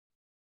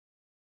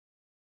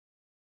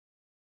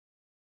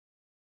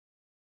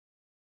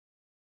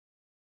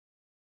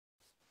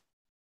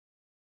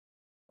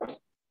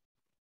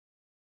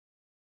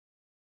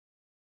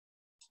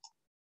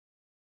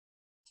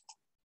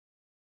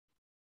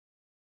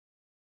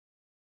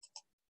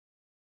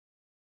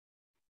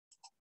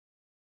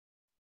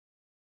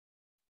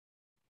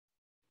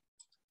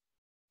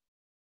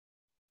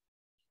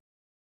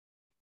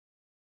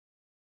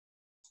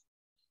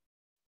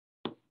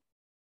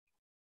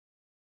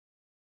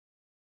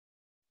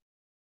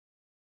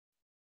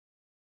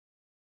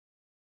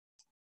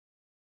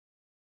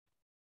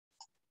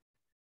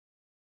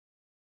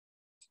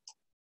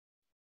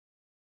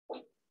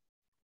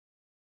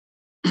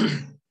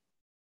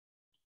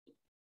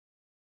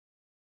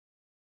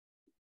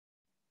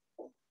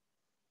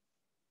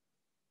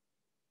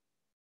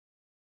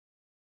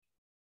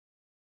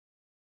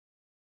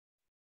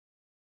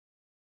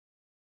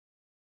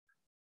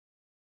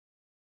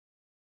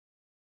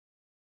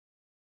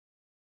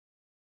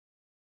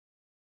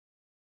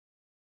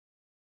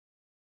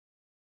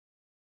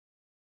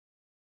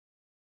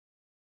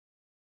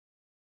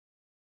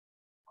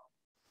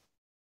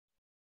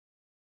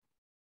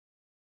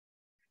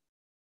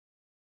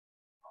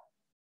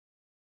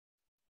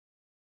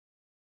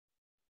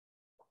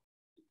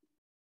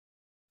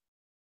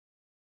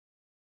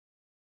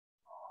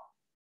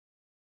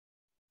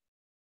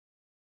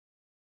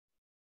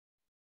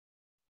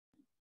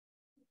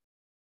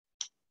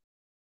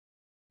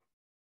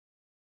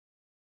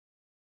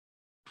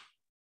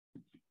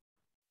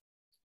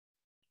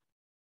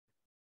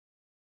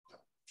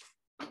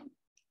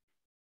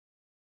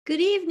Good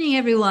evening,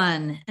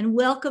 everyone, and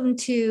welcome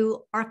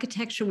to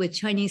Architecture with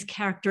Chinese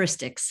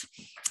Characteristics.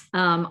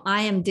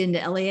 I am Dinda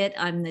Elliott.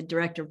 I'm the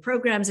Director of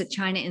Programs at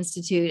China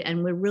Institute,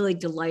 and we're really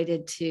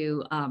delighted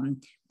to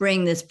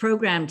bring this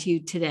program to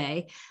you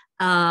today.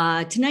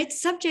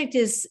 Tonight's subject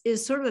is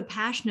sort of a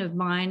passion of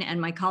mine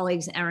and my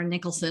colleagues, Aaron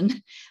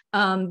Nicholson,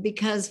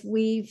 because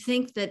we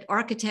think that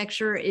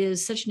architecture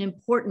is such an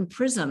important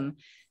prism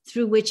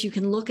through which you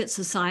can look at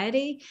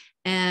society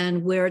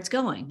and where it's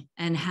going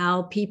and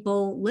how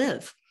people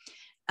live.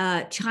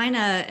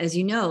 China, as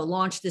you know,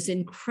 launched this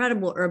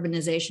incredible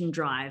urbanization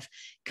drive,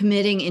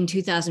 committing in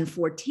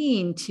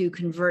 2014 to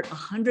convert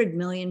 100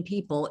 million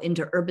people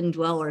into urban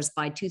dwellers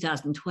by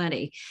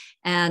 2020.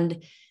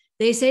 And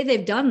they say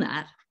they've done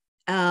that.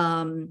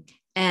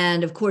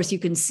 And of course, you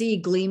can see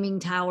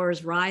gleaming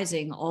towers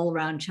rising all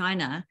around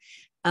China.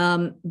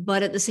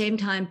 But at the same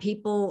time,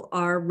 people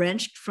are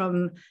wrenched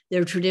from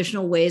their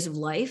traditional ways of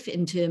life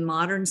into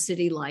modern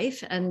city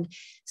life. And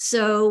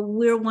so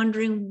we're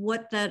wondering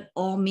what that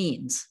all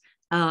means.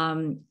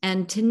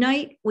 And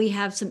tonight we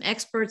have some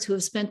experts who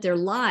have spent their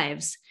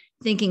lives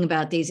thinking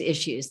about these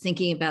issues,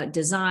 thinking about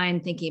design,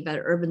 thinking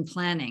about urban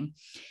planning.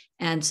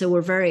 And so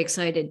we're very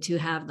excited to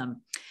have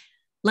them.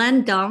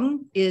 Lan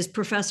Deng is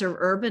professor of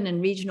urban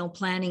and regional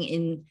planning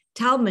in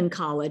Taubman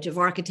College of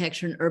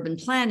Architecture and Urban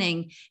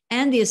Planning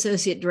and the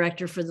associate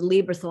director for the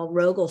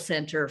Lieberthal-Rogel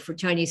Center for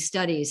Chinese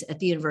Studies at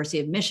the University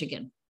of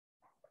Michigan.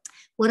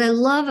 What I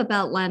love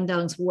about Lan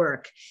Deng's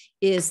work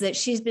is that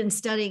she's been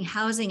studying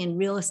housing and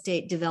real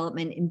estate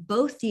development in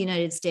both the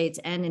United States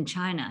and in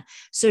China,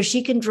 so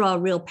she can draw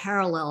real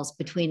parallels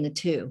between the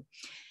two.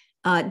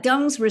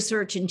 Deng's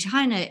research in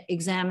China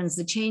examines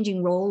the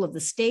changing role of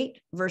the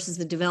state versus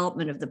the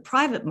development of the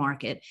private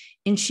market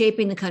in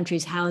shaping the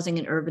country's housing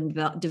and urban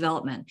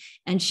development.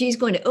 And she's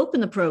going to open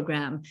the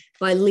program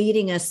by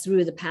leading us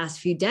through the past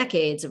few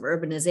decades of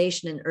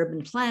urbanization and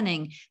urban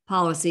planning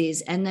policies.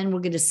 And then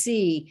we're going to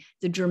see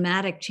the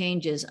dramatic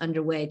changes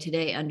underway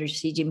today under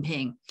Xi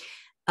Jinping.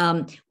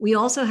 We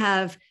also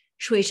have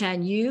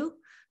Shuishan Yu,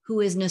 who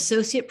is an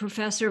associate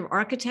professor of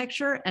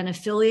architecture and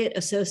affiliate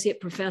associate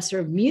professor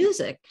of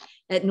music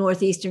at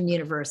Northeastern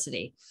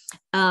University.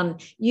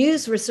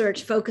 Yu's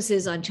research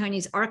focuses on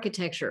Chinese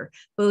architecture,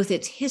 both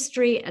its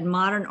history and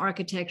modern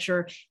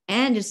architecture,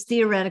 and its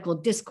theoretical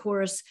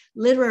discourse,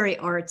 literary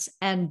arts,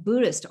 and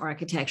Buddhist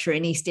architecture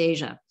in East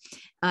Asia.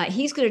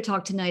 He's going to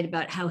talk tonight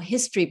about how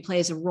history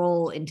plays a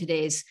role in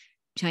today's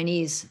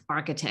Chinese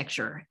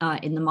architecture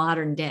in the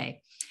modern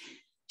day.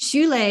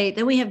 Xu Lei,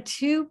 then we have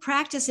two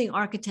practicing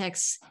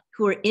architects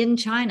who are in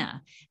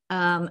China.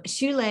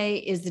 Xu Lei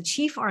is the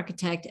chief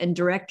architect and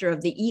director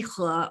of the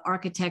Yihe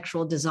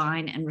Architectural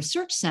Design and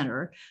Research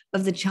Center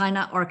of the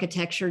China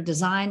Architecture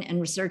Design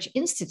and Research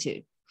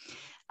Institute.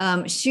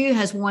 Xu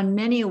has won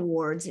many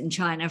awards in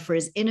China for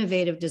his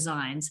innovative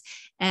designs,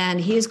 and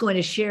he is going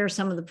to share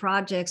some of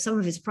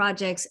his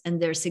projects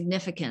and their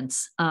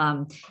significance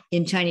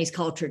in Chinese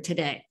culture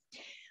today.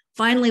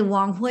 Finally,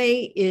 Wang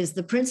Hui is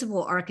the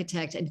principal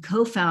architect and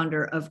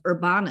co-founder of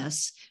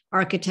Urbanus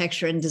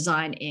Architecture and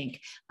Design, Inc.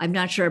 I'm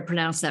not sure I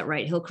pronounced that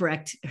right. He'll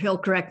correct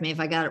me if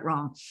I got it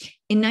wrong.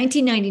 In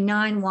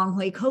 1999, Wang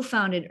Hui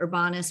co-founded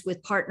Urbanus with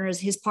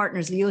his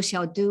partners Liu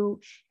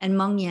Xiaodu and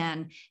Meng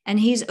Yan, and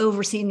he's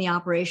overseen the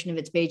operation of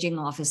its Beijing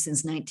office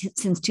since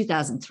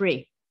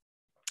 2003.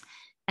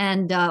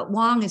 And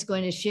Wang is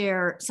going to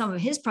share some of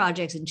his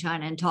projects in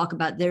China and talk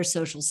about their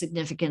social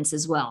significance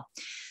as well.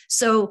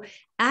 So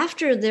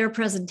after their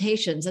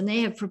presentations, and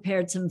they have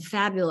prepared some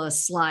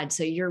fabulous slides,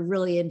 so you're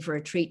really in for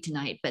a treat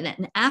tonight, but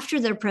after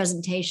their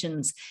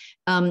presentations,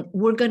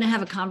 we're going to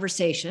have a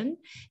conversation,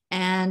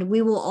 and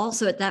we will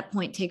also at that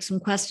point take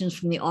some questions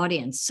from the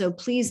audience. So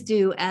please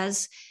do,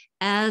 as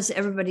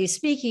everybody's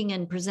speaking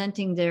and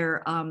presenting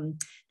their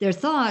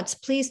thoughts,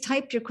 please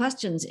type your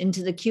questions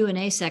into the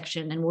Q&A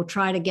section, and we'll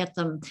try to get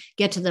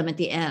to them at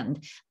the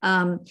end.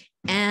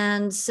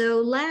 And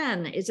so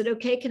Lan, is it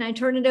okay? Can I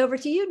turn it over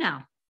to you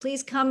now?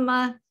 Please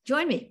come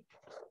join me.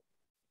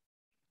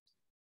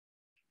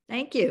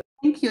 Thank you.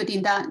 Thank you,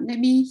 Dinda. Let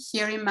me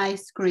share my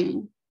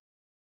screen.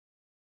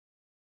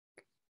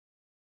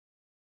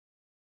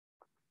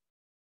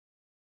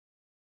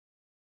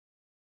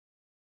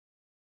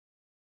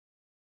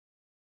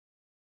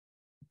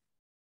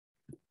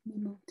 Let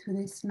me move to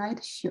the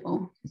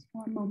slideshow. Just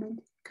one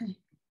moment. Okay.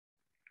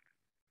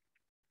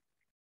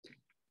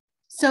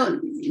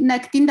 So,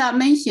 like Dinda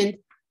mentioned,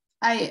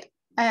 I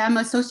am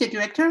Associate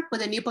Director for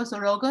the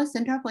Lieberthal-Rogel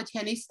Center for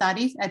Chinese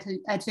Studies at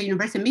the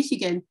University of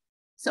Michigan.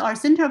 So our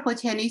Center for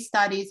Chinese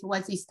Studies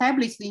was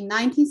established in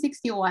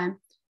 1961.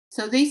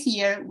 So this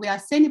year we are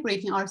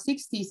celebrating our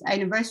 60th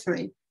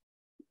anniversary.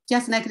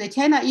 Just like the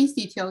China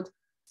Institute,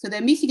 so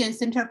the Michigan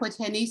Center for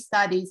Chinese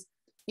Studies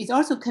is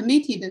also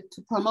committed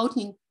to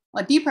promoting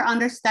a deeper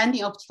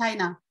understanding of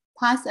China,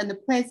 past and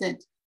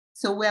present.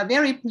 So we are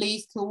very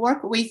pleased to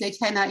work with the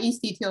China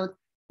Institute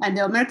and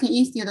the American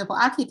Institute of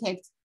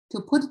Architects to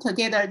put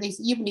together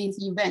this evening's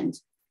event.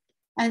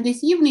 And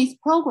this evening's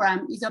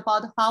program is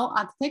about how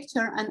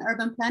architecture and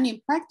urban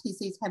planning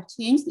practices have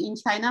changed in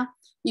China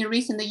in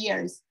recent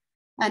years.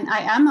 And I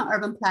am an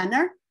urban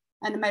planner,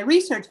 and my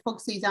research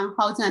focuses on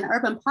housing and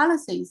urban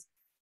policies.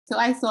 So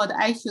I thought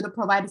I should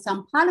provide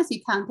some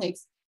policy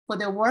context for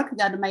the work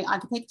that my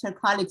architecture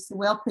colleagues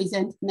will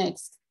present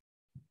next.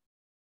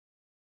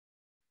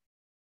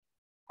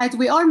 As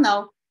we all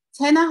know,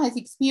 China has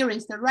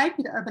experienced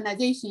rapid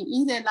urbanization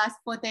in the last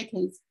 4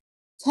 decades.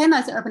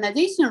 China's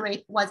urbanization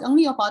rate was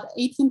only about 18%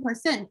 in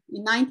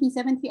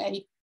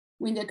 1978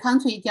 when the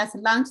country just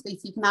launched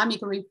its economic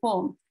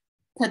reform.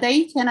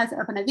 Today, China's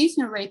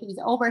urbanization rate is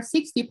over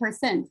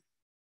 60%,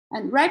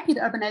 and rapid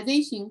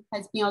urbanization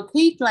has been a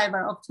key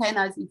driver of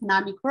China's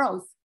economic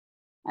growth.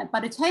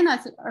 But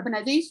China's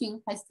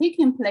urbanization has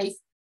taken place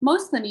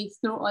mostly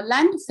through a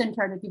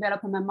land-centered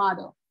development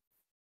model.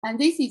 And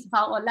this is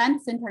how a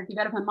land-centered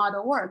development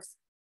model works.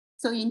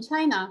 So in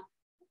China,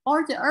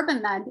 all the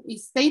urban land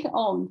is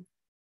state-owned,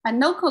 and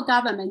local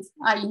governments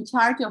are in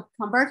charge of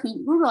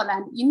converting rural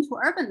land into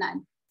urban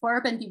land for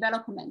urban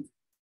development.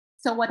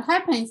 So what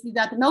happens is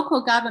that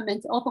local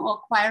governments often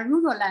acquire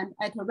rural land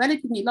at a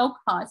relatively low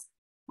cost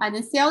and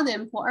then sell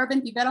them for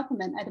urban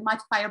development at a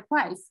much higher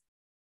price.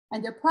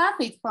 And the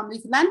profits from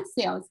these land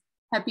sales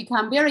have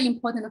become very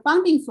important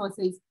funding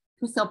sources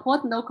to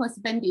support local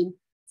spending,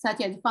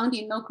 such as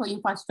funding local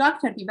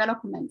infrastructure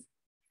development.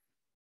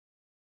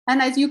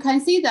 And as you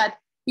can see that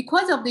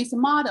because of this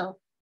model,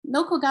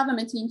 local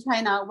governments in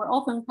China were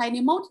often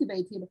highly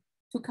motivated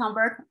to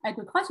convert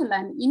agricultural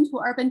land into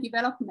urban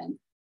development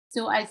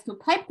so as to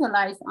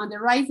capitalize on the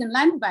rising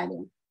land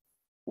value.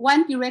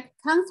 One direct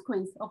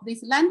consequence of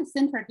this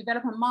land-centered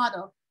development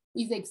model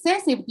is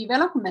excessive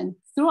development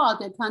throughout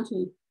the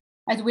country,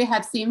 as we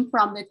have seen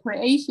from the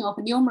creation of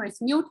numerous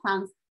new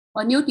towns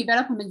or new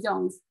development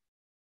zones.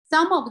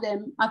 Some of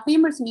them are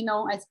famously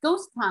known as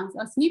ghost towns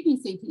or sleeping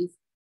cities.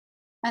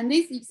 And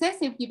this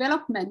excessive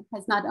development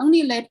has not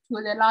only led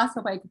to the loss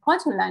of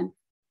agricultural land,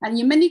 and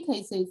in many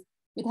cases,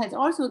 it has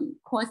also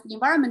caused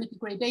environmental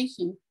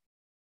degradation.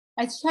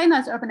 As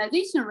China's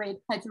urbanization rate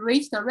has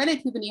reached a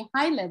relatively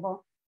high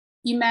level,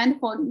 demand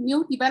for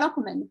new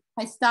development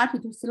has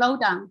started to slow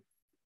down.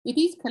 It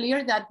is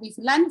clear that this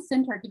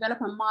land-centered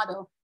development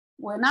model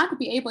will not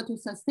be able to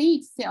sustain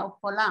itself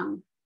for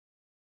long.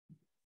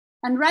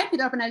 And rapid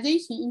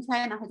urbanization in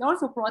China has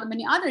also brought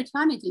many other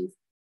challenges.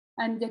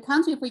 And the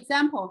country, for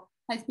example,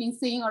 has been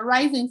seeing a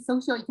rising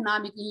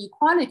socioeconomic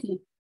inequality,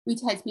 which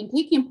has been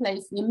taking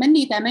place in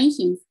many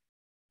dimensions.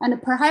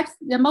 And perhaps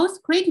the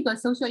most critical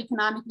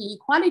socioeconomic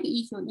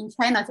inequality issue in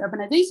China's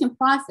urbanization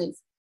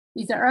process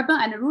is the urban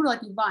and rural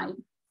divide.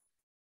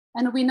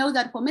 And we know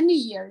that for many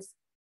years,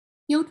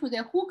 due to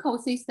the hukou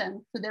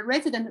system, to the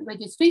resident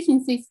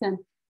registration system,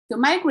 the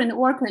migrant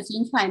workers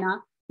in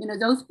China,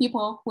 those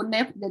people who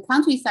left the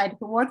countryside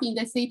to work in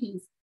the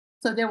cities,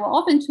 so they were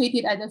often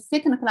treated as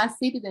second-class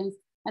citizens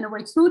and were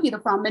excluded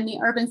from many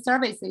urban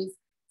services,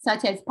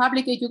 such as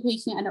public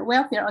education and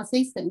welfare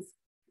assistance.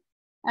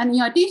 And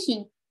in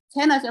addition,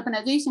 China's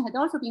urbanization has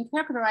also been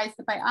characterized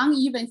by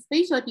uneven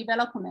spatial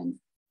development.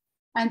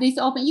 And this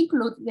often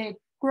includes the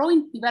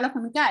growing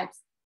development gaps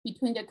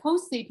between the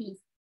coast cities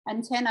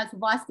and China's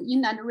vast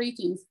inland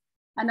regions,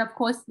 and of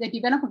course, the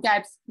development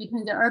gaps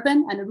between the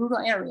urban and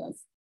rural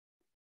areas.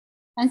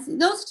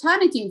 And those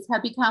challenges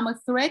have become a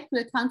threat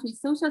to the country's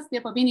social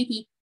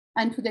stability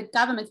and to the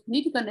government's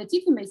political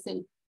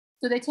legitimacy.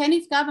 So the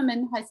Chinese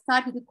government has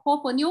started to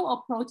call for new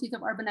approaches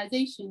of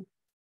urbanization.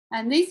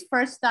 And this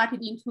first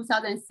started in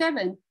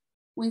 2007,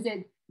 when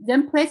the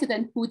then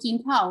President Hu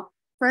Jintao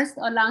first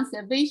announced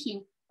a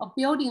vision of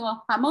building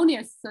a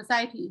harmonious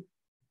society.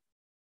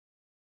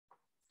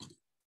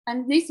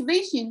 And this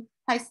vision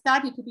has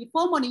started to be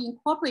formally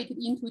incorporated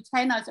into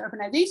China's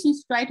urbanization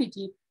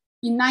strategy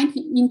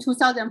in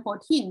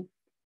 2014.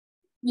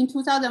 In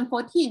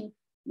 2014,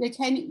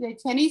 the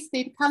Chinese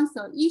State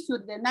Council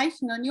issued the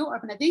National New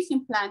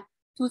Urbanization Plan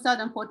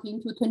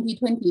 2014 to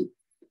 2020.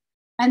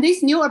 And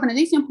this new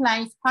urbanization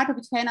plan is part of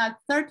China's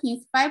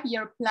 13th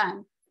five-year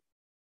plan.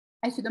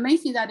 I should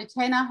mention that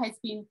China has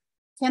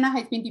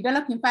been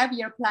developing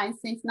five-year plans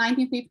since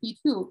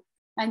 1952,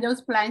 and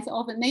those plans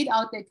often laid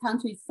out the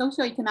country's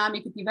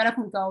socio-economic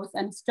development goals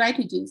and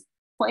strategies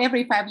for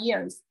every 5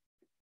 years.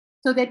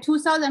 So the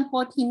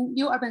 2014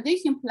 New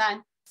Urbanization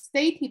Plan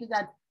stated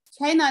that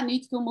China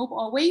needs to move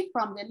away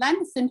from the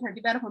land-centered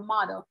development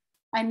model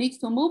and needs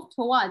to move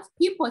towards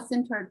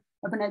people-centered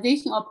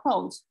urbanization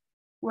approach,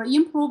 where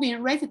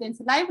improving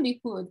residents'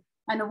 livelihood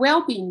and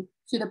well-being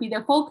should be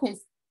the focus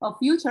of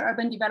future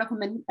urban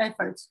development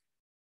efforts.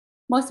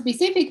 More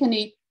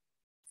specifically,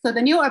 so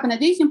the new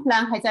urbanization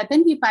plan has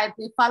identified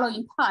the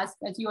following tasks,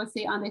 as you will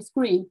see on the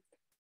screen.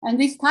 And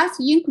these tasks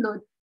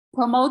include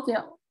promote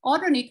the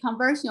orderly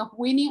conversion of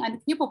willing and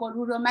capable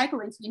rural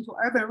migrants into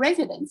urban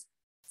residents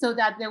so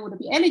that they would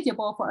be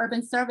eligible for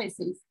urban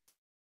services,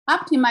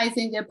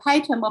 optimizing the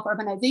pattern of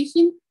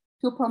urbanization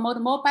to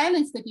promote more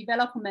balanced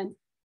development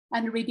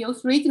and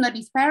reduce regional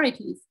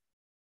disparities,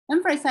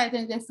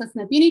 emphasizing the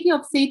sustainability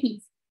of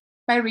cities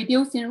by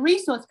reducing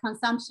resource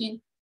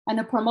consumption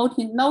and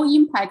promoting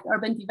low-impact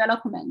urban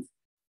development,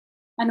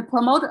 and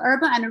promote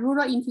urban and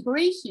rural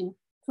integration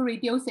to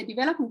reduce the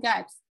development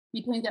gaps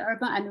between the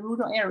urban and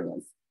rural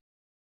areas.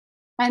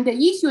 And the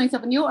issuance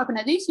of a new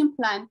urbanization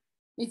plan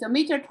is a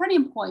major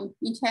turning point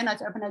in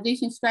China's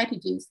urbanization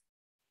strategies.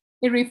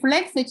 It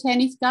reflects the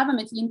Chinese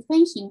government's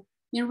intention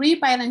in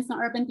rebalancing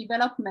urban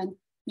development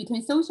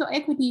between social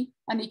equity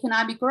and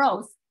economic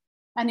growth,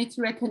 and its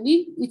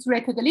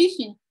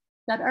recognition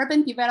that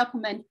urban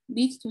development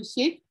needs to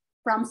shift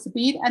from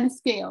speed and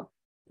scale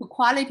to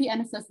quality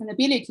and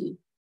sustainability.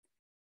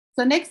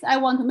 So next, I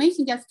want to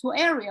mention just two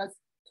areas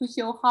to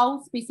show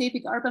how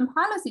specific urban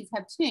policies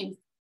have changed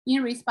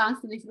in response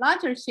to this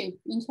larger shift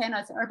in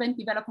China's urban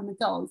development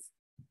goals.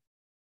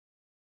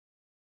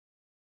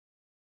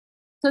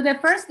 So the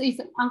first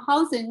is on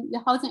housing, the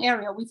housing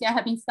area, which I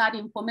have been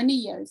studying for many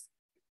years.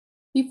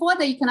 Before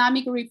the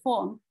economic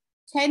reform,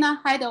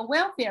 China had a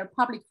welfare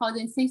public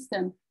housing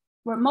system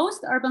where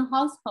most urban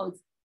households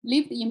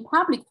lived in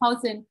public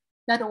housing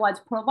that was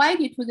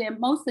provided to them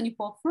mostly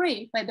for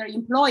free by their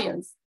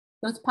employers.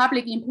 Those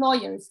public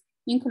employers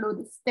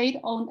include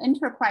state-owned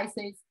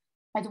enterprises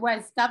as well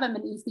as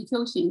government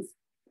institutions.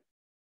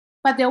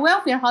 But the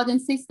welfare housing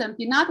system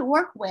did not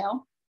work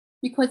well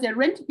because the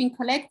rent being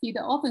collected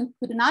often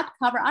could not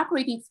cover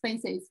operating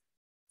expenses.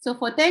 So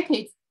for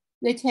decades,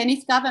 the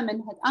Chinese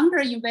government had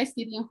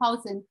underinvested in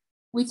housing,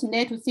 which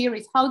led to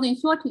serious housing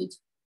shortage.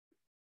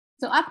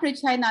 So after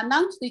China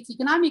launched its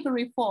economic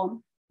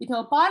reform, it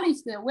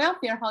abolished the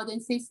welfare housing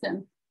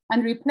system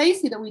and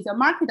replaced it with a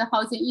market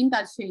housing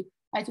industry,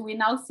 as we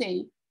now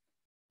say.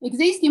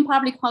 Existing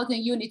public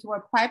housing units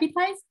were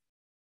privatized,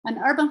 and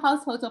urban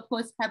households, of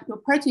course, have to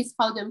purchase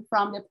housing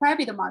from the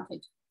private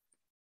market.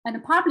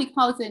 And public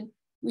housing,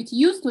 which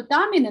used to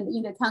dominate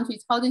in the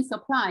country's housing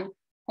supply,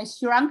 has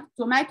shrunk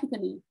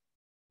dramatically.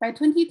 By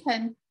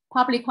 2010,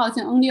 public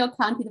housing only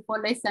accounted for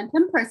less than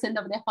 10%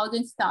 of the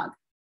housing stock.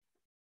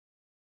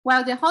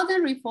 While the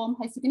housing reform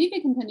has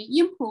significantly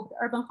improved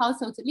urban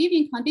households'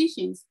 living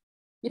conditions,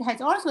 it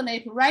has also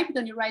led to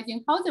rapidly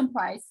rising housing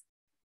price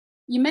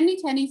in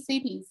many Chinese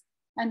cities.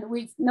 And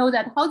we know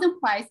that housing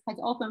price has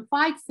often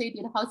far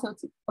exceeded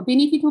households'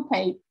 ability to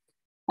pay.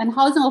 And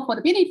housing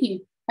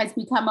affordability has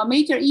become a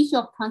major issue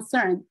of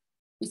concern,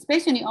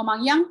 especially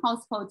among young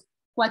households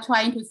who are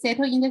trying to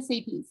settle in the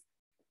cities.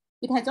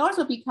 It has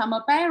also become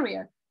a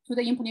barrier to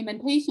the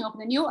implementation of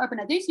the new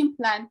urbanization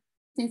plan,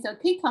 since a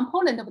key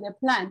component of the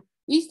plan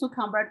is to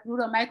convert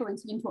rural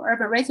migrants into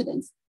urban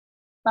residents.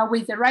 But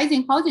with the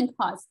rising housing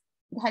costs,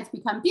 it has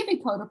become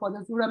difficult for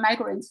the rural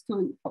migrants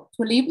to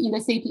live in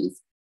the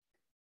cities.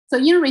 So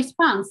in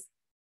response,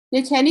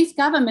 the Chinese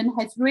government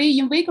has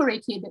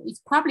reinvigorated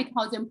its public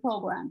housing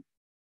program.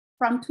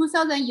 From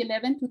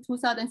 2011 to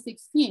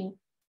 2016,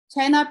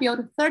 China built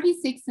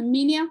 36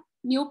 million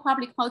new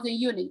public housing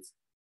units,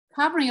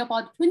 covering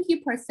about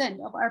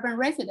 20% of urban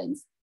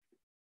residents.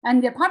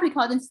 And the public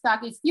housing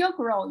stock is still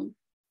growing.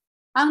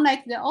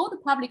 Unlike the old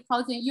public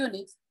housing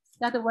units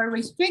that were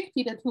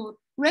restricted to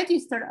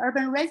registered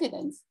urban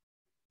residents,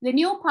 the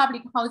new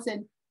public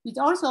housing is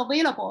also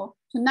available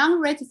to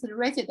non-registered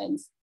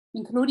residents,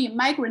 including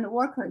migrant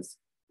workers.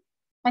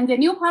 And the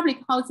new public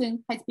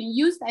housing has been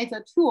used as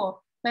a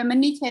tool by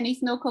many Chinese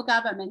local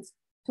governments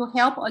to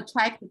help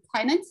attract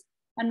tenants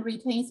and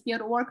retain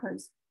skilled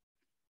workers.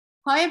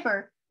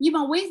 However,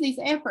 even with these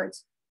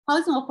efforts,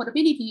 housing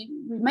affordability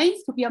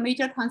remains to be a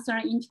major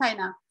concern in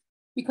China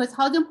because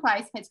housing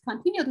price has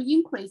continued to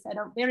increase at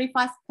a very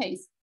fast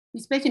pace,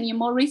 especially in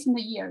more recent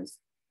years.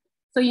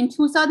 So in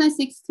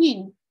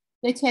 2016,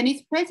 the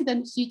Chinese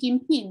President Xi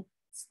Jinping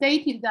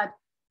stated that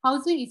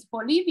housing is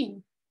for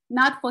living,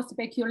 not for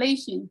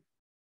speculation,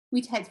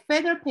 which has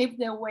further paved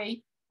the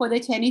way for the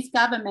Chinese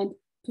government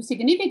to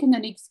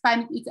significantly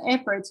expand its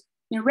efforts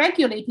in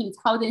regulating its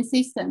housing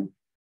system.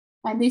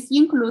 And this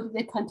includes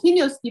the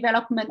continuous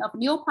development of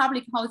new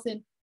public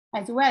housing,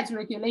 as well as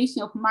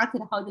regulation of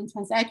market housing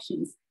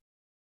transactions.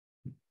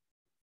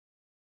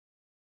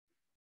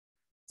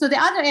 So the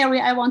other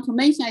area I want to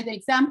mention as an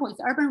example is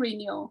urban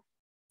renewal.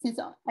 Since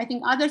I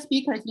think other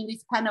speakers in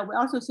this panel will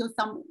also show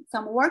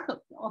some work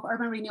of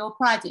urban renewal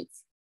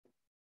projects.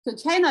 So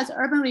China's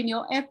urban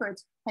renewal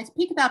effort has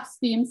picked up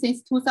steam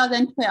since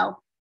 2012,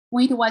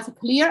 when it was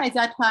clear at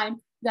that time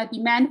that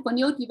demand for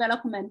new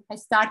development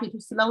has started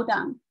to slow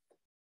down.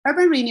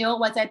 Urban renewal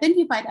was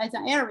identified as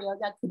an area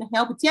that could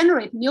help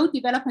generate new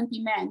development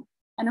demand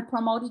and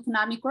promote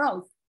economic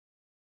growth.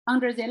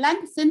 Under the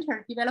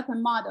land-centered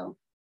development model,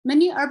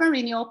 many urban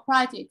renewal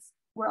projects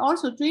were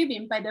also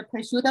driven by the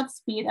pursuit of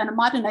speed and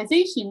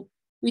modernization,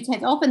 which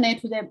has often led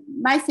to the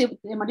massive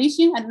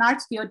demolition and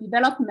large-scale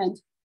development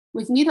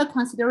with little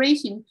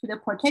consideration to the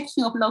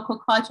protection of local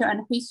culture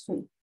and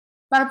history.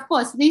 But of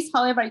course, this,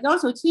 however, is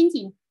also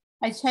changing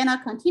as China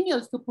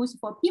continues to push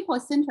for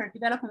people-centered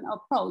development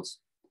approach.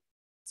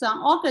 So on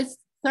August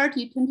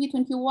 30,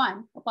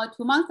 2021, about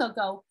 2 months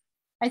ago,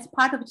 as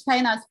part of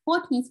China's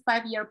 14th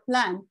five-year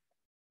plan,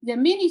 the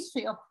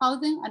Ministry of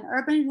Housing and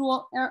Urban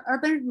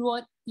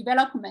Rural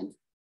Development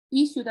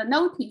issued a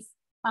notice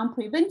on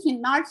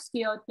preventing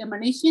large-scale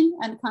demolition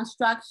and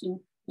construction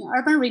in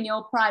urban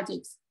renewal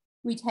projects,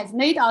 which has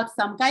laid out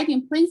some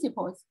guiding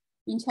principles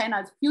in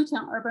China's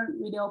future urban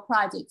renewal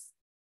projects.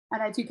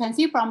 And as you can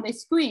see from the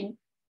screen,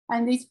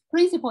 and these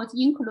principles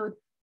include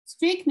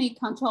strictly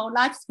control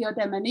large-scale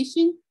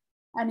demolition,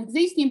 and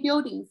existing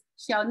buildings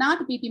shall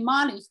not be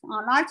demolished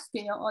on large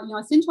scale or in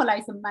a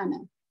centralized manner.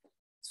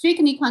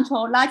 Strictly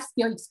control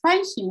large-scale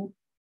expansion,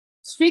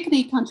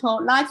 strictly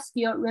control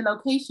large-scale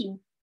relocation.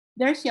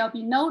 There shall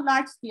be no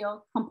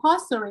large-scale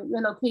compulsory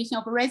relocation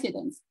of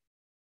residents.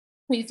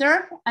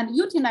 Preserve and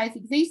utilize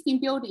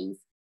existing buildings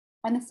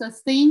and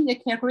sustain the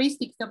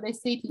characteristics of the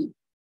city.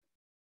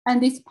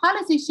 And this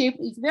policy shift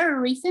is very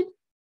recent,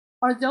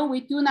 although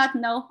we do not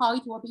know how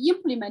it will be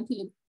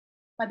implemented,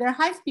 but there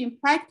has been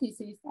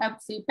practices, I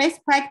would say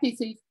best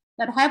practices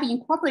that have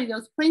incorporated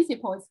those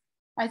principles,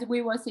 as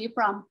we will see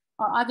from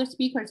our other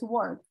speakers'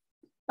 work.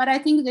 But I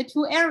think the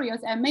two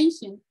areas I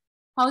mentioned,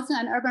 housing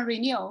and urban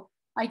renewal,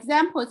 are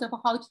examples of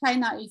how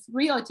China is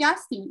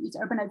readjusting its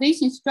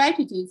urbanization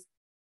strategies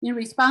in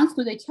response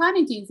to the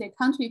challenges the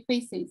country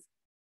faces.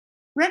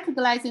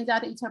 Recognizing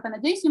that its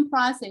urbanization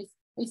process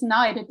is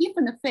now at a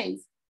different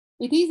phase,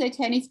 it is the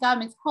Chinese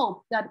government's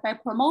hope that by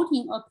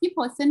promoting a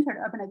people-centered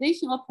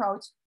urbanization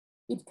approach,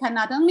 it can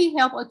not only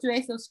help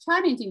address those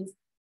challenges,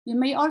 it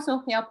may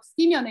also help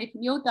stimulate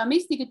new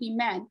domestic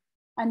demand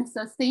and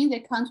sustain the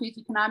country's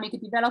economic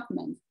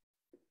development.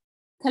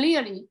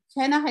 Clearly,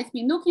 China has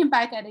been looking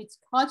back at its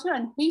culture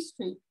and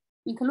history,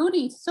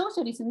 including its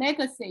socialist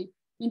legacy,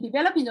 in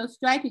developing those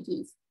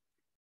strategies.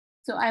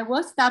 So I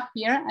will stop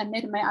here and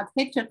let my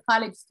architecture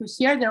colleagues to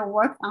share their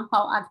work on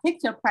how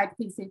architecture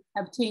practices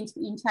have changed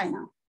in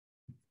China.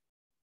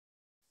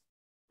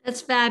 That's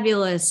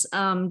fabulous,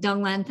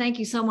 Donglan. Thank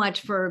you so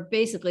much for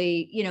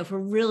basically, for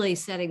really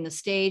setting the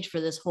stage for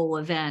this whole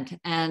event.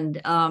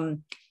 And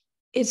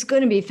it's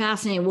going to be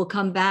fascinating. We'll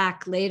come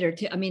back later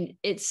to. I mean,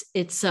 it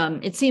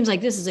seems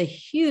like this is a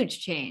huge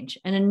change,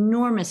 an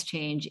enormous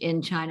change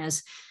in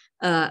China's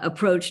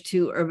approach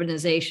to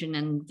urbanization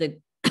and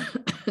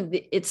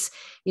its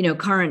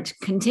current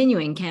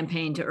continuing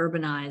campaign to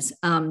urbanize.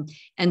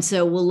 And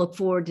so we'll look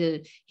forward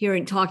to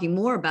talking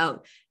more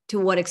about to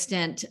what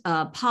extent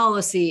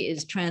policy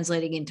is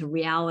translating into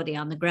reality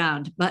on the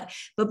ground. But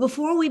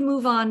before we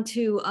move on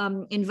to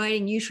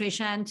inviting Yu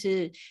Shuishan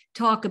to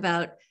talk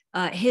about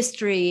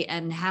history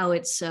and how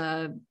it's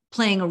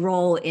playing a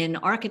role in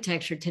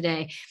architecture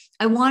today,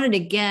 I wanted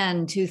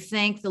again to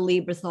thank the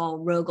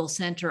Lieberthal-Rogel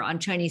Center on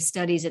Chinese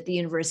Studies at the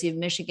University of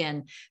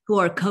Michigan, who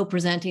are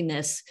co-presenting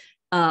this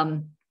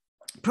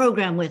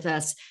program with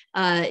us.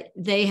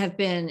 They have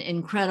been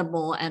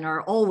incredible and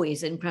are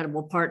always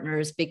incredible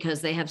partners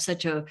because they have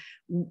such a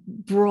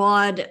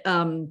broad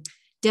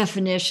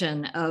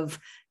definition of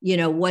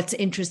what's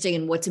interesting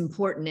and what's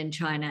important in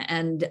China.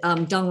 And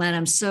Donglan,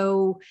 I'm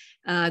so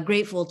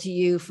grateful to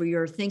you for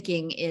your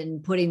thinking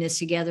in putting this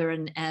together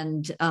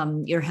and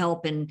your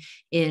help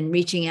in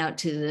reaching out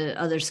to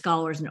the other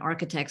scholars and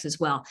architects as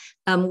well.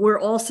 We're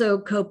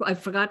also I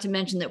forgot to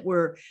mention that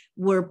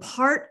we're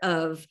part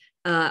of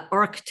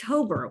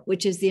Archtober,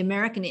 which is the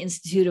American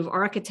Institute of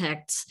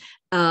Architects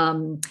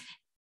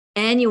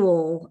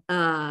annual,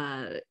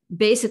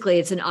 basically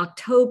it's an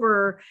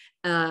October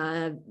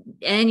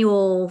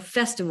annual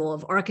festival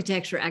of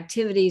architecture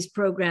activities,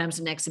 programs,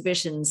 and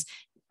exhibitions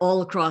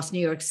all across New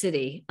York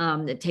City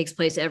that takes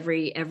place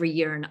every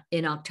year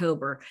in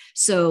October.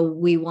 So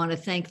we want to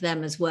thank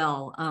them as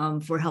well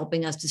for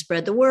helping us to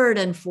spread the word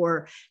and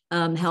for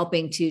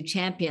helping to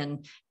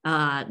champion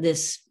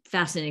this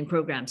fascinating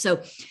program.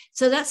 So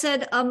that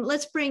said,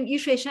 let's bring Yu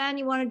Shuishan.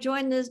 You want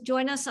to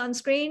join us on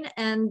screen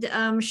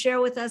and share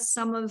with us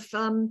some of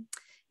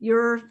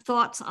your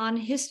thoughts on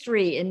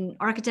history in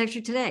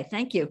architecture today.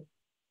 Thank you.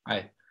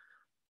 Hi,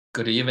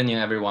 good evening,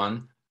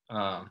 everyone,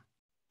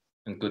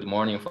 and good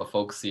morning for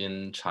folks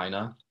in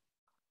China.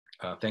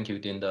 Thank you,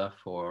 Dinda,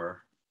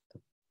 for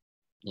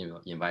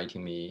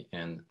inviting me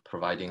and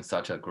providing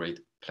such a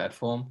great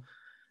platform.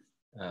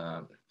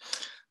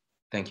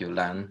 Thank you,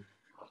 Lan,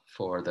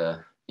 for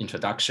the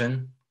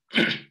introduction,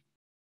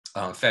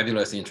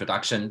 fabulous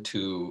introduction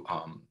to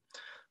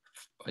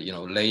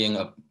laying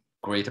a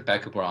great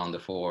background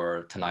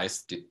for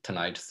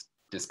tonight's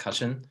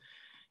discussion.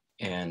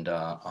 And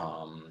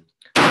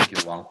thank you,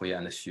 Wang Hui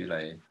and Xu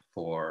Lei,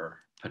 for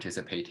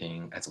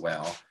participating as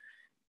well.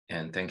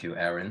 And thank you,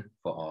 Aaron,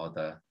 for all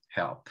the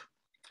help.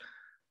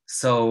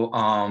 So,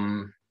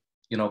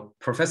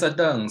 Professor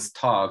Deng's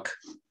talk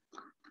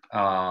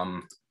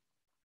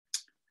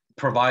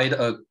provide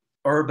a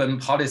urban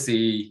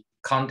policy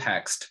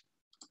context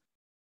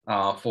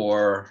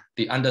for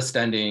the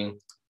understanding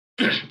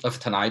of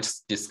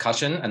tonight's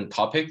discussion and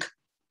topic.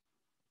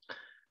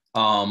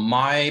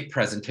 My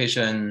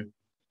presentation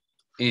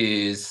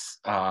is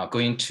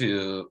going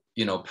to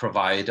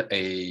provide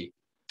a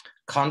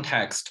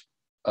context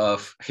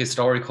of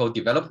historical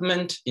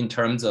development in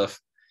terms of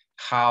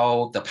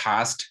how the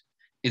past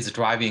is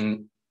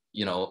driving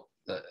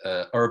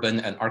the urban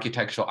and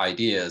architectural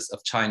ideas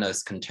of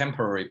China's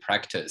contemporary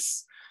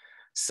practice.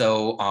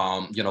 So,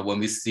 you know, when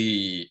we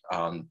see,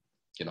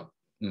 you know,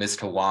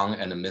 Mr. Wang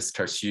and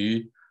Mr.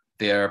 Xu,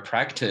 their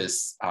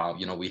practice,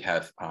 you know, we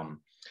have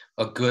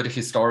a good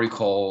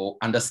historical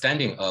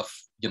understanding of,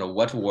 you know,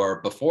 what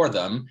were before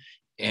them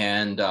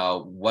and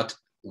what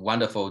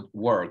wonderful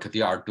work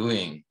they are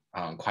doing,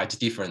 quite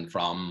different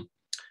from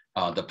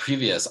the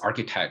previous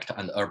architect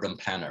and urban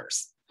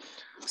planners.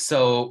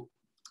 So,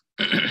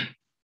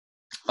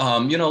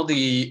 you know,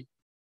 the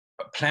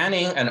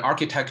planning and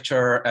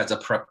architecture as a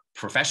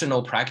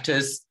professional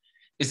practice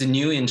is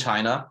new in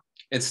China.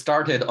 It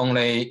started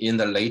only in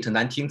the late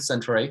 19th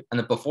century.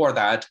 And before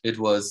that, it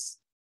was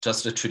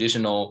just a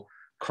traditional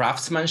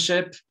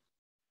craftsmanship.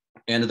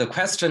 And the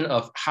question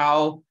of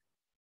how,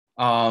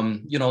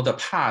 you know, the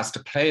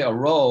past play a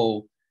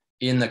role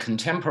in the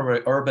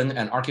contemporary urban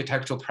and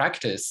architectural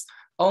practice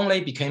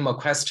only became a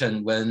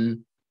question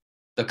when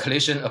the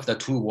collision of the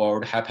two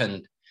worlds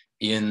happened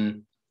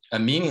in a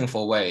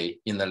meaningful way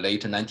in the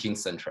late 19th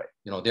century.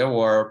 You know, there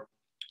were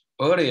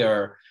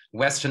earlier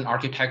Western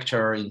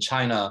architecture in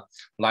China,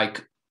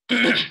 like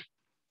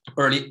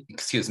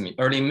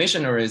early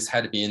missionaries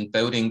had been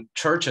building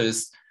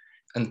churches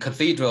and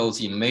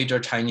cathedrals in major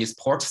Chinese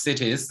port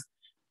cities,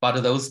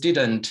 but those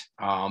didn't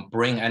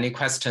bring any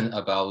question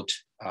about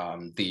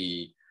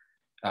the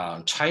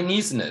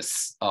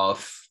Chineseness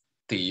of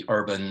the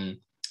urban,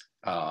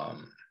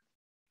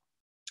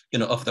 you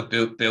know, of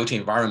the built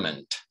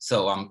environment.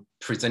 So I'm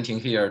presenting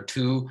here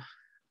two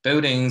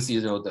buildings,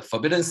 you know, the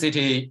Forbidden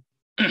City,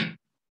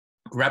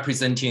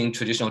 representing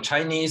traditional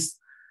Chinese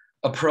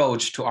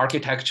approach to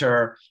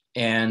architecture,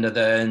 and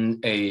then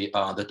the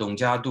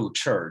Dongjiadu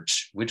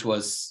Church, which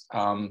was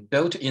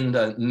built in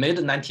the mid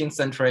 19th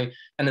century,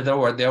 and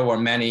there were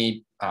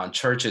many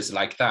churches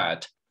like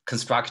that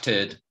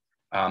constructed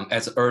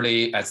as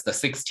early as the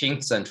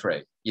 16th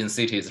century in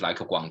cities like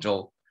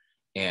Guangzhou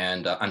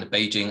and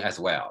Beijing as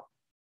well.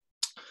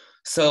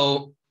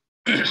 So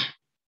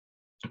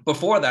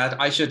before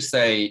that, I should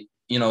say,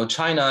 you know,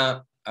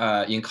 China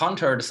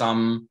encountered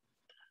some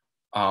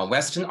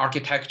Western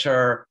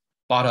architecture,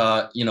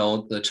 but you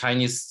know, the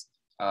Chinese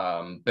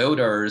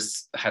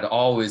builders had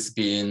always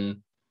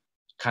been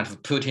kind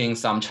of putting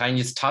some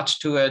Chinese touch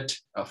to it.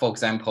 For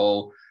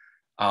example,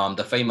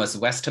 the famous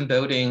Western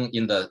building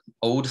in the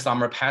old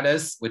Summer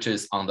Palace, which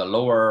is on the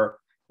lower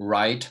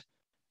right,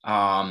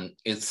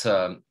 it's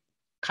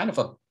kind of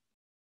a,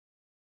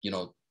 you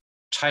know,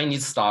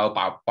 Chinese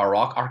style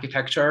Baroque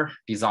architecture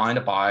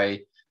designed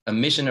by a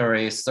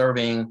missionary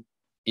serving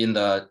in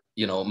the,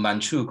 you know,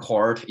 Manchu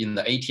court in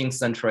the 18th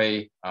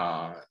century,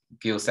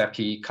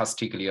 Giuseppe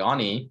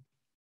Castiglione,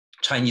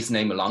 Chinese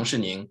name Lang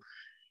Shining.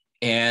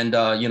 And,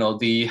 you know,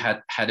 they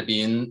had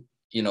been,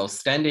 you know,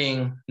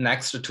 standing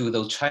next to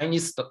the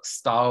Chinese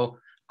style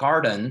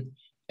garden,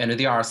 and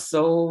they are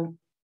so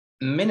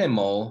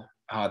minimal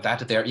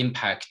that their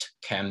impact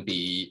can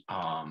be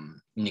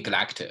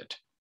neglected.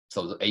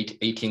 So the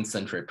 18th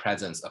century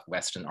presence of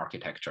Western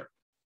architecture.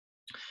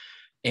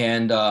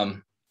 And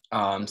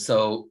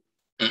so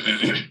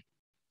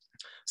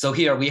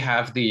here we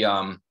have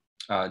the,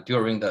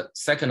 during the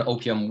Second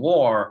Opium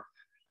War,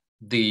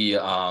 the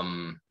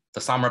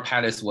Summer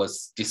Palace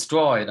was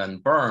destroyed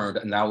and burned,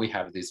 and now we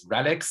have these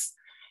relics.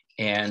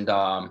 And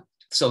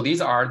so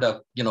these are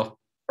the, you know,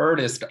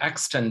 earliest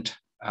extant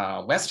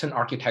Western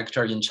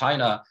architecture in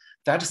China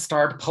that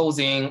start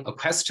posing a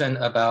question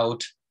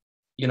about,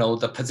 you know,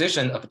 the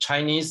position of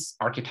Chinese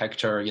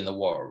architecture in the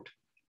world.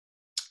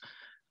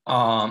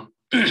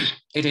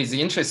 It is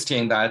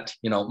interesting that,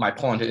 you know, my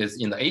point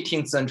is in the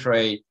 18th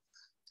century,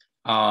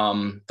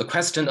 the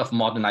question of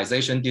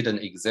modernization didn't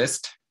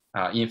exist.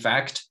 In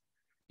fact,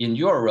 in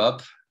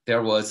Europe,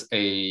 there was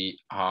a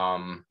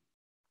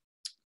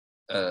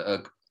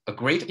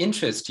great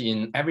interest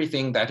in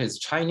everything that is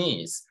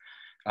Chinese,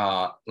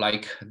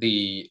 like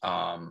the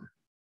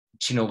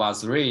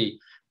chinoiserie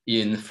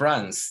in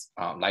France,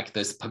 like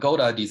this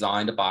pagoda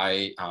designed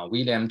by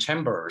William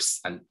Chambers,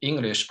 an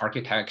English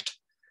architect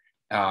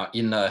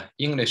in the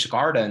English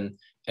garden.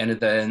 And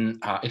then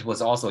it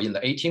was also in the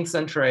 18th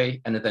century.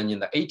 And then in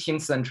the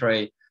 18th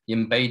century,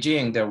 in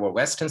Beijing, there were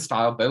Western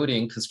style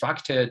buildings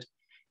constructed.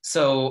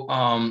 So,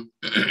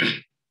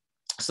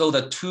 so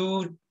the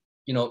two,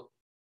 you know,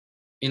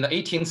 in the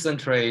 18th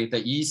century,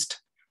 the East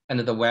and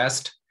the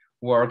West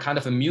were kind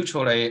of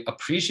mutually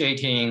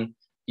appreciating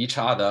each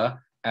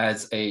other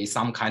as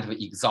some kind of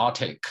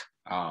exotic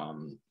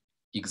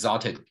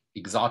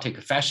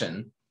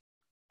fashion.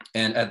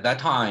 And at that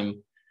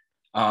time,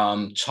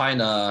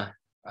 China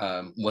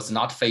was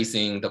not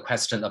facing the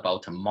question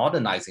about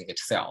modernizing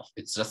itself.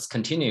 It's just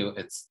continue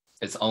its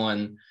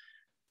own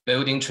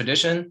building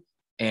tradition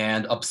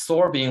and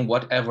absorbing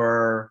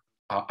whatever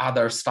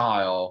other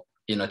style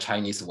in a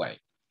Chinese way.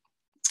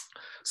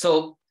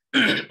 So,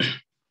 you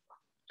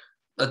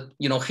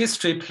know,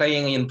 history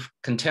playing in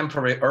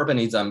contemporary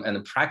urbanism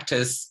and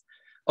practice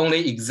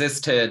only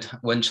existed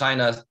when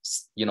China,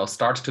 you know,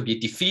 started to be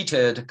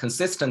defeated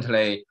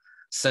consistently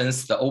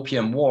since the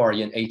Opium War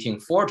in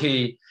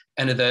 1840.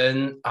 And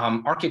then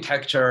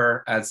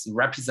architecture as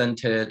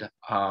representing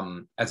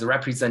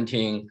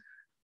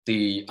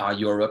the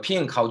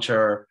European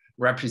culture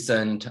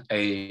represent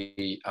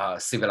a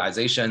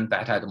civilization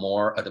that had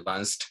more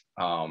advanced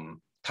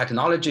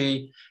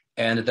technology.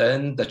 And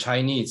then the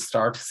Chinese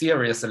start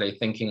seriously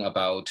thinking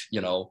about,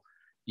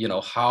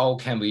 how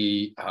can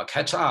we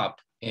catch up?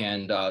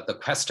 And the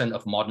question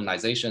of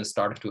modernization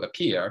started to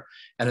appear.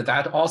 And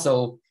that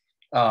also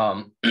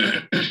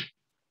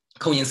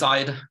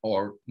coincide,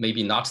 or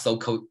maybe not so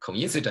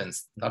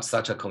coincidence, not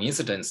such a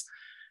coincidence,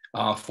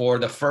 for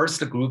the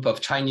first group of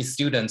Chinese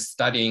students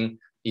studying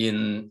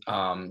in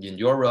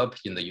Europe,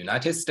 in the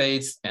United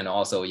States, and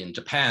also in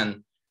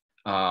Japan.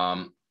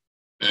 And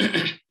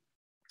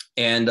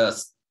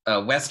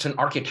Western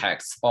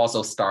architects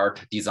also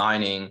start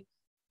designing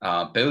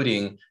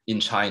building in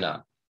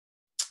China.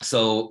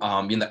 So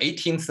in the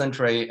 18th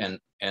century and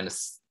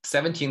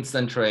 17th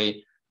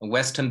century,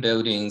 Western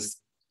buildings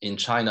in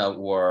China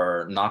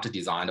were not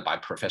designed by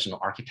professional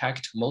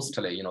architect,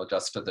 mostly,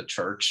 just the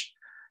church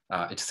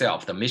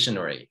itself, the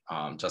missionary,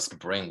 just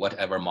bring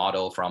whatever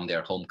model from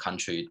their home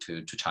country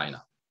to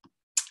China.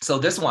 So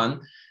this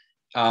one,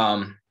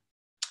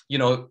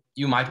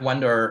 you might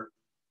wonder,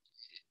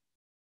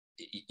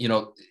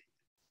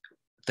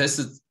 this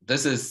is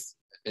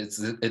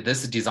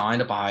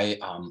designed by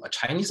a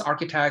Chinese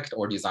architect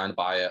or designed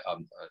by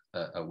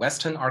a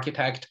Western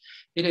architect?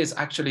 It is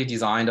actually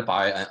designed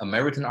by an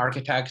American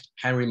architect,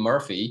 Henry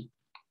Murphy.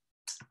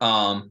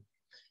 And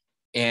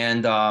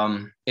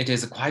it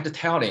is quite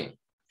telling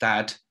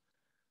that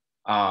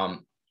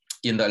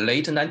in the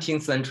late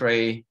 19th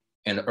century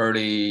and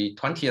early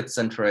 20th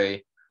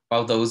century,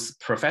 while those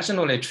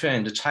professionally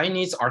trained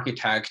Chinese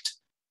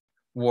architects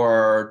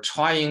were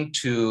trying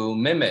to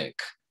mimic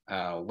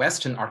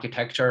Western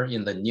architecture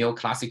in the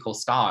neoclassical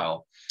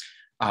style,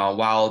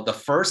 while the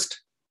first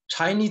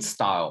Chinese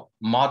style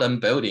modern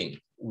building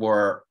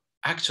were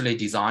actually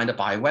designed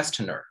by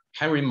Westerner.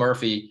 Henry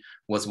Murphy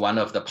was one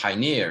of the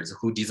pioneers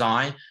who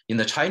designed in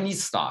the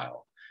Chinese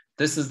style.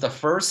 This is the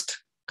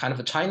first kind of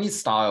a Chinese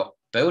style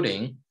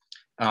building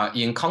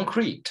in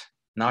concrete,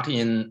 not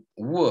in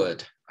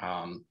wood,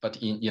 but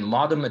in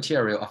modern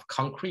material of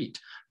concrete,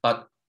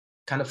 but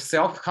kind of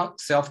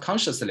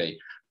self-consciously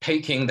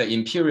taking the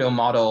imperial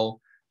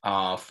model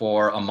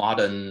for a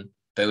modern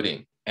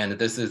building. And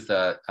this is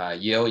the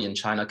Yale in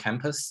China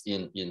campus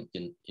in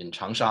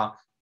Changsha.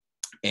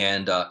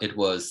 And it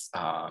was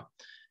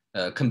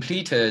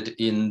completed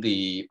in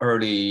the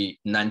early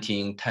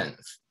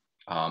 1910s.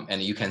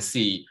 And you can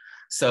see,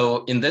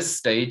 so in this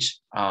stage,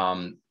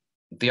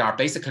 they are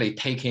basically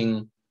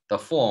taking the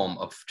form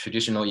of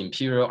traditional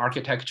imperial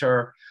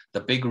architecture,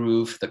 the big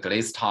roof, the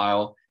glazed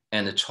tile,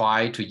 and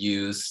try to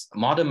use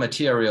modern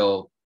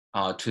material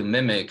to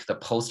mimic the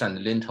post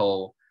and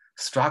lintel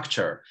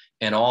structure.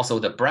 And also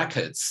the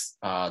brackets,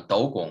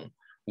 dougong,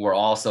 were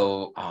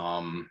also,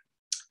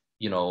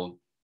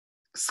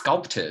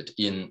 sculpted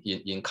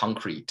in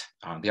concrete.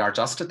 They are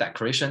just a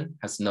decoration,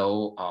 has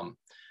no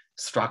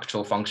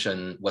structural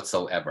function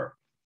whatsoever.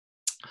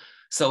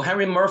 So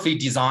Henry Murphy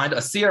designed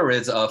a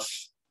series of,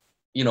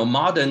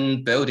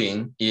 modern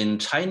building in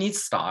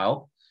Chinese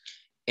style,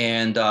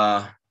 and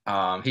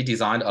he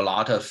designed a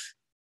lot of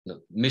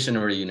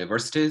missionary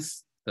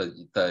universities.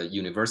 The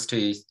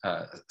universities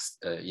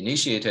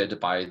initiated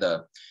by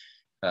the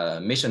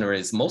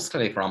missionaries,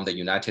 mostly from the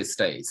United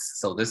States.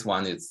 So this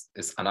one is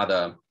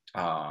another,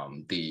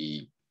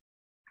 the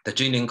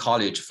Jilin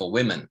College for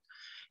Women,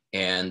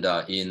 and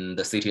in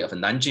the city of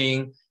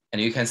Nanjing.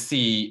 And you can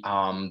see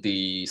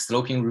the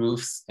sloping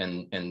roofs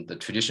and the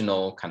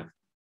traditional kind of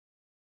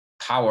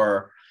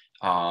tower.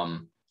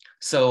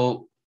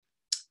 So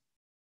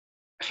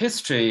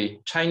history,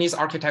 Chinese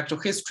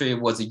architectural history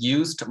was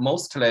used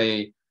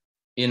mostly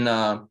in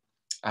a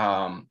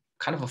kind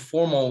of a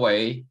formal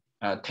way,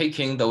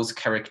 taking those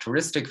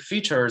characteristic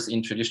features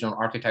in traditional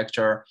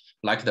architecture,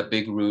 like the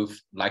big roof,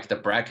 like the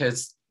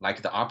brackets,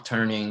 like the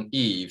upturning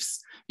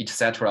eaves,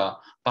 etc.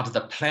 But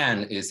the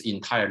plan is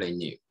entirely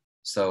new.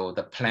 So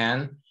the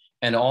plan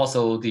and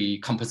also the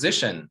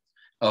composition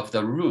of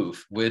the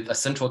roof with a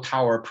central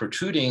tower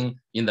protruding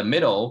in the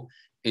middle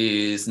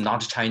is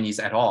not Chinese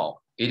at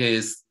all. It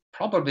is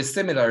probably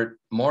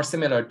more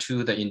similar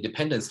to the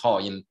Independence Hall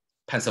in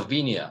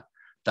Pennsylvania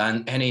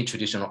than any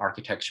traditional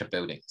architecture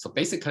building. So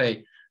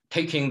basically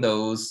taking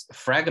those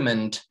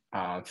fragment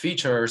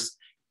features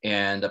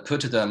and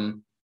put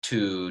them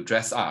to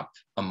dress up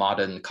a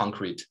modern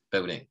concrete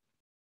building.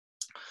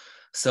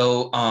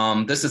 So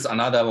this is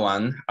another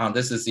one.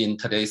 This is in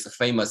today's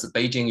famous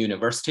Beijing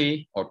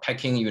University or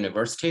Peking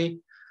University.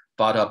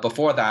 But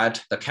before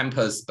that, the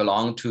campus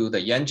belonged to the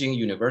Yanjing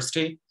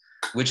University,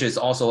 which is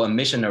also a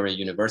missionary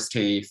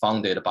university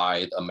founded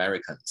by the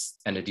Americans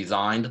and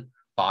designed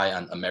by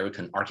an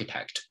American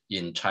architect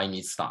in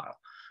Chinese style.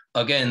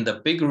 Again,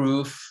 the big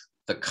roof,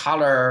 the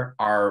color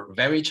are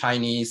very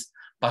Chinese,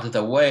 but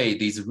the way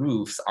these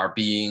roofs are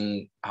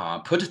being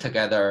put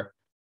together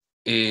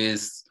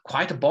is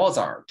quite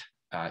Beaux-Art,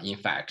 in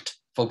fact.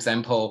 For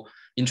example,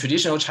 in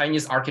traditional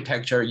Chinese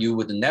architecture, you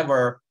would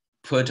never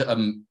put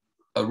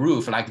a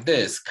roof like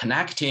this,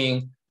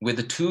 connecting with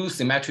the two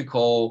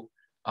symmetrical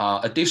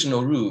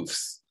additional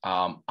roofs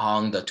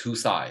on the two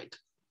sides.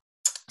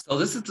 So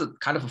this is the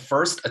kind of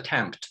first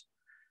attempt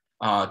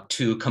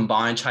to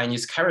combine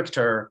Chinese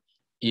character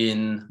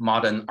in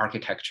modern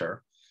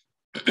architecture.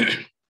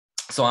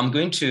 So I'm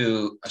going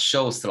to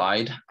show a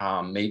slide,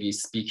 maybe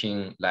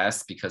speaking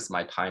less because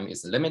my time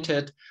is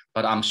limited,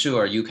 but I'm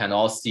sure you can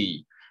all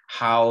see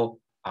how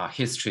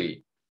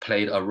history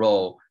played a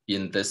role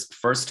in this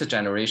first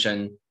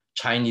generation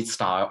Chinese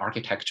style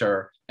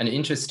architecture. And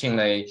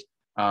interestingly,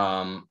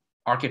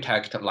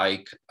 architect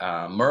like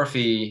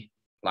Murphy,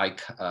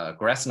 like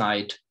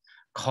Grasnight,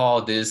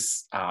 call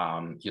this,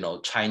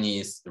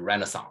 Chinese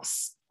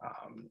Renaissance,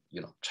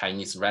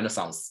 Chinese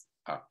Renaissance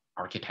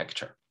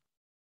architecture.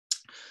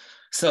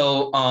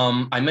 So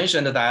I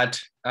mentioned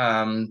that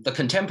the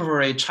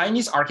contemporary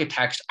Chinese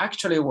architects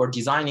actually were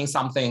designing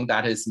something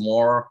that is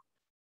more,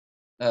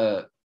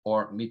 if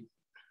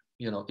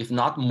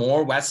not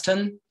more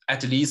Western,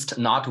 at least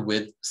not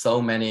with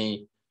so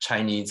many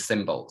Chinese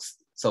symbols.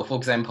 So for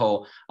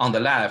example, on the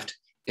left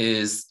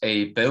is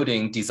a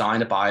building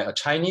designed by a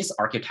Chinese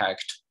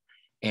architect.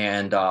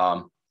 And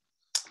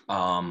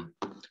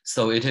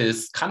so it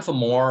is kind of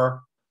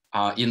more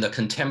in the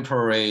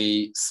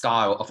contemporary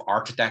style of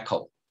Art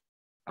Deco,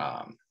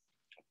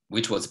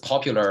 which was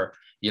popular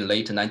in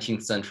late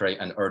 19th century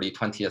and early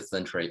 20th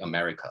century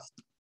America.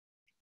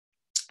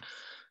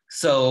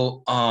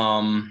 So,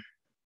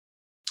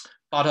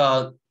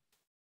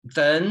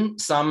 then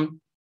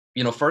some,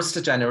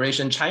 first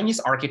generation Chinese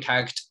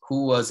architect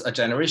who was a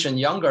generation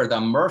younger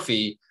than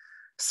Murphy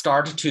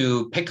started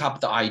to pick up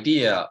the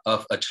idea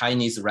of a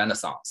Chinese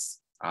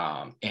Renaissance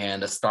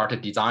and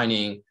started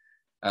designing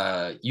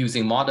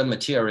using modern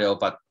material,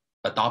 but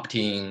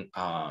adopting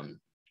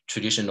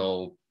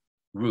traditional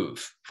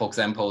roof. For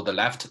example, the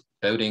left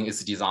building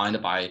is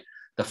designed by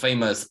the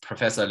famous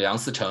Professor Liang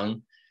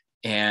Sicheng,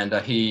 and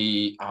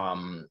he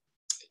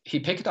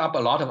picked up a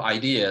lot of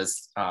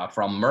ideas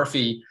from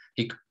Murphy,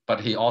 but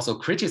he also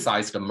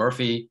criticized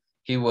Murphy.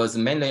 He was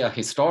mainly a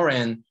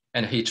historian,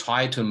 and he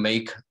tried to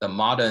make the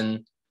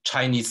modern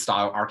Chinese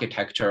style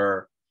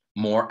architecture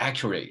more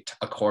accurate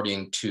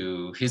according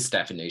to his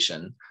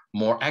definition,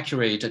 more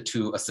accurate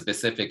to a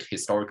specific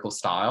historical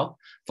style.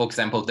 For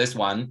example, this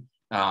one,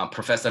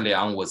 Professor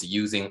Liang was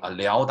using a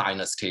Liao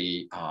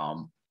dynasty,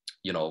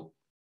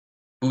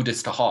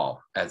 Buddhist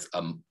hall as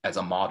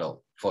a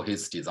model for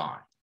his design.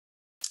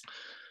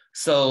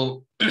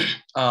 So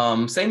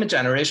same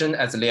generation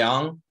as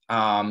Liang,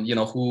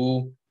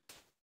 who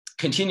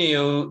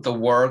continue the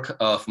work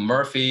of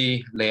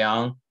Murphy,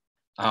 Liang,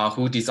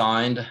 who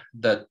designed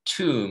the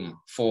tomb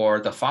for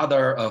the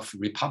father of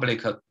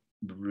Republic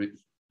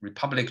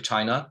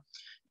China,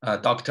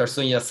 Dr.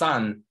 Sun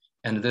Yat-sen,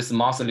 and this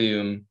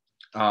mausoleum,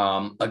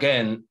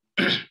 again,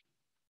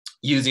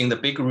 using the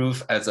big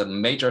roof as a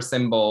major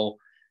symbol,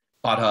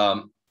 but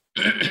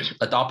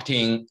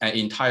adopting an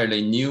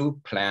entirely new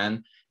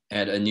plan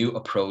and a new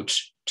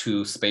approach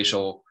to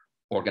spatial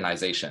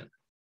organization.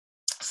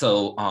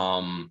 So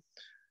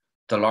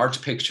the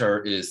large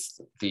picture is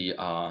the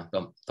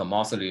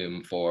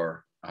mausoleum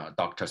for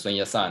Dr. Sun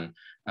Yat-sen,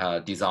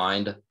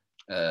 designed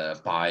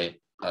by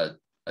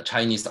a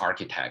Chinese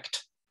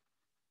architect,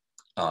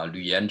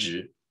 Lü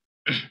Yanzhi.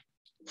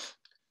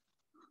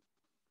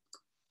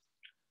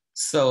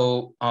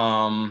 So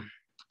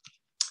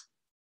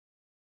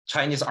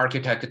Chinese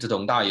architect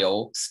Dong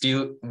Dayou,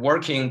 still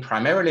working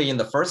primarily in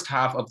the first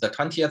half of the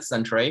 20th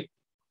century.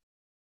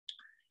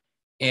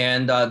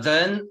 And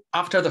then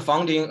after the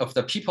founding of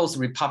the People's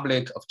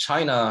Republic of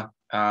China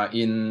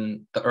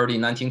in the early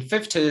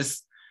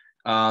 1950s,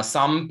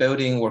 some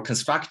buildings were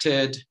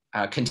constructed,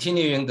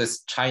 continuing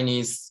this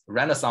Chinese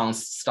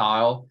Renaissance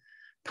style,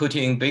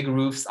 putting big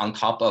roofs on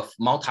top of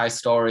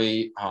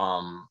multi-story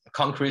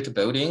concrete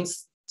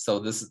buildings. So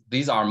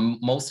these are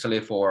mostly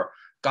for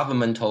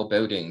governmental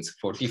buildings,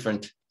 for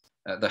different,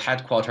 the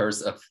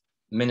headquarters of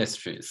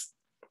ministries.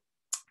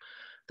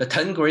 The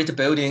 10 great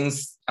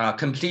buildings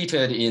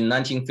completed in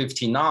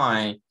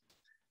 1959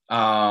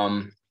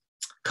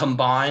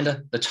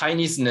 combined the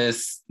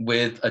Chineseness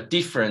with a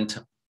different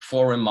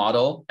foreign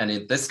model. And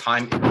at this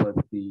time, it was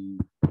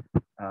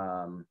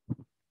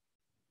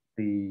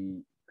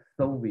the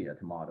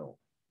Soviet model.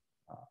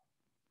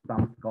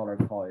 Some scholars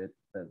call it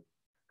the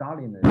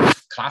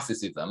Stalinist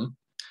classicism.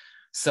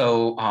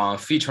 So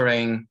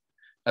featuring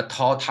a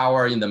tall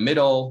tower in the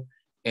middle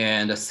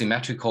and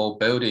symmetrical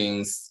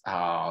buildings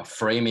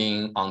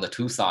framing on the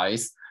two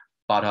sides.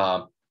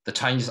 But the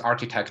Chinese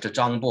architect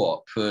Zhang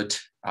Bo put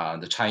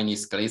the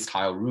Chinese glaze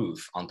tile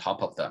roof on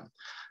top of them.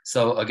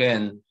 So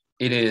again,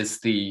 it is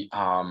the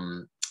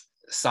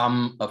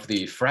some of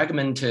the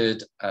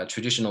fragmented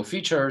traditional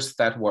features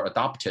that were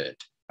adopted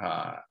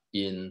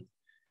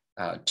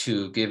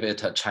to give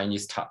it a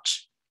Chinese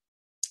touch.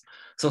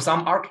 So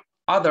some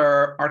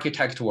other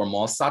architects were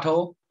more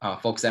subtle.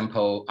 For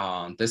example,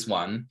 this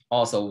one,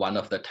 also one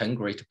of the 10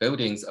 great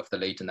buildings of the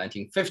late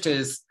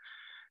 1950s,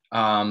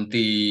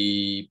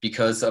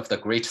 because of the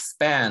great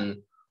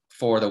span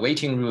for the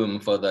waiting room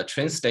for the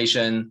train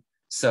station.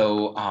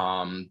 So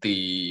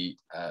the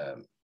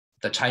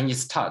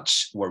Chinese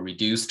touch were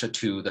reduced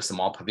to the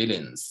small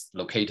pavilions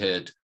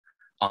located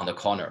on the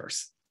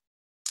corners.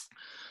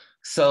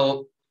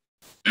 So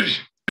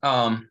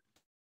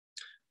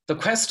the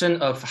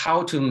question of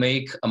how to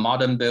make a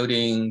modern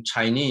building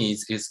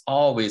Chinese is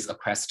always a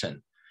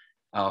question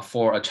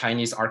for a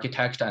Chinese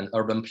architect and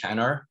urban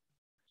planner.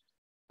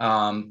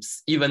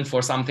 Even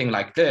for something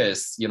like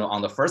this,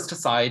 on the first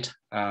side,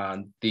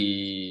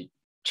 the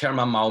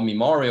Chairman Mao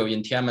Memorial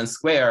in Tiananmen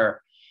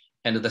Square,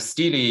 and the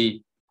stele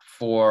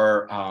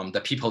for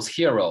the people's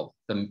hero,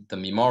 the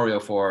memorial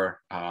for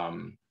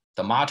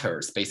the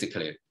martyrs,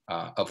 basically,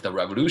 of the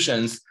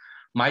revolutions,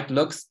 might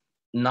look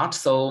not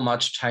so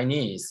much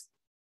Chinese.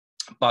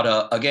 But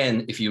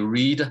again, if you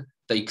read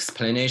the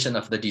explanation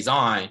of the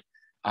design,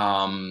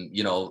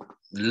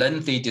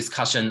 lengthy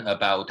discussion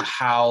about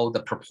how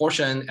the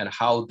proportion and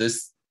how the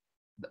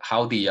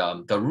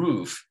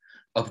roof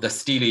of the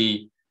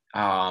stele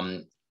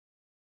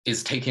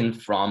is taken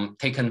from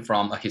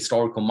a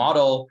historical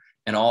model,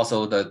 and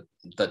also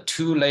the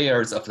two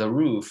layers of the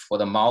roof for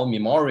the Mao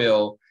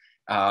Memorial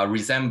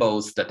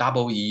resembles the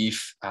double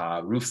eave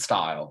roof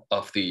style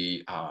of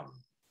the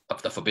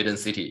Forbidden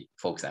City,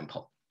 for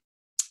example.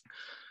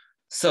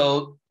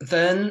 So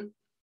then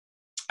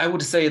I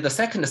would say the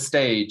second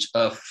stage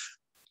of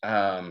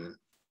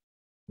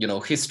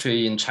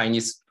history in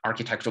Chinese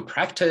architectural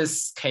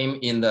practice came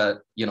in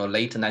the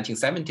late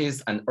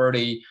 1970s and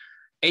early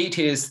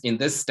 80s. In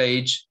this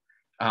stage,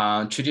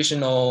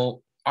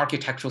 traditional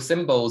architectural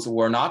symbols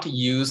were not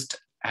used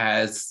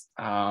as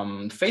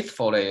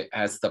faithfully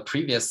as the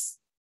previous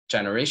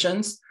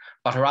generations,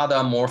 but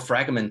rather more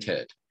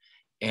fragmented.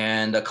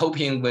 And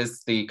coping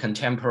with the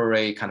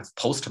contemporary kind of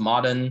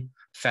postmodern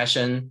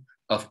fashion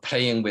of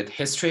playing with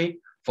history.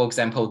 For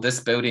example, this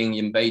building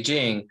in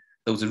Beijing,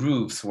 those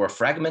roofs were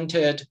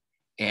fragmented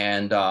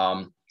and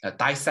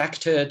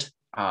dissected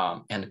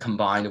and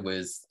combined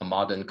with a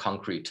modern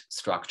concrete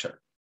structure.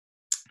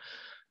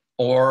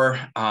 Or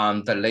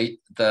in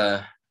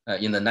the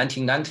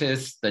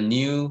 1990s, the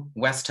new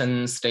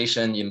Western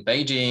station in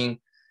Beijing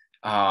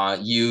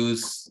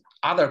used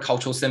other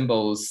cultural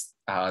symbols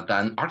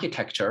than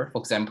architecture. For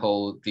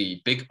example,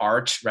 the big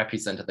arch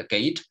represents the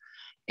gate,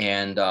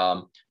 and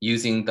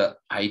using the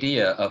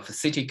idea of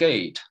city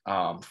gate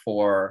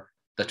for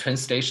the train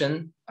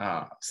station,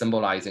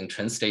 symbolizing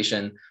train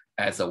station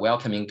as a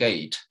welcoming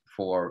gate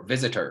for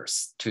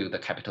visitors to the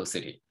capital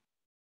city.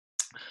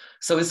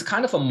 So it's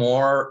kind of a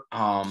more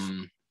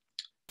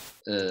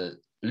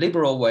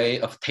liberal way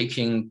of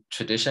taking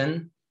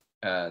tradition,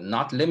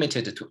 not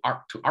limited to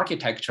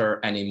architecture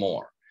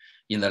anymore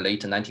in the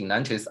late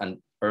 1990s and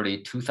early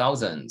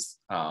 2000s.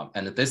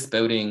 And this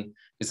building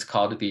is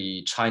called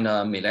the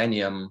China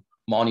Millennium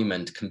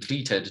Monument,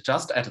 completed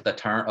just at the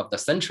turn of the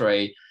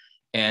century.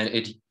 And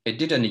it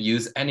didn't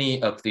use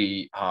any of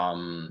the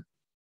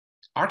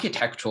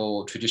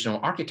traditional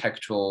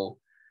architectural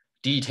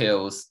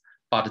details,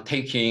 but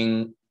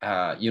taking,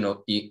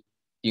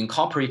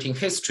 incorporating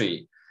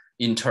history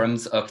in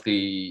terms of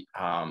the,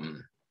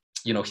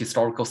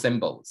 historical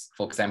symbols.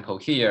 For example,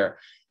 here,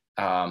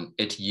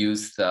 it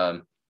used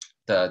the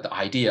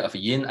idea of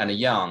yin and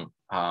yang.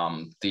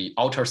 The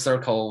outer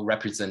circle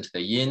represents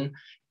the yin,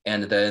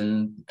 and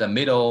then the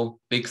middle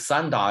big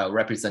sundial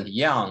represents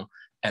yang.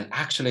 And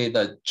actually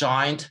the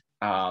giant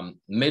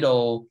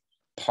middle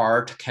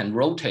part can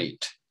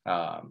rotate,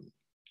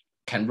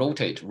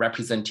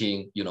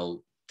 representing,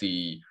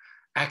 the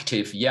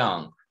active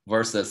yang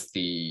versus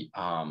the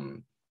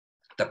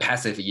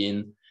passive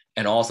yin.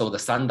 And also the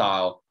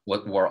sundial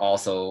were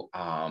also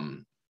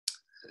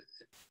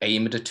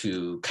aimed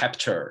to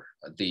capture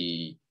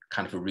the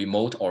kind of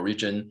remote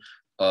origin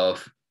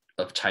of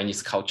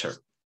Chinese culture.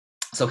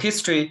 So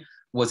history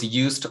was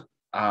used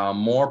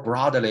more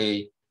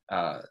broadly,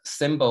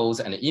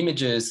 symbols and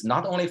images,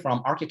 not only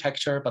from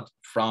architecture, but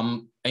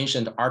from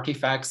ancient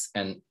artifacts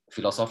and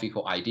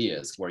philosophical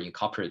ideas were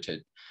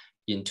incorporated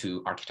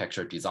into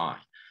architecture design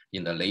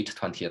in the late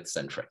 20th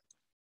century.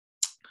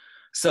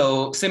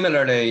 So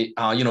similarly,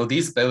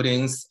 these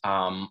buildings,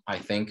 I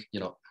think,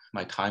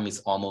 my time is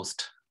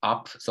almost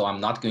up, so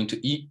I'm not going to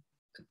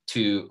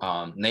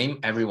name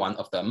every one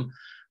of them.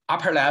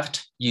 Upper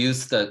left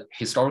use the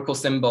historical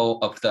symbol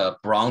of the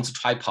bronze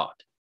tripod,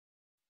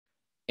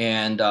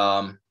 and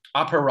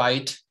upper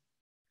right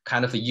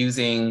kind of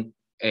using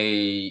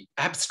a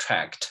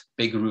abstract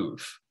big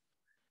roof.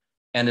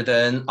 And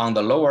then on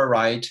the lower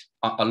right,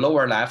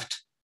 lower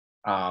left,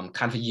 kind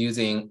of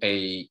using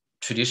a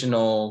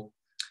traditional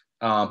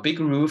big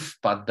roof,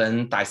 but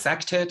then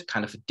dissected,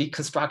 kind of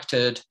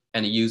deconstructed,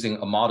 and using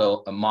a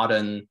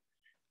modern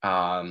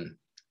kind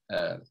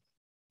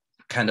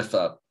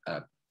of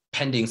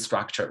pending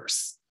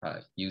structures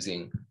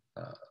using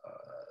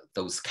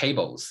those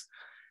cables.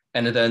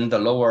 And then the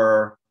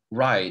lower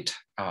right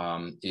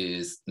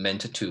is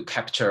meant to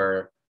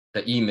capture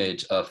the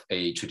image of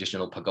a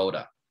traditional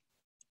pagoda.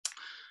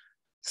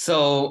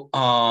 So,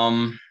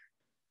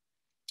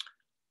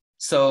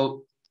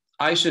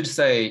 I should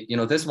say,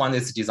 this one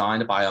is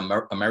designed by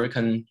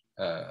American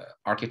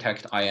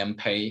architect I.M.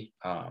 Pei,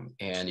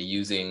 and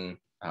using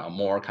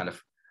more kind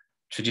of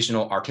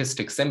traditional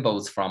artistic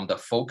symbols from the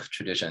folk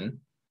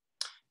tradition.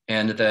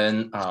 And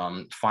then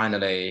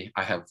finally,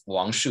 I have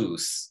Wang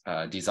Shu's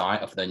design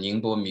of the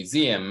Ningbo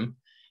Museum.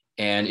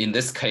 And in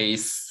this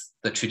case,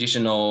 the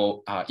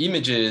traditional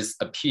images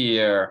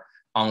appear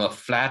on a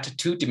flat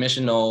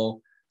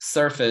two-dimensional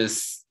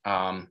surface.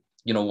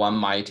 One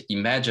might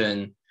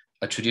imagine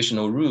a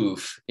traditional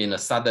roof in a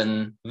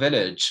southern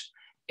village.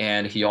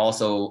 And he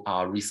also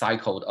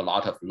recycled a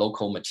lot of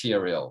local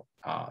material,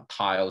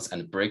 tiles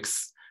and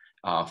bricks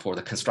for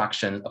the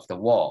construction of the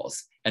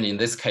walls. And in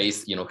this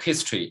case,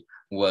 history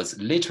was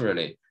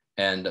literally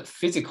and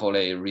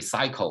physically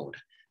recycled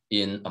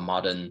in a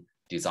modern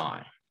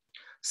design.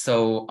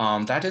 So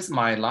that is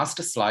my last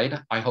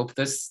slide. I hope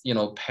this,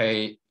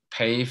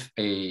 pave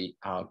a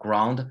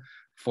ground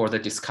for the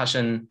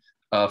discussion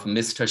of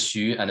Mr.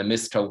 Xu and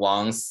Mr.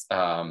 Wang's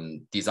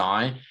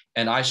design.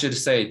 And I should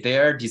say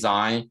their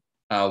design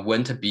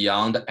went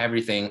beyond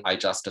everything I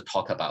just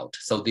talked about.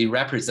 So they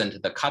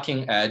represent the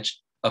cutting edge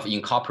of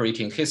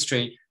incorporating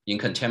history in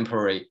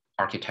contemporary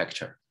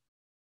architecture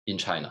in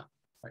China.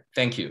 Right.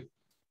 Thank you.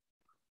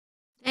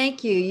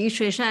 Thank you, Yu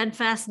Shuishan.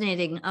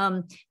 Fascinating.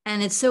 And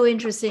it's so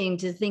interesting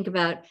to think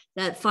about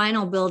that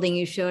final building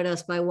you showed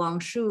us by Wang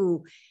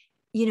Shu.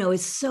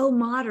 It's so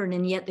modern,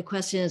 and yet the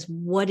question is,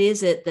 what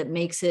is it that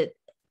makes it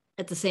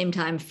at the same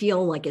time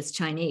feel like it's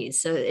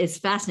Chinese? So it's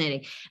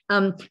fascinating.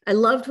 I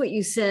loved what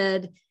you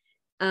said,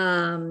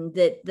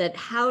 that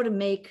how to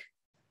make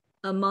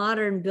a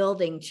modern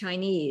building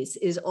Chinese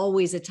is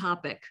always a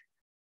topic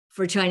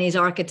for Chinese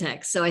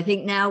architects. So I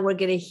think now we're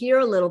going to hear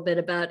a little bit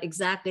about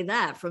exactly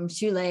that from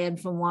Xu Lei and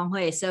from Wang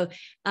Hui. So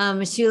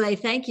Xu Lei,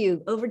 thank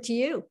you. Over to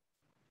you.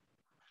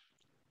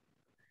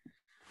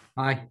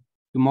 Hi,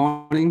 good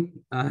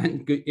morning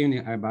and good evening,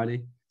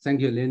 everybody.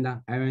 Thank you,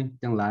 Linda, Aaron,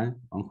 Zhenglan,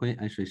 Wang Hui,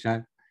 and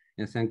Shuishan.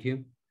 Yeah, thank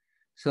you.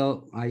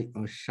 So I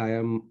will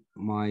share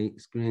my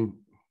screen.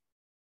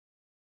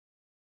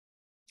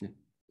 Yeah,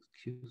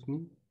 excuse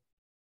me.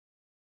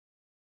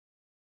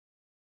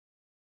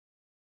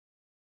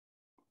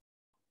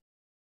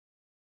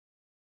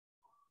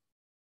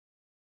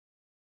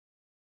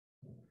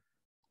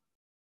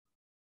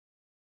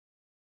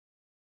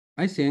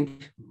 I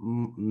think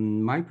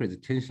my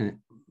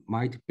presentation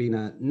might be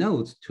a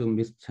note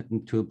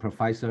to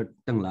Professor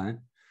Deng Lan,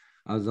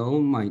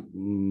 although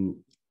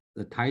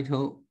the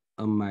title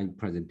of my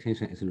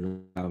presentation is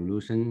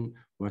Revolution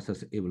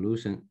versus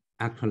Evolution.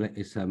 Actually,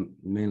 it's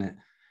mainly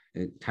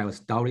tell a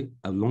story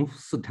of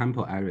Longfu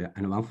Temple area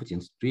and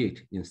Wangfujing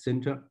Street in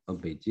center of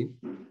Beijing.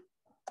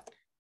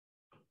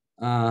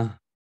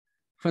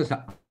 First of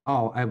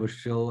all, I will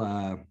show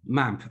a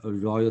map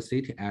of royal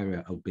city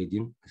area of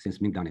Beijing since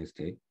Ming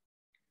Dynasty.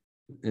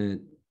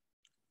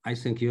 I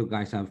think you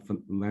guys are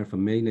very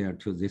familiar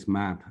to this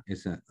map.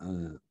 It's a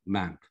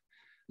map.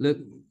 Look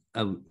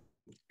at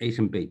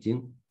ancient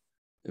Beijing.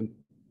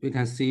 We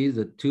can see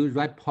the two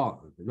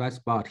right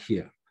spot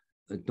here.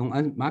 The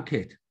Dong'an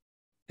Market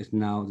is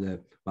now the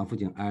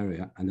Wangfujing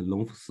area and the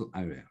Longfu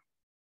area.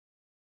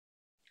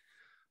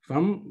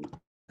 From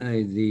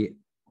the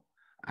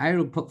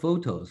aerial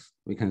photos,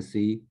 we can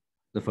see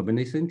the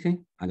Forbidden City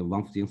and the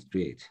Wangfujing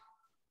Street.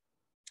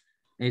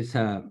 It's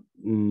a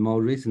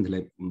more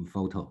recently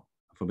photo.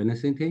 Forbidden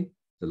City,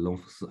 the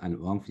Longfu and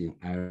Wangfujing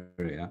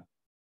area.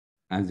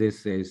 And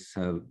this is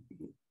a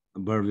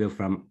bird view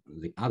from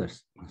the other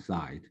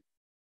side.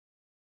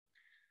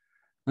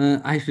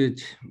 I should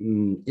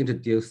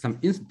introduce some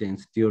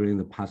incidents during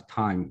the past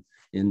time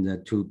in the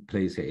two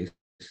places.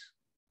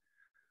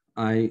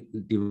 I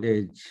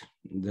divided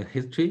the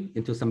history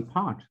into some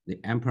part, the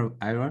emperor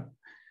era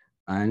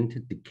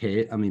and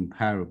decay of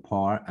imperial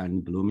power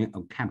and blooming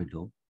of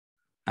capital.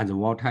 At the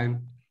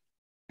wartime,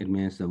 it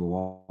means the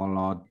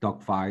warlord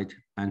dogfight,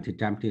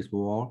 anti-Japanese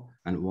war,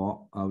 and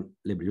war of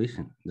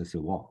liberation, the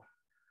Civil War.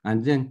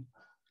 And then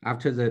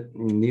after the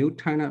new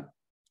China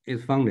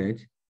is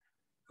founded,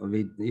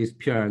 with its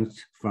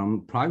appearance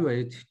from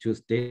private to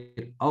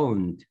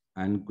state-owned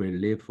and great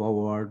leap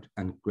forward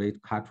and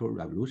great cultural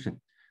revolution,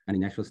 and the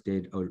national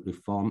state of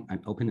reform and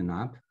opening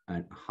up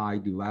and high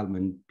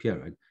development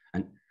period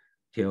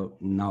until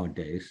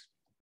nowadays.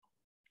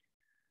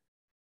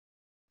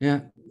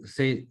 Yeah,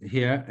 see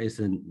here is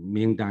the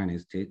Ming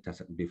Dynasty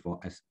just before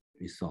as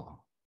we saw.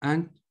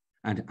 And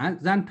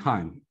at that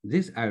time,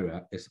 this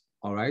area is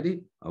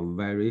already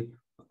already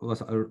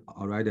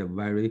a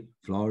very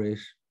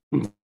flourished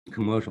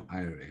commercial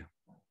area.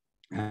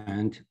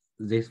 And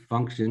this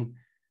function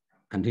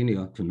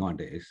continue to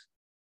nowadays.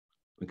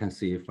 We can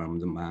see from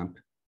the map.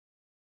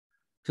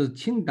 To the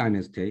Qing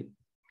Dynasty,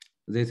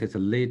 this is a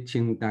late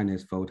Qing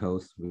Dynasty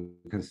photos.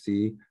 We can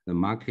see the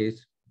market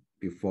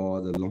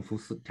before the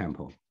Longfu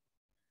Temple.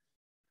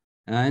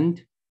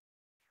 And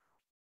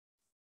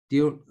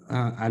the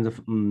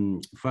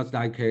first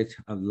decade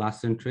of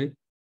last century,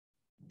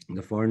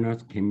 the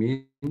foreigners came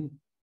in,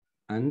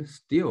 and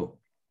still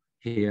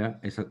here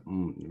is a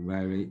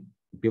very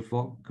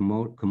before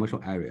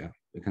commercial area.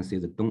 You can see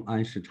the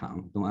Dong'an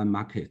Shichang, Dong'an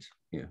market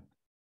here.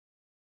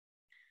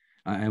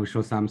 I will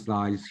show some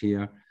slides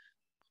here.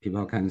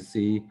 People can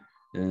see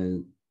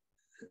the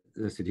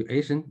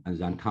situation at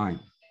that time.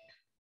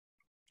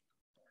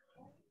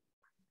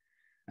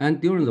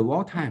 And during the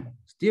wartime,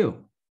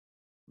 still,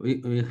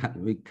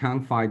 we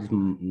can't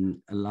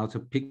find a lot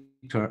of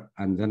picture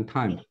at that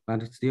time,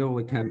 but still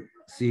we can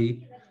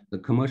see the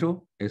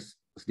commercial is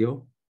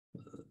still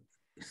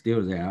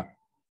there.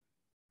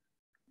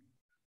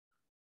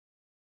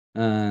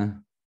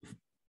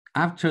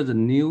 After the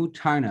new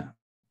China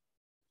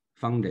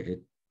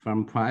founded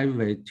from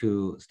private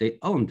to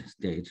state-owned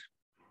stage,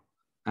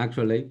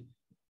 actually,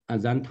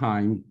 at that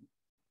time,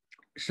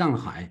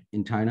 Shanghai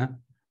in China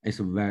is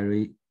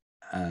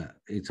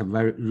it's a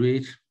very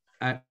rich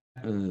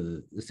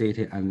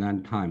city at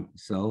that time.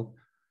 So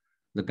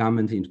the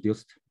government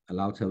introduced a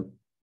lot of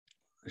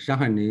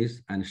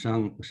Shanghainese and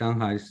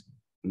Shanghai's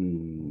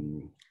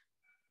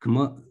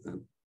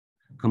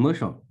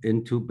commercial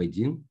into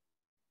Beijing.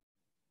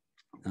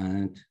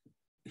 And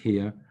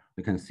here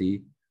we can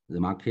see the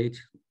market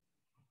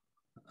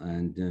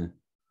and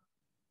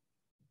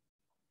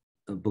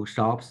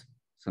bookshops,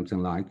 something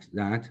like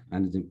that.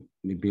 And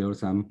we build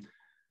some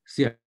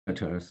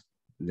theaters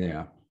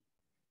there.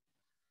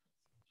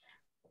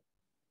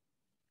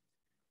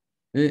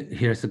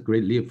 Here's a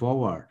great leap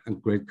forward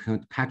and great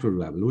cultural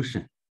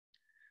revolution.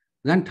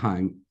 That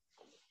time,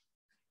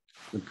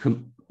 the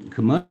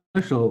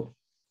commercial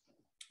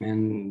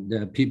and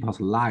the people's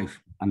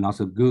life are not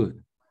so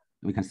good.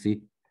 We can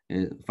see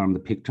from the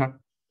picture,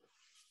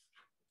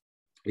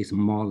 it's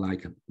more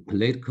like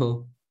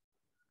political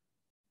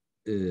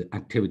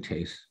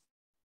activities.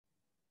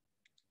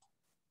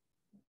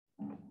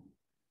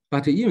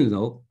 But even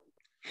though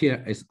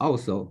here is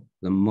also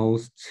the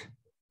most,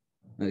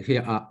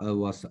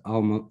 was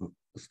almost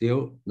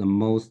still the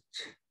most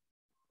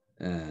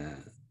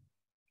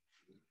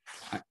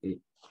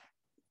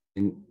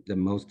in the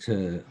most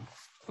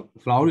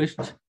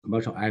flourished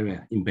commercial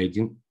area in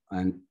Beijing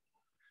and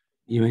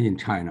even in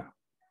China.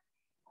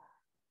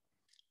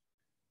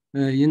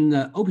 In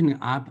the opening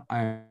up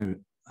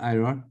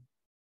era,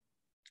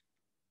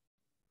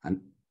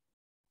 and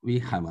we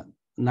have a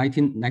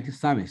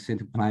 1997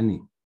 city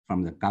planning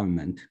from the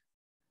government.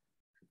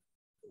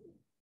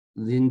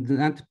 In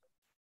that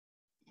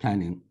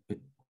planning,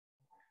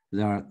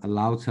 there are a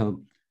lot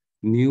of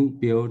new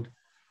build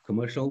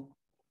commercial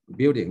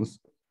buildings,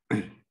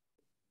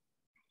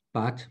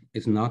 but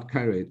it's not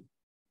carried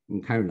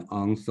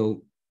on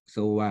so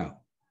well.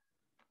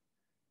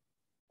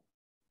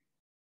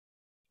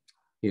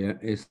 Here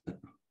is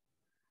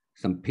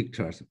some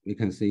pictures. We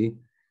can see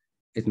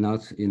it's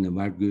not in a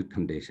very good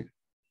condition.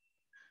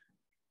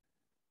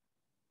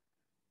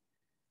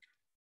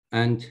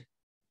 And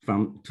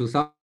from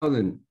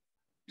 2000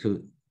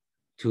 to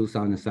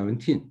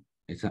 2017,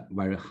 it's a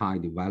very high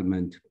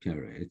development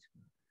period.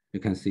 You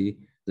can see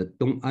the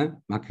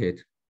Dong'an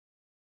market,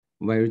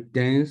 very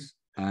dense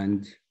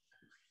and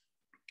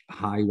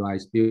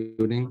high-rise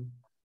building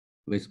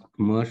with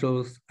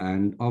commercials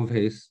and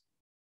office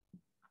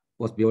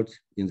was built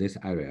in this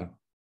area,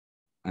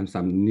 and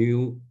some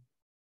new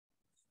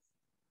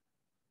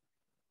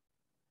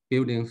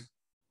buildings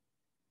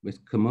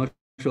with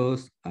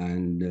commercials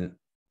and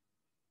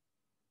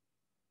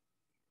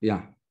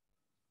yeah,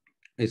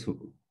 it's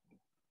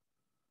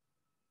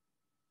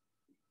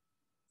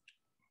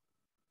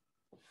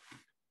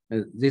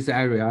these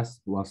areas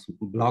was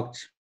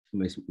blocked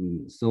with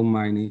so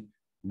many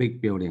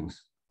big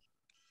buildings.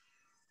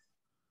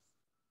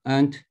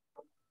 And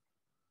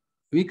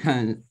we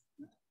can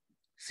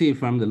see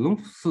from the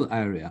Longsi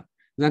area,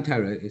 that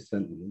area is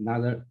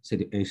another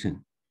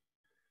situation.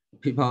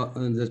 People,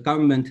 the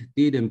government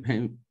didn't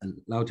pay a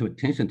lot of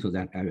attention to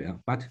that area,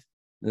 but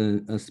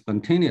a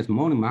spontaneous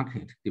morning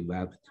market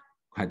developed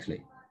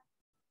quietly.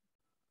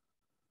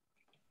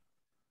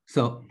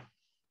 So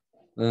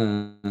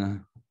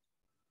there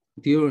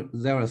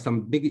are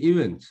some big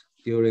events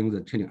during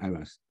the changing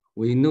eras.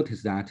 We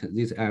noticed that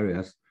these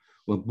areas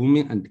were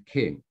booming and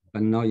decaying,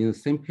 but not in the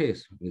same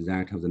pace with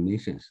that of the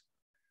nations.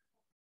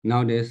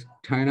 Nowadays,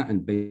 China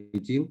and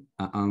Beijing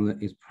are on the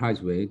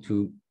express way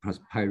to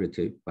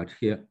prosperity, but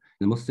here in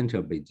the most center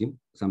of Beijing,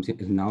 something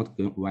is not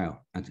going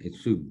well as it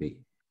should be.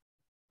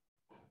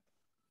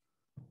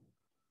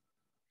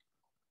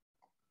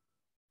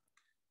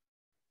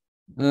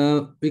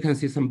 We can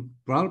see some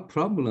broad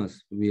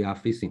problems we are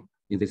facing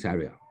in this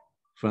area.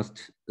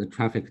 First, the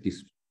traffic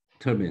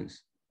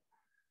disturbance.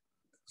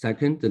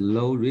 Second, the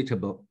low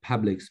reachable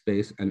public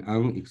space and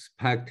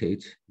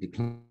unexpected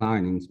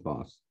declining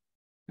spots.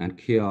 And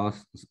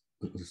chaos,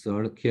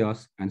 third,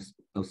 chaos and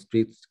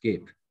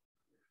streetscape.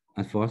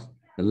 And fourth,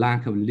 the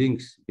lack of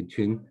links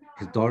between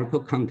historical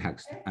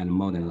context and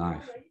modern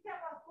life.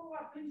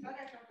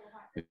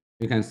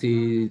 You can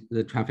see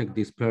the traffic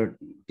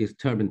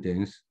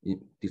disturbance in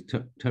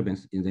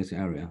this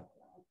area.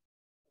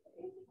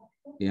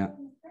 Yeah,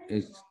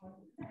 it's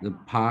the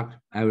park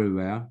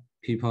everywhere.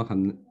 People have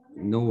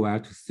nowhere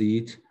to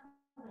sit.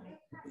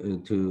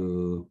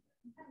 to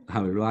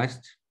have a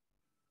rest.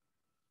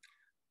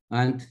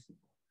 And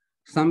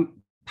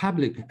some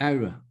public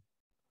area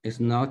is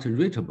not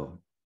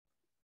reachable.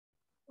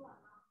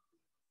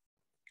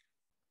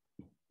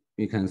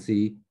 You can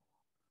see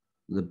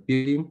the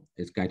building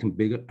is getting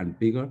bigger and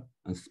bigger,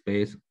 and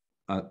space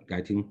are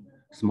getting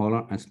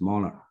smaller and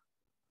smaller.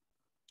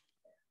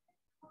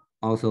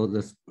 Also,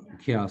 the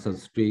chaos of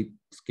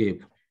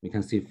streetscape, we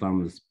can see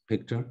from this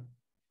picture.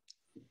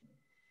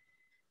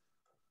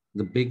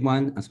 The big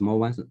one and small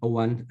ones, the old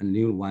ones and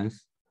new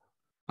ones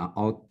are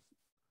all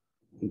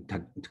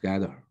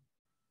together.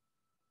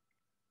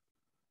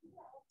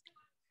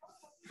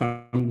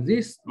 From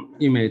this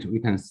image, we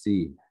can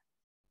see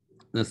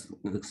the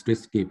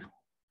streetscape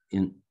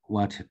in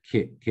what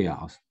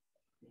chaos.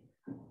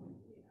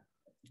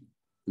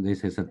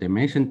 This is a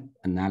dimension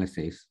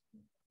analysis.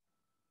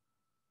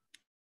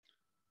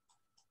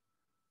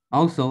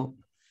 Also,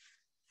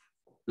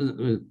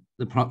 the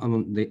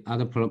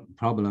other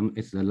problem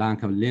is the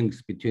lack of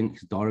links between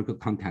historical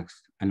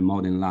context and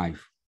modern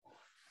life.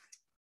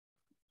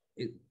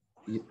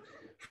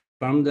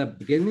 From the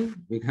beginning,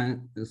 we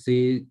can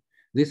see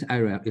this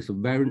area is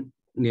very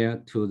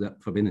near to the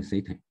Forbidden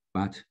City,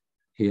 but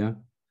here,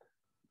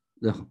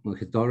 the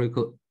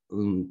historical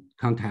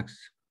contexts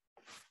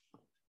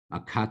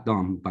are cut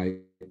down by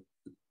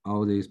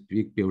all these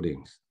big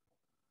buildings.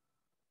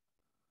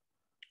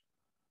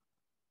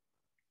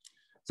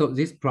 So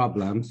these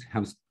problems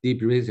have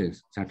deep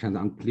reasons, such as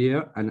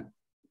unclear and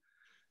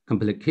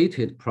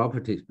complicated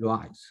property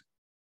rights,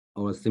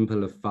 or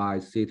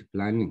simplified city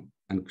planning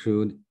and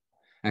crude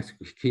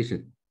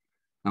execution,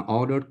 an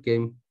ordered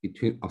game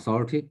between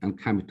authority and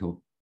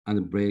capital, and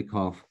the break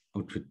off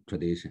of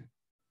tradition.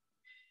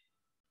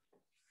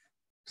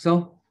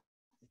 So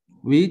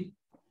we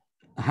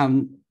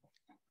have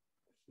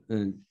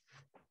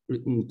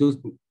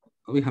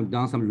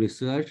done some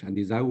research and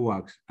design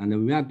works,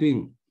 and we are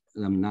doing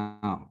them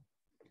now.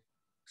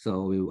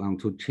 So we want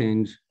to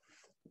change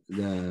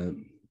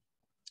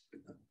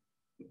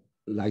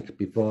like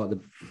before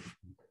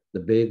the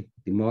big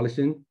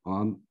demolition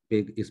or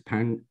big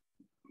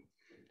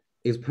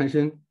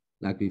expansion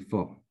like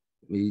before.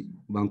 We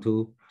want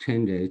to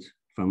change it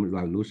from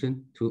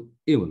revolution to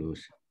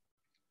evolution.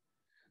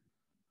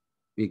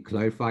 We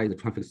clarify the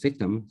traffic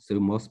system,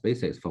 save more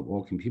spaces for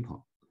walking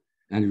people,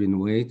 and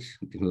renovate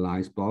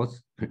decline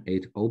spots,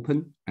 create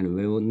open and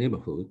viable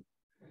neighborhood,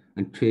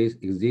 and trace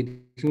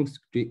existing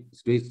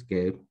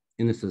streetscape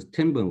in a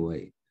sustainable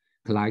way,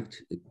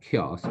 collect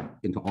chaos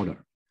into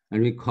order,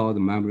 and recall the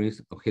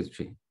memories of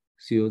history,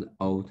 sealed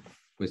old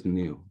with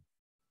new.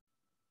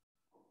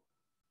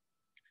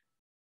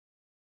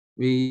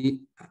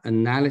 We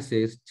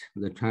analyzed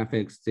the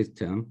traffic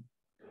system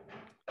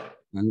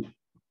and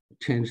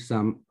changed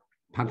some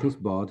parking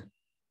spot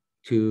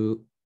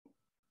to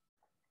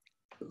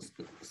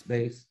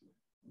space.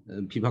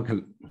 People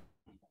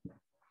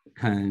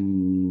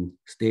can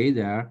stay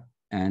there,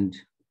 and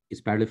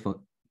especially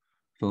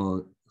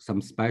for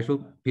some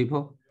special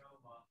people,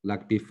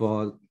 like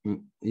before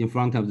in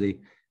front of the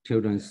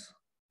children's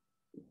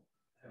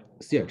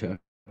theater.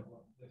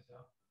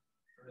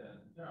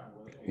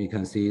 We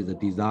can see the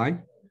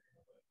design,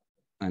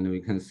 and we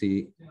can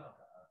see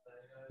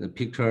the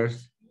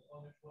pictures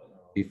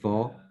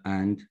before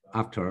and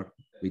after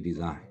we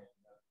design.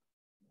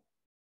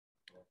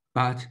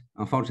 But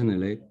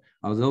unfortunately,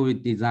 although we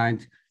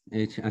designed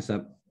it as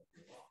a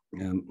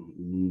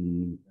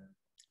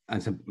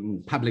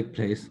public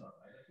place,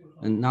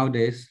 and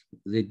nowadays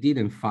they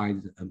didn't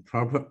find a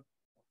proper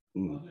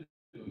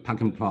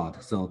parking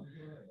plot. So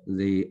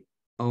the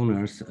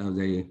owners of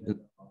the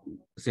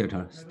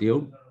theater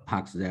still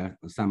parks there,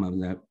 some of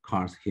their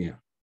cars here.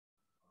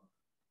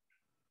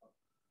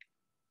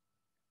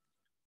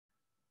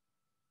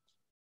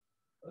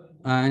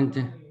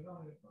 And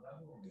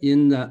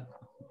in the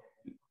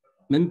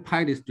main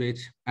Paddy Street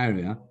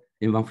area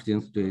in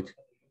Wanfujing Street,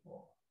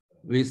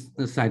 we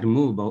set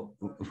movable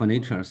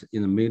furniture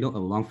in the middle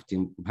of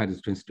Wanfujing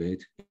Pedestrian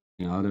Street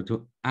in order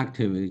to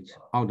activate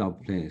outdoor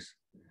place.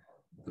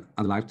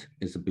 On the left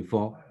is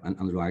before, and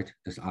on the right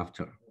is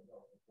after.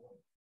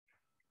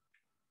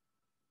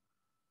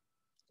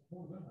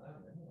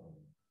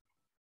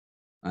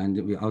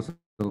 And we also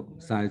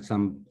set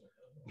some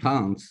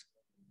plants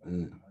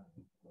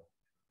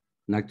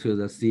next to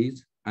the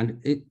seats,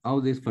 and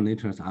all these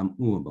furniture are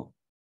movable.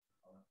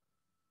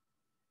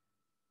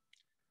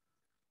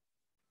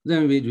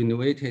 Then we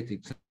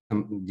renovated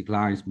some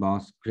decline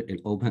spots,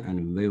 create open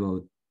and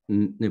viable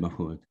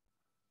neighborhood.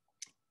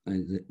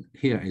 And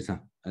here is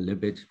a little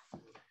bit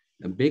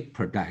a big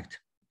project.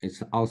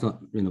 It's also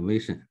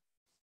renovation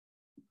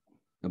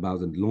about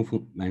the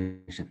Longfu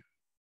Mansion.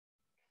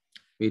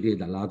 We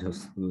did a lot of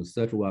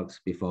research works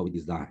before we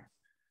designed.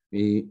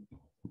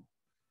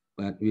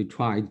 But we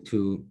tried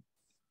to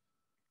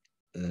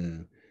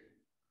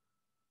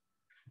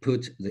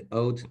put the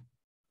old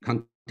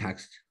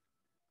context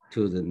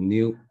to the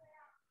new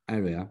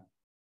area,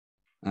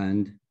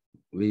 and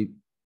we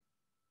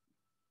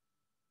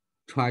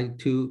tried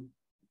to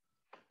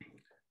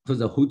to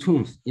the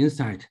hutuns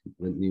inside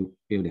the new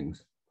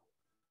buildings.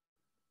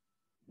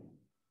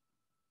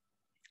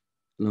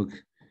 Look,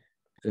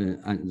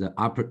 and the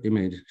upper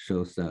image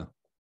shows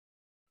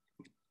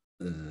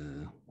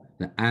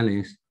the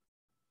alleys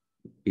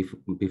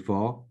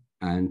before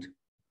and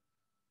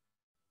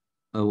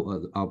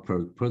our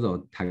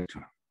prototype.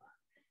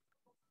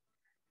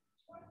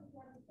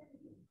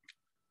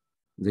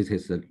 This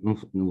is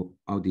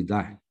our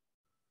design,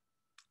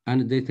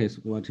 and this is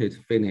what is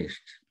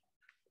finished.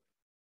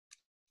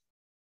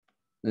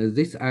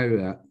 This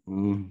area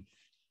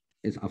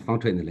is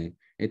unfortunately,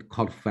 it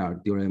caught fire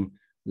during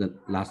the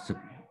last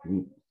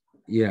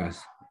years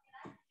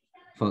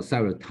for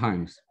several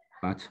times,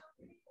 but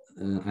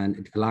and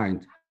it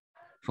declined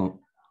for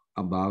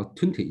about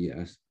 20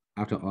 years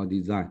after our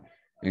design.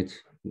 It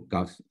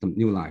got some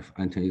new life,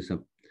 and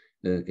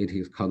it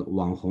is called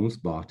Wang Hong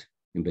spot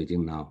in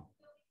Beijing now.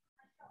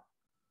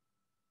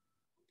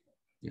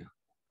 Yeah,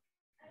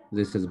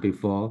 this is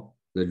before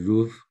the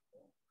roof,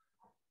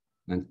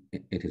 and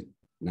it is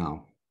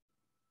now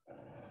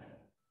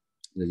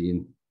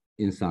the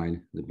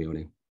inside the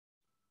building.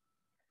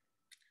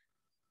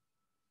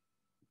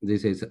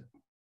 This is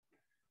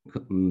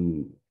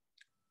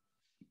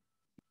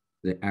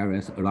the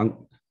areas around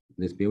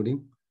this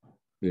building.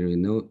 We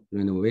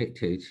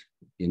renovated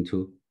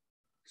into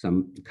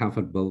some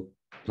comfortable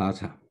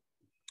plaza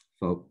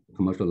for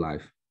commercial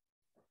life.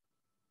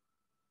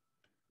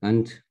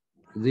 And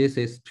this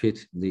is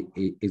treat the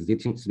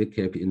existing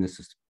streetscape in a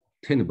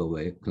sustainable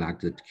way,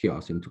 collect the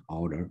kiosks into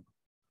order.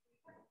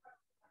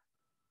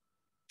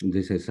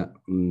 This is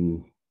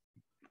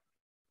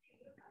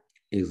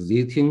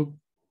existing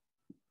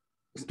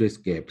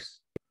streetscapes.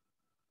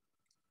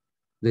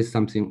 This is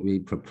something we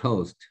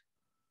proposed.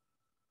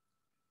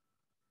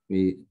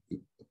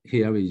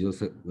 Here we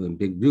use a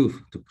big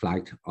roof to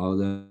collect all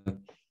the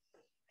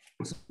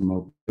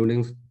small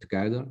buildings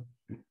together.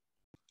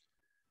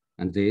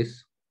 And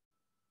this,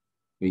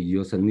 we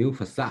use a new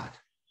facade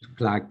to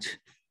collect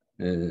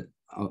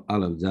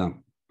all of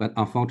them. But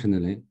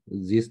unfortunately,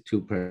 these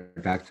two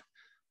projects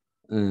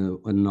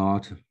were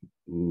not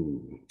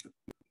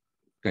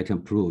getting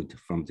approved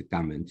from the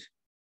government.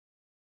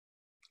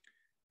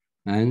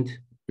 And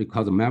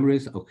because the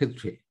memories of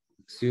history,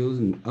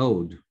 still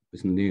old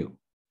is new.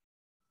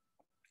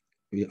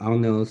 We all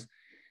know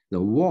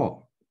the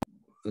wall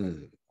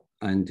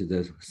and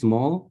the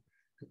small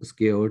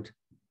scaled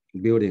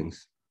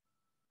buildings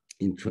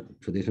in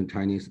traditional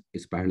Chinese,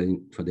 especially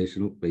in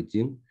traditional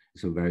Beijing,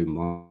 is very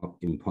more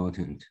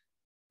important.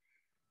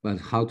 But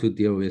how to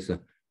deal with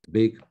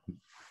big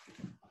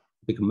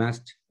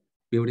massed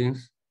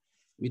buildings?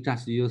 We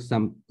just use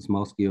some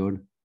small scaled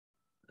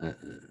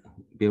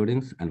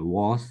buildings and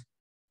walls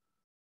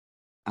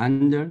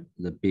under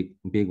the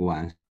big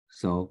ones,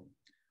 so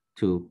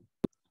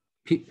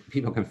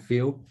people can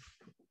feel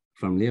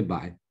from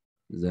nearby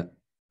the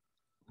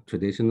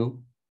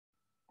traditional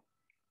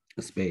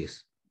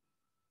space.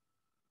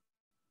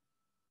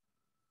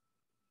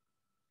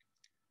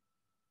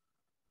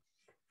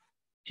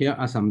 Here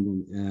are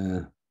some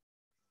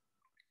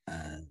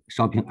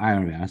shopping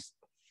areas.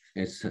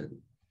 It's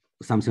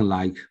something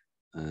like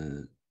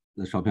the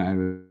shopping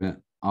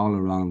area all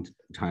around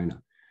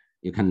China.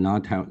 You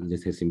cannot tell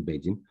this is in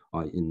Beijing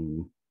or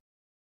in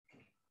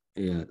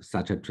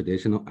such a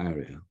traditional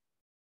area.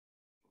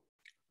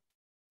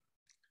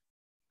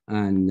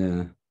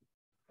 And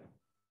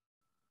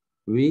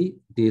we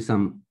did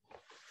some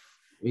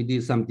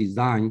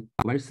design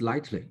very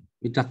slightly.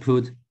 We just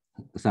put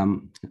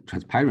some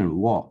transparent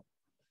wall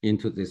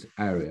into this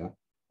area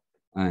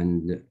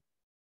and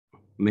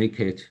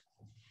makes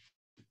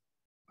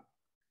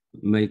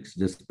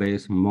the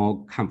space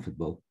more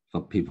comfortable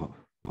for people.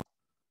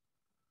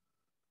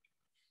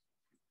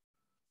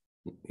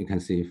 You can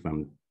see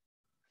from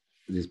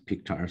these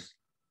pictures,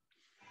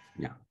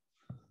 yeah.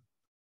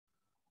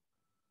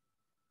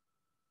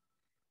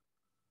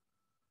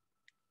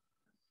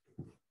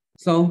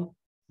 So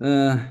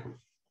for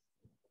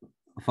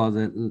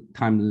the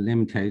time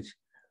limited,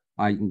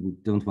 I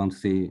don't want to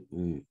say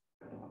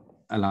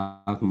a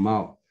lot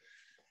more,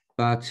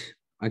 but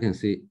I can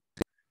see,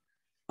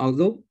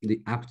 although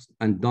the ups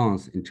and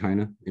downs in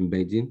China, in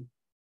Beijing,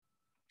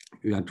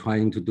 we are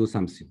trying to do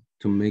something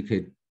to make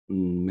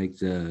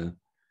the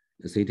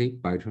city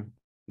better,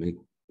 make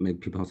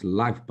people's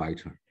life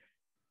better.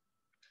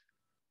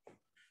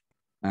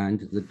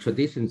 And the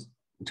traditional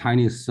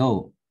Chinese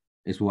soul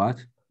is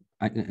what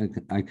I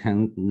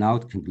can now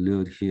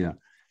conclude here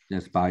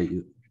just by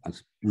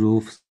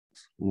roofs,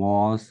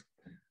 walls,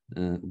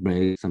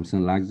 bricks,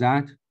 something like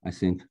that. I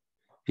think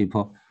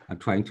people are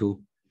trying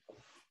to,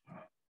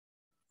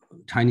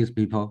 Chinese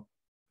people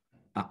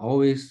are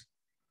always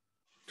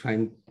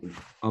trying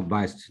our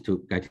best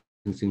to get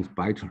things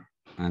better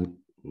and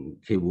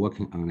keep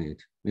working on it.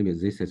 Maybe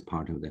this is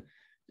part of the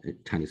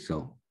Chinese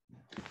soul.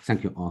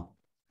 Thank you all.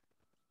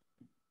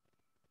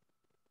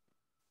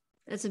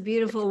 That's a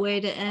beautiful way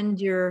to end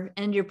your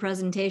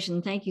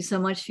presentation. Thank you so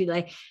much, Xu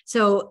Lei.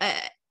 So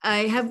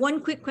I have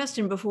one quick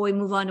question before we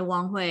move on to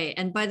Wang Hui.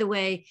 And by the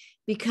way,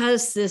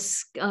 because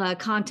this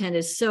content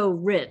is so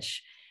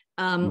rich,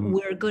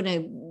 we're going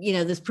to,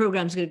 this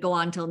program is going to go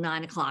on until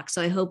 9 o'clock.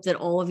 So I hope that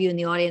all of you in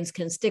the audience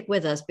can stick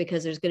with us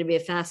because there's going to be a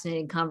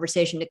fascinating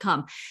conversation to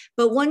come.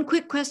 But one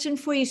quick question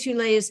for you,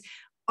 Shule, is,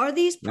 are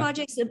these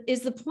projects,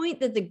 is the point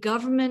that the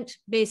government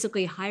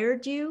basically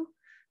hired you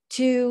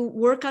to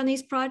work on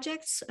these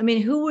projects? I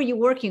mean, who were you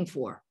working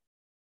for?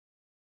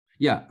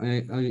 Yeah,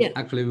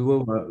 actually we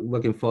were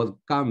working for the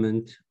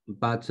government,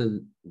 but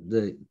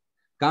the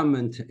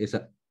government is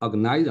an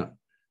organizer.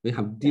 We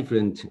have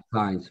different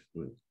clients.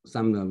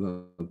 Some of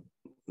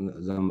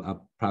them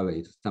are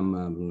private,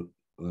 some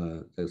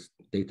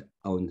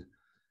state-owned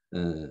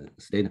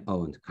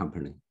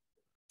company.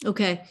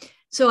 Okay,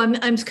 so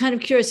I'm kind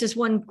of curious. Just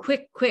one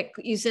quick.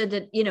 You said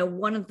that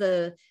one of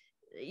the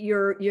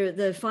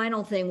the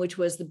final thing, which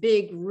was the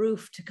big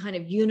roof to kind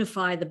of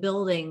unify the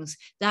buildings,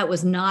 that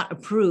was not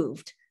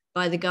approved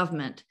by the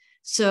government.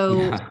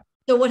 So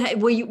what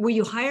were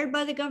you hired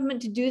by the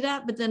government to do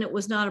that, but then it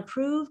was not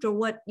approved, or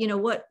what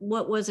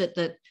was it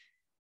that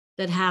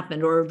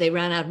happened, or they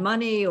ran out of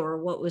money, or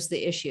what was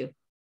the issue?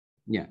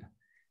 Yeah,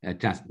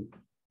 just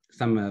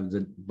some of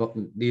the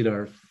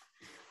leaders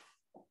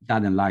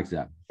didn't like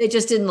that. They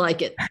just didn't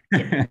like it.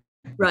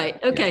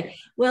 Right. Okay. Yeah.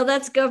 Well,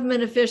 that's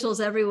government officials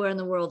everywhere in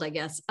the world, I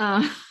guess.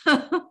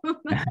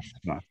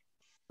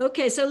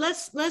 Okay, so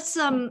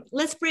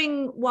let's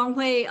bring Wang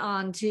Hui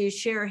on to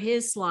share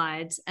his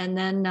slides, and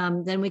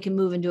then we can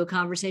move into a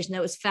conversation.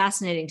 That was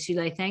fascinating,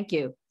 Shule. Thank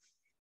you.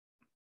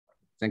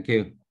 Thank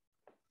you.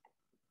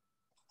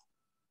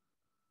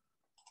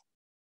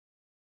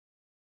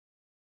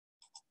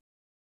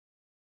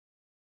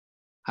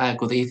 Hi,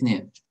 good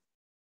evening.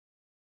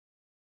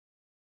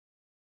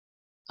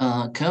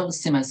 Can you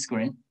see my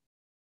screen?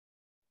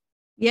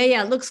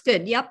 Yeah, it looks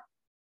good. Yep.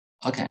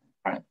 Okay,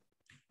 all right.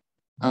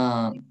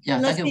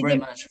 Thank you very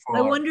much for.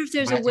 I wonder if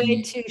there's a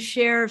way to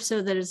share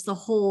so that it's the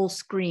whole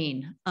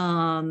screen. It's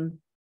not.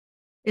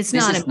 This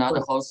is not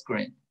the whole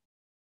screen.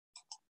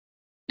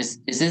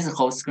 Is this the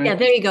whole screen? Yeah,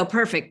 there you go.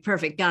 Perfect.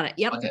 Got it.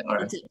 Yep. Okay, all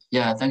right.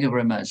 Yeah, thank you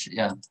very much.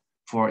 Yeah,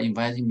 for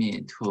inviting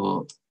me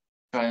to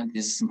join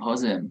this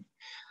symposium.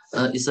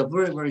 It's a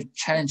very, very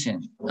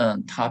challenging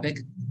topic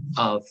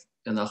of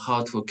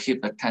how to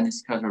keep the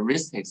Chinese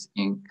characteristics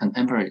in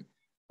contemporary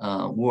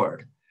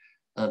world.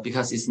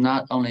 Because it's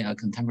not only a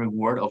contemporary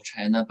world of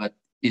China, but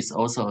it's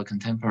also a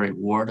contemporary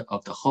world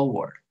of the whole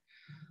world.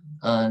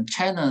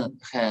 China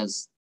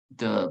has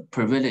the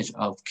privilege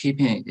of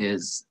keeping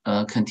its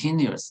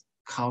continuous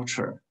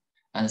culture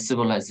and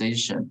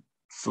civilization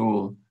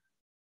through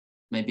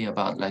maybe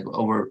about like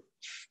over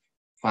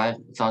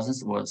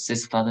 5,000 or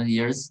 6,000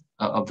 years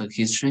of the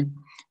history.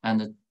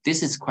 And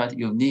this is quite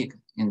unique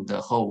in the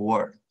whole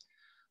world.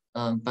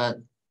 But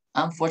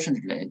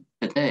unfortunately,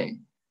 today,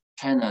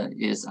 China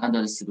is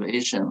under the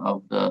situation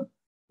of the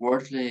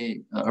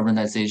worldly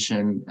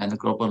urbanization and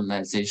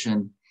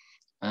globalization,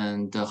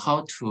 and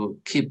how to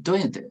keep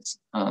doing this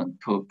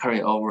to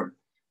carry over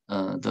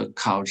the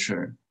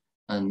culture.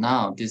 And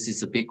now this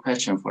is a big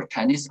question for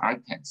Chinese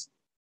architects.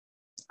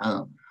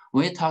 When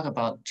we talk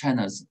about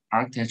China's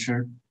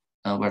architecture,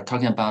 we're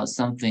talking about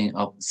something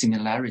of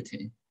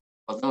similarity.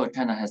 Although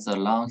China has a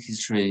long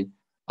history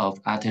of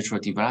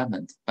architectural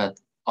development, but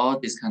all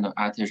these kind of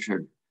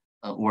architecture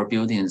or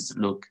buildings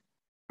look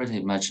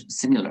pretty much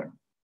similar.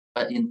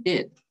 But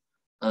indeed,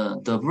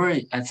 the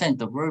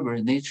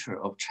very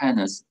nature of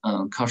China's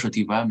cultural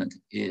development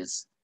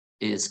is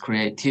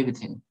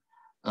creativity.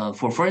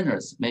 For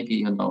foreigners,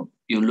 maybe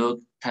you look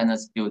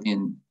China's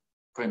building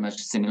pretty much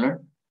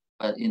similar,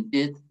 but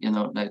indeed,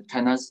 like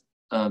China's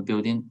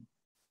building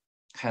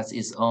has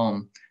its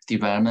own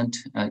development,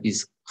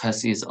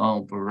 has its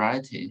own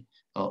variety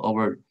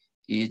over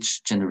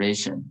each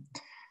generation.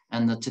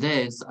 And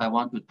today, I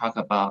want to talk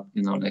about,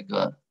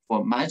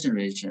 for my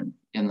generation,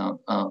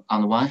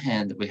 on the one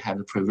hand, we have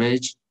the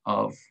privilege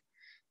of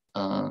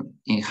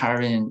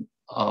inheriting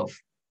of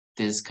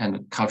this kind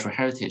of cultural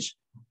heritage.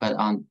 But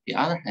on the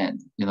other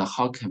hand,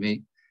 how can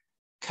we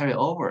carry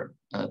over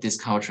this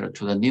culture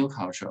to the new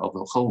culture of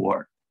the whole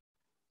world?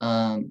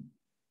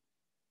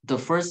 The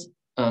first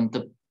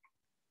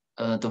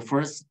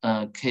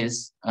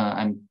case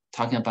I'm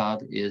talking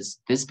about is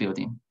this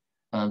building.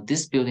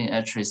 This building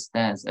actually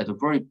stands at the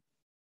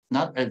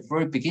not at the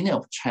very beginning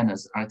of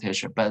China's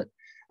architecture, but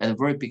at the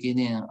very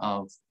beginning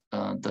of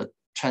the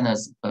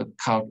China's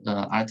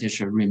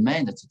architecture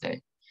remained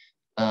today.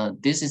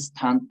 This is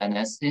Tang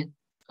Dynasty,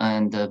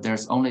 and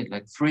there's only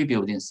like 3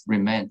 buildings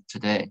remain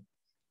today.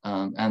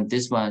 And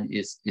this one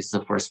is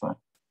the first one.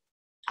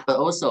 But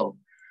also,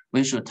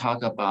 we should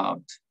talk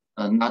about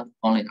not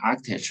only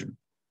architecture,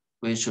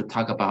 we should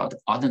talk about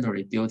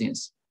ordinary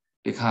buildings,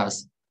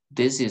 because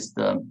this is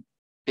the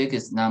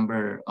biggest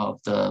number of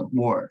the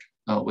world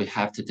we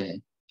have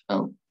today.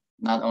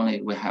 Not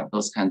only we have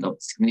those kind of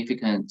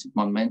significant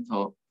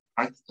monumental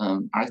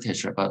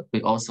architecture, but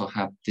we also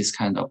have this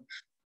kind of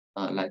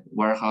like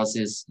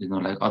warehouses,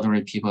 like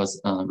ordinary people's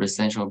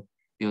residential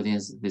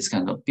buildings, this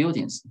kind of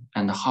buildings.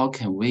 And how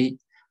can we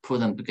put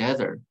them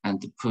together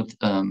and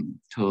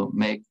to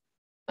make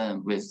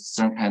them with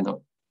certain kind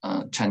of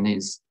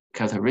Chinese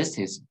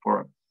characteristics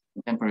for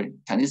contemporary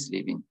Chinese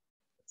living.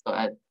 So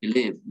I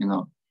believe,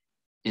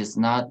 it's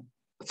not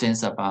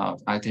things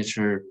about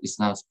architecture, it's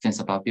not things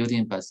about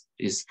building, but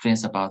it's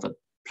things about the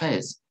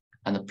place,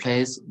 and the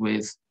place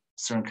with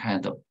certain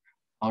kind of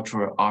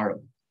cultural aura.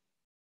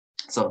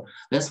 So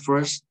let's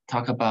first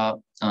talk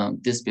about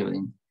this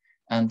building.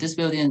 And this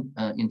building,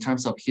 in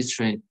terms of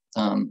history,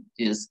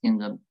 is in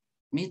the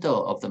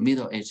middle of the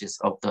Middle Ages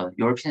of the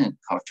European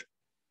culture.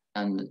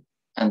 And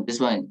this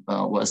one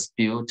was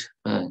built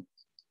in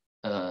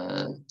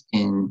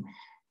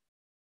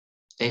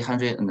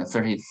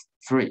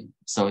 833.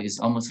 So it's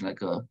almost like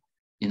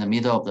in the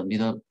middle of the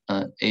Middle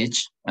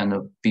Age and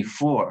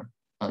before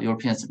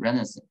European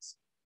Renaissance.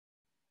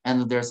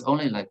 And there's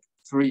only like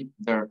three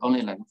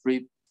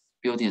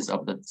buildings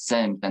of the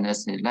same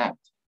dynasty left.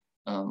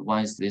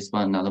 One is this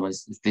one, another one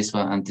is this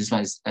one, and this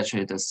one is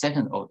actually the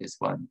second oldest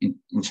one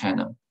in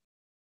China.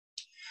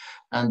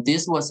 And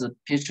this was a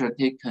picture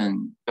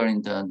taken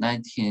during the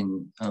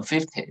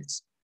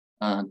 1950s.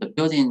 The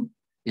building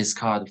is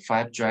called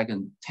Five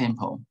Dragon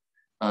Temple.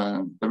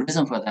 The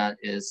reason for that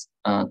is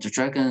the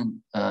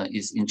dragon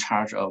is in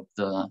charge of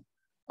the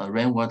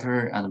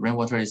rainwater, and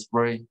rainwater is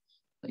very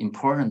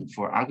important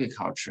for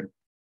agriculture.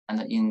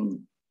 And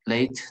in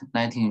late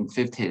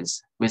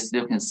 1950s, we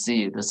still can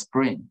see the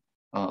spring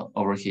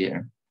over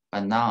here,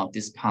 but now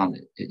this pond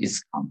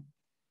is gone.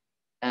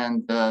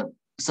 And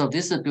so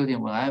this is a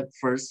building when I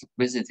first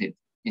visited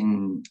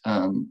in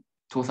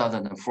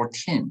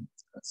 2014.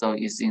 So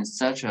it's in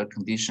such a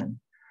condition.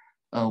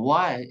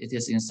 Why it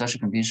is in such a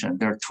condition?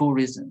 There are two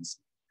reasons.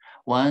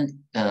 One,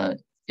 the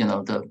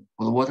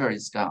water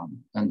is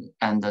gone, and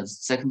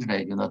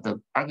secondly,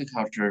 the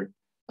agriculture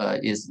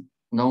is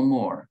no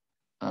more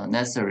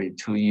necessary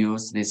to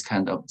use this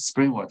kind of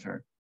spring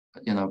water,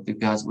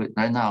 because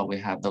right now we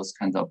have those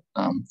kind of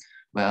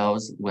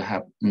wells, we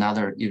have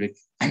another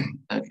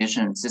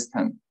irrigation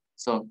system.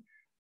 So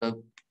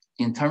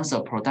in terms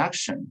of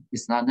production,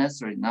 it's not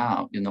necessary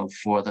now,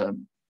 for the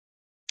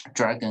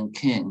Dragon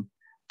King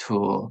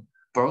to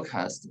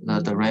broadcast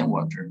the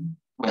rainwater.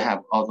 We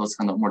have all those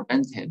kind of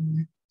modernity.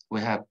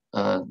 We have,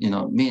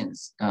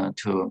 means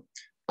for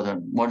the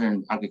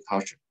modern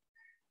agriculture.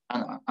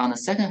 And on the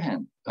second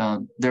hand,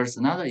 there's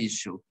another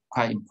issue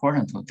quite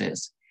important to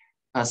this,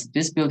 as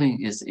this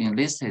building is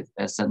enlisted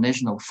as a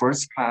national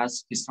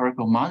first-class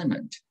historical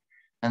monument.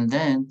 And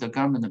then the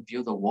government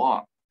built a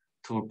wall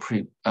to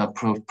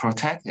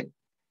protect it.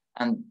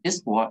 And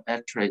this wall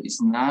actually is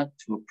not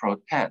to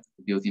protect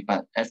the building,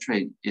 but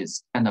actually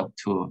is kind of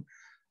to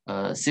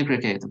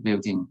segregate the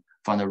building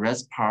from the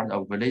rest part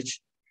of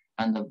village.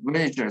 And the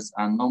villagers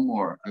are no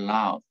more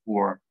allowed,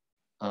 or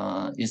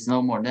it's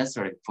no more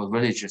necessary for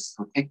villagers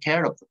to take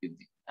care of the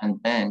building. And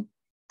then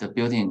the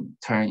building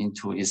turned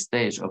into a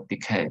stage of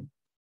decay.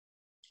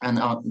 And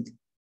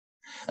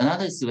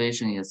another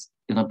situation is,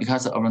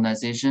 because of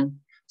urbanization,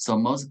 so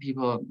most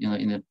people,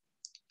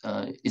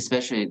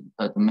 especially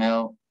the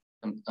male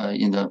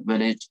in the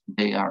village,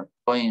 they are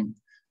going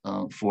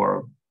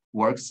for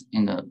works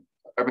in the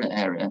urban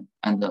area,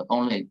 and the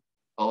only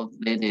old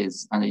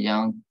ladies and the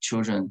young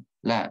children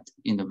left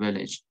in the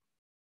village.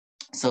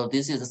 So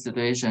this is the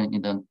situation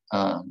in the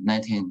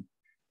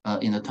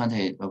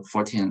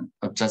 2014,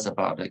 just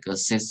about like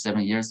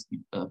 6-7 years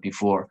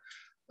before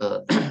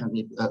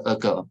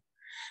ago.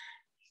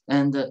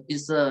 And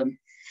it's a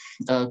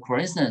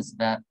coincidence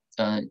that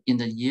in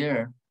the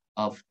year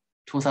of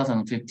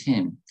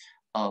 2015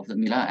 of the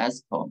Milan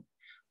Expo,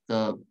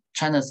 the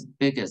China's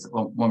biggest,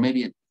 or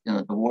maybe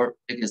the world's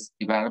biggest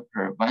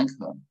developer,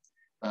 Vanke,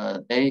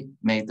 they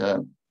made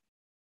the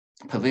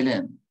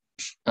pavilion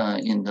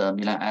in the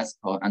Milan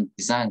Expo and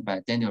designed by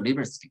Daniel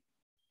Lieberthal.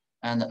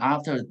 And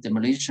after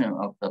demolition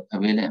of the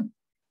pavilion,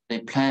 they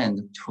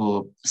planned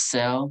to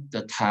sell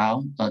the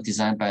tile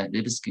designed by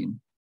Lieberthal.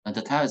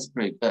 The tile is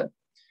pretty good.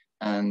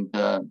 And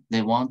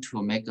they want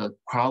to make a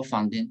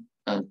crowdfunding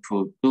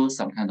to do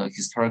some kind of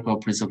historical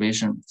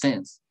preservation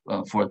things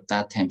for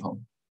that temple.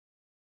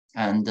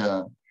 And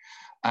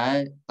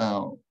I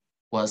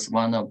was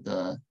one of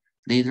the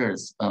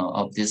leaders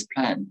of this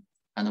plan,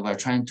 and we're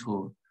trying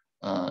to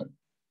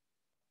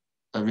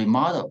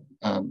remodel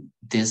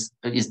this.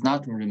 It's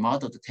not to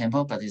remodel the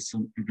temple, but it's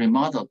to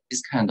remodel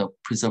this kind of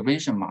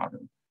preservation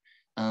model.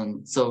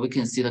 So we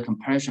can see the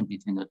comparison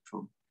between the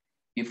two.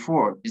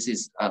 Before, this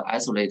is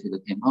isolated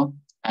temple,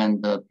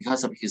 and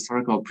because of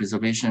historical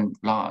preservation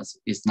laws,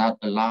 it's not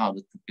allowed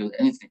to build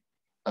anything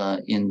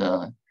in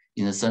the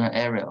certain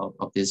area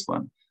of this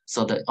one.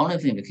 So the only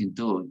thing we can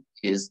do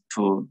is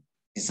to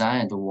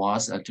design the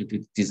walls,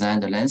 to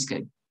design the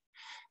landscape.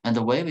 And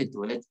the way we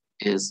do it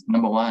is,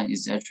 number one,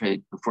 is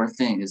actually the first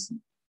thing is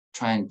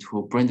trying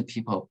to bring the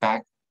people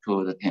back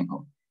to the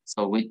temple.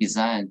 So we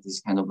designed this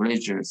kind of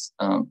religious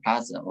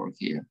plaza over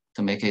here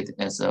to make it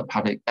as a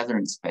public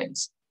gathering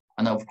space.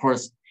 And of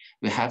course,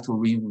 we have to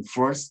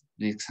reinforce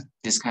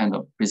this kind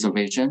of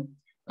preservation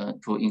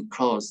to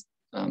enclose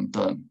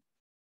the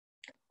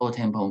old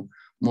temple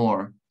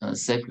more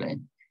safely.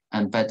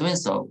 And by doing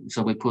so,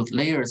 we put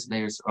layers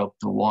of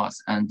the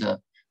walls. And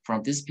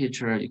from this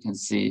picture, you can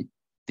see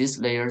these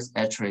layers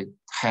actually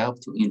help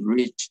to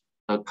enrich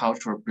the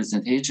cultural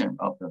presentation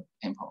of the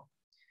temple.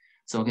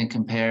 So we can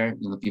compare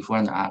before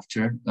and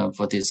after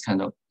for this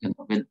kind of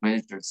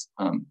visitors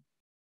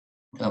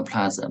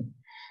plaza.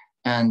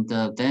 And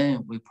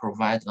then we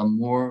provide a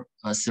more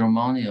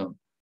ceremonial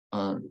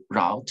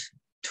route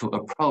to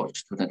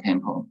approach to the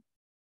temple.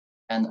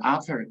 And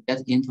after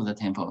get into the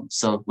temple,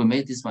 so we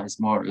made this one is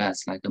more or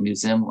less like a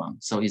museum one.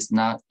 So it's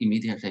not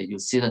immediately you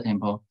see the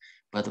temple,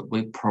 but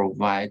we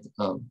provide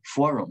a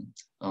forum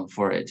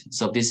for it.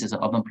 So this is an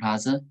open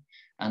plaza.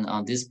 And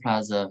on this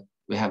plaza,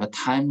 we have a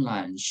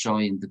timeline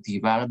showing the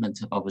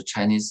development of the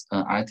Chinese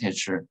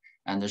architecture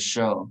and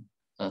show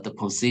the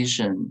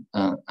position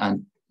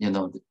and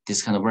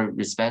this kind of very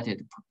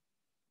respected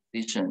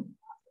position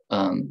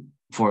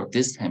for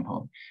this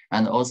temple.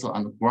 And also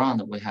on the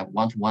ground, we have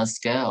one-to-one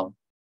scale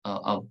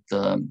of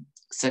the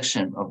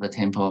section of the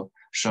temple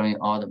showing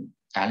all the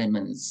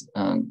elements,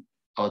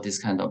 all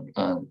this kind of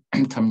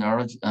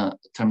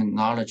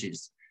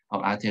terminologies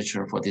of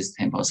architecture for this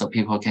temple, so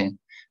people can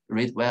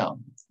read well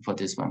for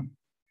this one.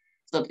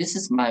 So this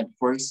is my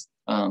first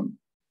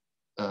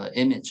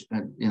image,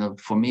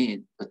 for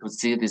me to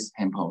see this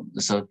temple.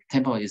 So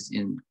temple is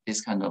in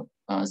this kind of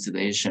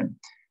situation.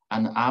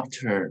 And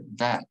after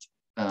that,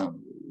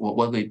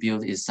 what we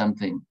build is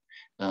something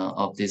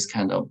of this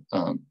kind of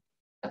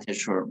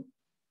architectural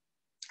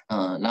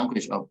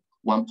language of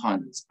one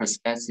point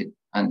perspective,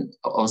 and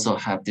also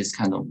have this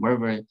kind of very,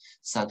 very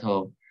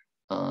subtle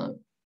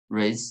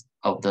raise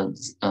of the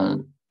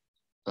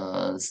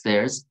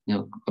stairs,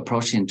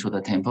 approaching to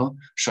the temple,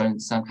 showing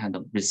some kind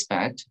of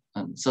respect.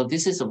 So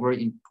this is a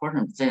very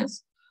important thing.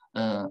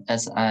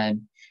 As I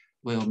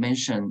will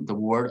mention the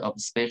word of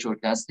spatial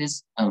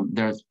justice,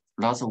 there's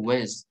lots of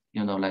ways,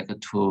 like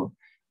to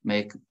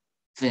make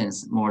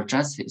things more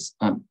justice,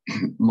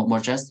 more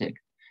majestic.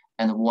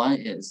 And one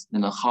is,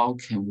 how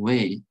can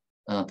we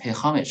pay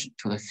homage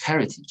to the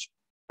heritage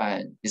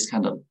by this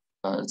kind of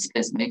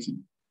space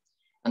making?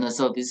 And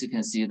so this you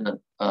can see the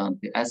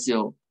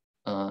SEO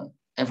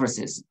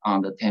emphasis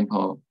on the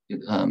temple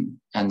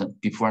and the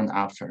before and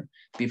after.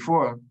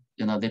 Before,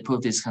 they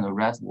put this kind of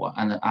red wall,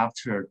 and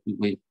after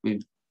we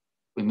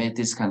made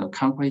this kind of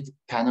concrete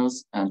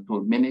panels and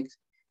to mimic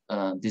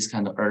this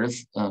kind of earth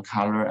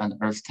color and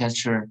earth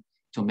texture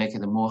to make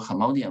it more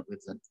harmonious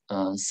with the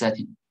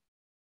setting.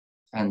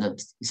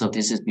 And so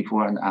this is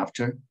before and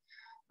after.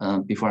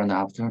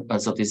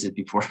 So this is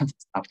before and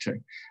after.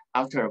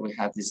 After we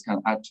have this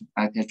kind of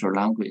architectural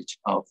language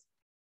of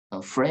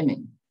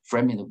framing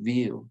the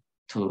view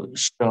to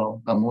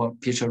show a more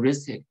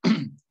picturesque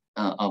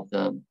of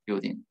the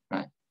building,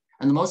 right?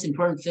 And the most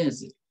important thing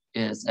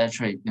is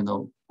actually,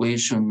 we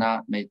should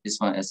not make this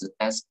one as a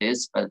dead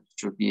space, but it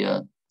should be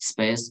a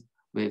space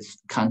with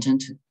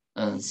content.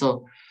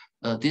 So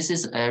this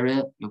is an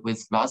area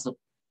with lots of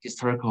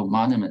historical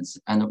monuments,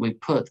 and we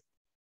put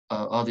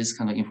all these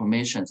kind of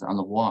information on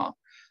the wall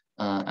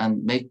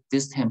and make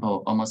this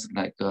temple almost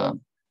like a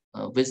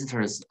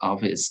visitor's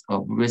office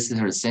or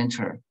visitor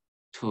center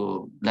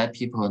to let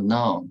people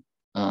know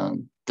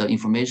the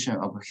information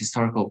of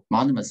historical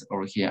monuments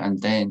over here, and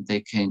then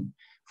they can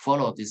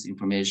follow this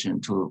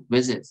information to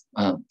visit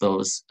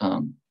those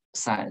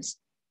sites.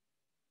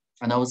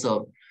 And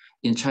also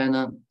in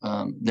China,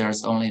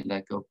 there's only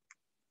like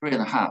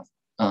 3.5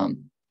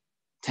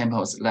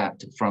 temples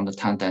left from the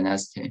Tang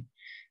Dynasty.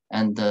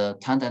 And the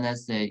Tang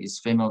Dynasty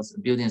is famous,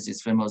 buildings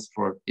is famous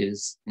for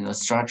its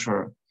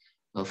structure,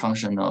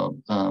 functional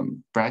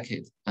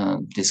bracket,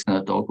 this kind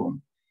of dogum.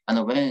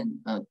 And when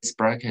this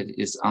bracket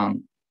is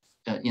on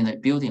in a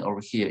building over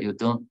here, you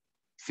don't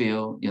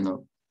feel the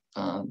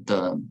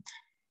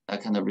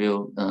kind of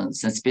real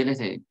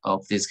sensibility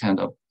of this kind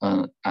of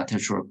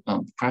architectural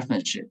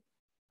craftsmanship.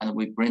 And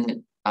we bring it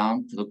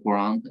down to the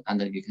ground, and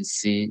then you can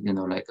see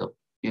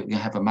you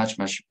have a much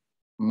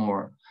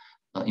more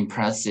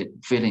impressive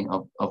feeling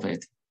of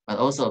it. But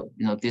also,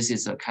 this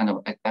is a kind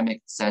of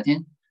academic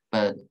setting,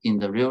 but in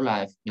the real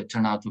life, it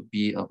turned out to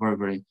be a very,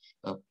 very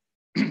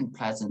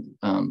pleasant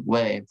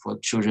way for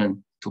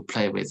children to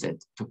play with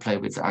it, to play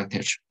with the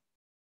architecture.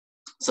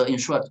 So in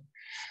short,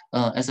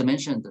 as I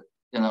mentioned,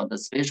 the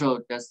spatial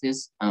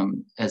justice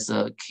as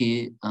a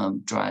key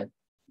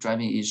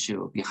driving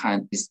issue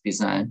behind this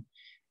design.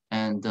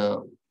 And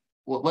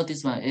what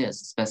this one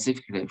is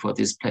specifically for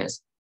this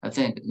place, I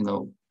think,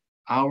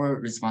 our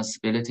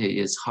responsibility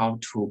is how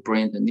to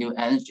bring the new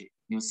energy,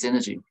 new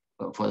synergy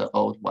for the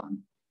old one.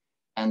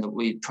 And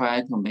we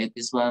try to make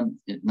this one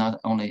not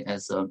only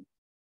as a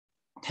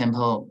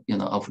temple,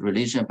 of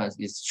religion, but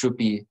it should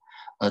be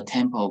a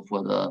temple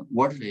for the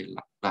worldly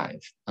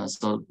life.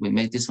 So we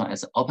make this one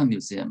as an open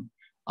museum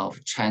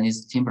of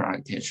Chinese timber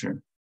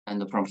architecture.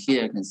 And from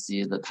here, you can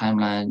see the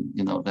timeline,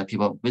 that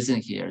people visit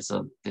here.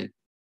 So it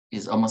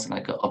is almost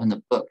like an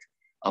open book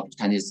of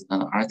Chinese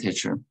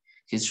architecture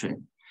history.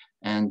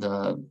 And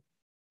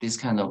this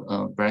kind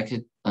of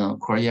bracket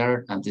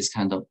courtyard and this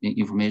kind of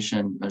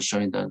information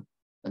showing the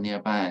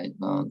nearby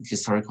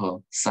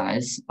historical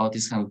sites, all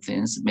these kind of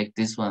things make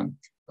this one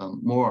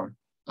more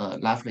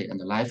lively and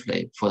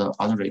lively for the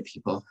ordinary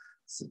people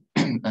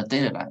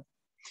daily life.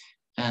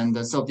 And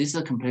so this is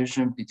a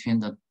comparison between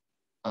the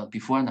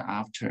before and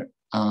after.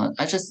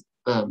 I just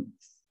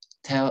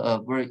tell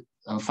a very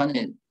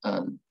funny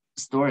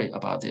story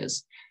about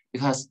this,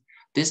 because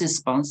this is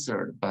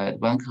sponsored by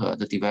Wanke,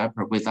 the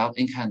developer, without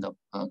any kind of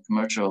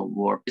commercial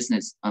or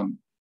business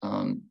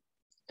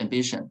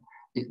ambition.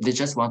 They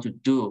just want to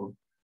do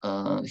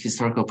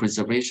historical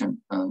preservation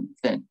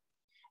thing.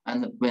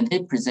 And when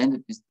they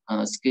presented this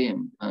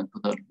scheme to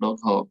the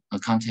local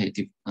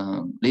county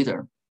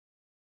leader,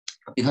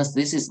 because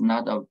this is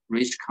not a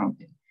rich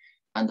county,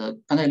 and the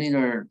county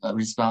leader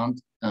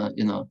respond,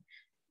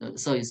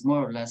 so it's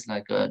more or less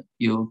like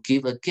you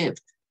give a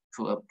gift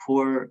to a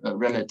poor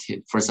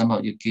relative. For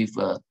example, you give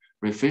a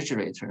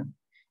refrigerator,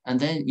 and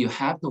then you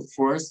have to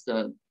force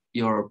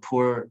your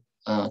poor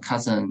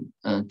cousin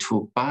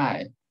to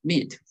buy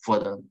meat for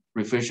the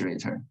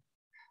refrigerator.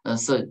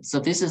 So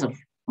this is a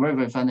very,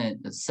 very funny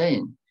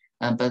saying.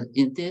 But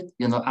indeed,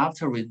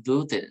 after we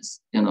do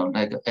this,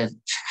 like it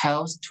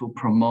helps to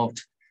promote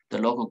the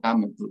local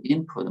government to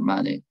input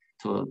money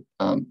to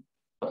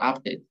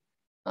update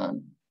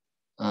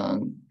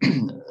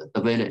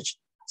the village.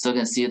 So you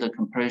can see the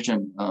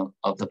comparison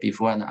of the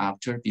before and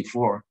after.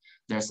 Before,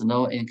 there's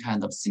no any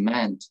kind of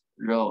cement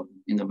road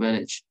in the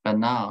village, but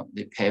now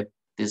they pave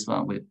this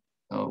one with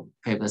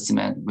pave the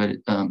cement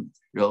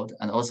road,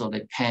 and also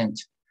they paint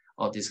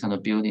all these kind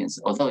of buildings.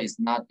 Although it's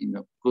not in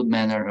a good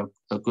manner,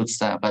 a good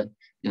style, but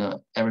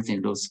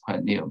everything looks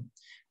quite new.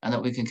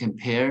 And we can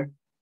compare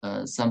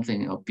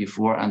something of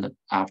before and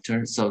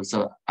after. So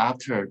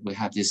after we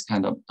have this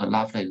kind of a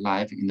lovely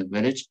life in the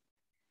village.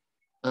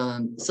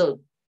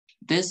 So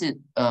this is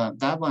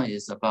that one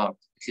is about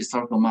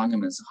historical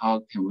monuments.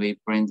 How can we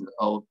bring the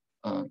old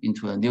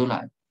into a new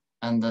life?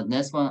 And the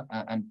next one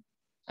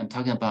I'm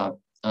talking about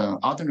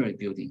ordinary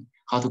building.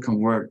 How to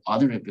convert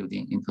ordinary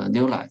building into a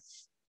new life.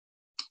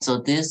 So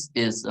this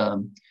is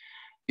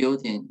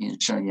building in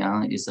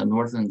Shenyang. It's a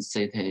northern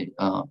city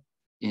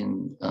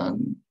in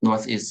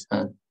northeast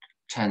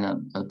China,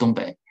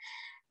 Dongbei.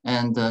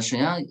 And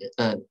Shenyang,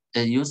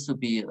 it used to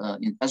be an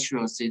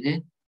industrial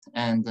city,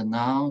 and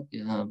now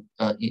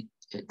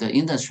the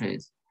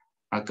industries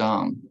are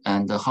gone.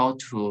 And how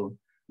to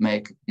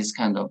make this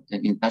kind of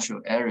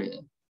industrial area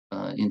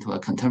into a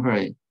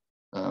contemporary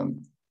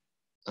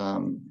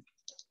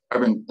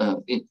urban,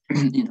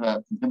 into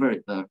a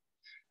contemporary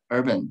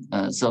urban.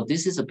 So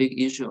this is a big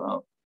issue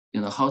of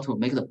how to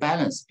make the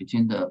balance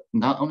between the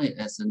not only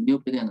as a new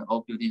building and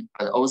old building,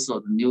 but also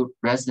the new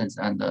residence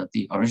and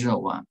the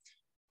original one.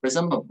 For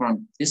example,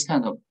 from this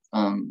kind of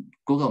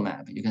Google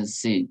map, you can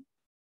see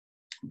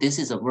this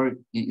is a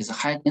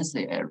high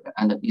density area,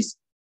 and it's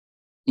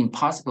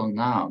impossible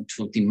now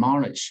to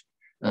demolish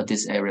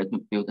this area to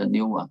build a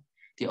new one.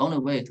 The only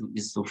way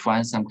is to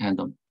find some kind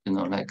of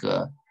like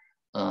a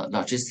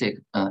logistic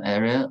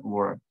area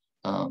or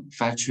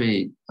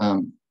factory,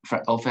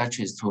 old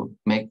factories to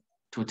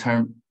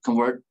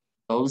convert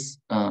those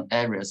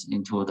areas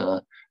into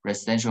the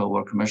residential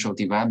or commercial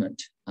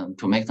development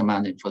to make the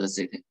money for the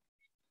city.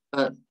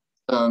 But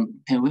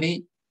can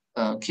we,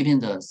 keeping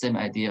the same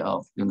idea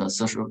of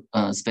social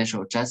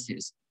spatial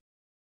justice,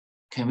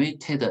 can we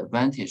take the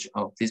advantage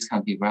of this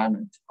kind of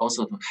development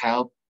also to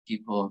help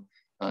people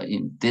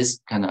in this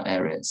kind of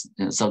areas?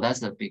 So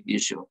that's a big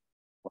issue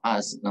for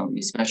us,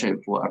 especially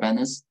for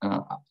Urbanus,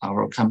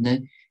 our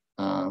company,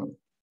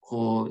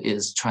 who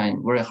is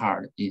trying very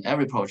hard in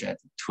every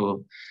project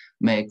to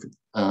make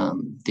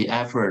the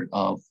effort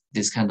of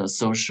this kind of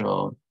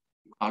social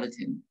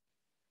equality.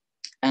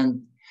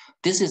 And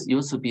this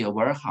used to be a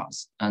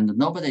warehouse, and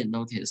nobody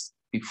noticed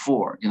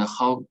before,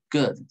 how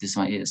good this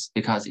one is,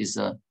 because it's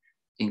a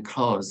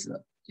enclosed,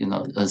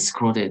 a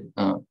secluded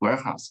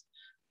warehouse.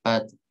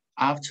 But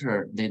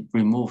after they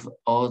remove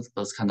all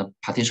those kind of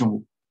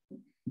partition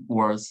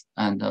walls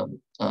and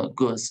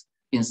goods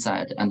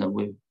inside, and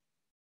we,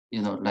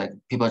 like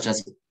people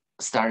just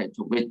started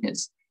to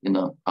witness,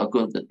 how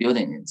good the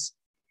building is.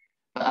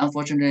 But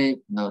unfortunately,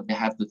 they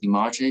have to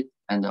demolish it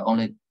and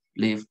only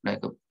leave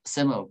like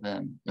 7 of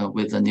them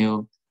with a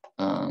new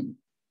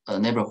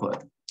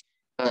neighborhood.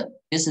 But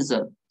this is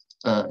a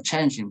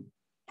challenging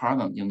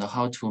problem,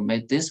 how to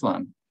make this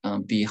one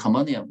be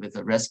harmonious with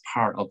the rest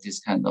part of this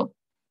kind of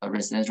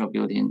residential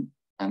building.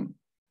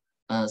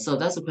 So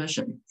that's the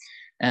question.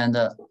 And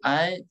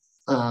I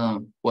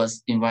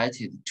was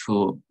invited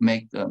to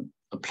make a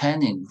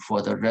planning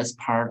for the rest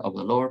part of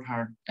the lower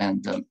part.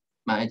 And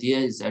my idea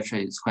is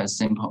actually it's quite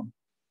simple,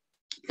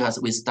 because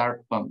we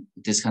start from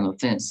this kind of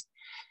things.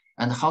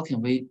 And how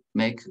can we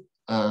make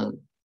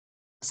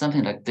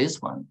something like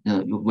this one?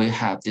 We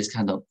have this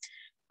kind of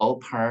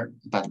old part,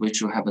 but we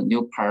should have a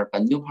new part.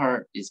 But new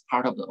part is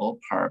part of the old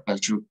part,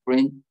 but should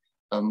bring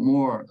a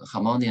more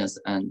harmonious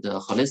and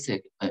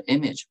holistic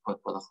image for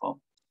the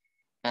whole.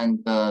 And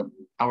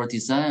our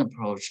design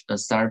approach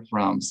starts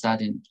from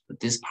studying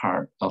this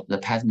part of the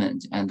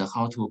pavement and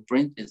how to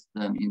bring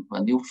them into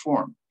a new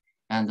form.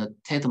 and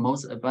take the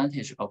most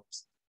advantage of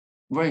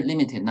very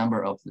limited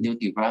number of new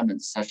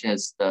developments, such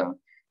as the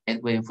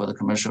gateway for the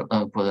commercial,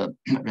 for the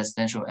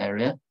residential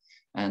area,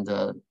 and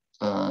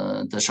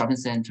the shopping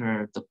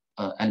center, the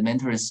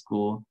elementary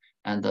school,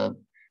 and the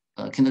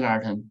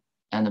kindergarten,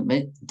 and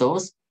make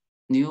those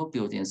new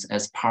buildings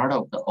as part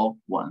of the old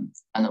one,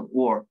 and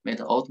or make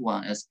the old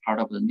one as part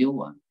of the new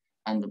one.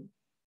 And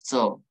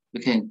so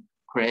we can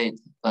create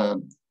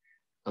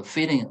a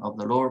feeling of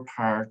the lower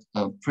part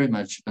pretty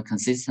much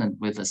consistent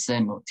with the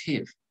same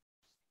motif.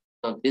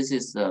 So this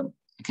is the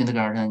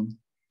kindergarten,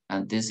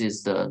 and this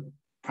is the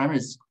primary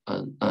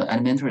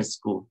elementary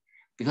school.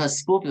 Because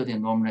school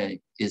building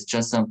normally is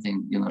just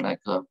something, like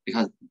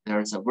because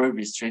there's a very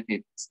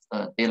restricted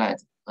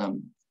daylight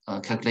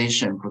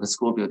calculation for the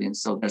school building.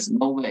 So there's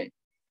no way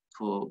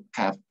to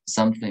have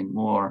something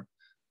more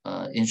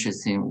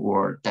interesting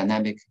or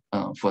dynamic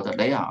for the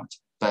layout.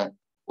 But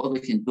what we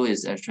can do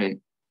is actually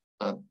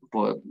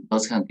for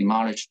those kind of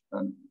demolished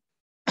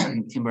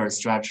timber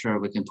structure,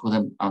 we can put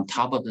them on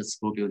top of the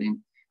school building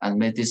and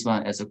make this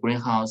one as a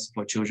greenhouse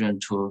for children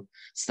to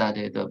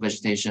study the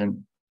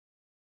vegetation.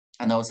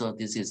 And also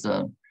this is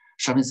a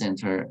shopping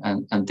center,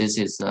 and this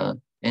is the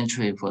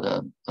entry for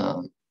the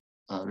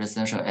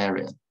residential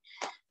area.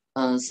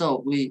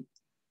 So we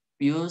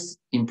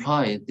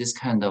employ this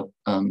kind of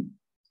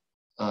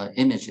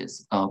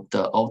images of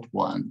the old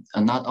one,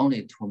 and not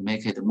only to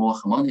make it more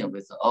harmonious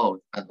with the old,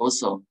 but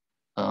also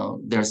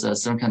there's a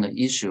certain kind of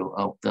issue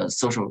of the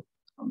social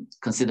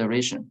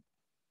consideration,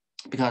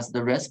 because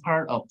the rest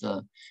part of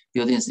the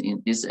buildings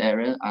in this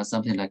area are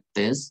something like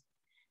this.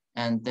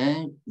 And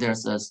then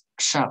there's a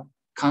sharp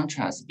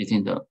contrast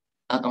between the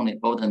not only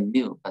old and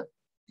new, but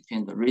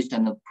between the rich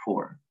and the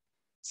poor.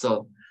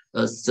 So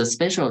the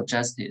spatial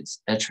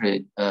justice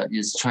actually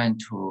is trying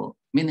to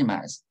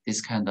minimize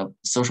this kind of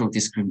social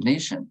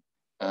discrimination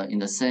in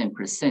the same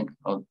precinct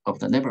of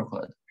the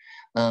neighborhood.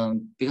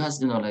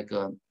 Because,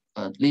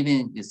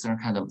 living is some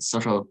kind of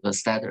social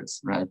status,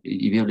 right?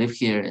 If you live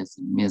here, it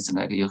means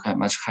like you have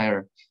much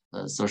higher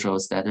social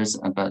status,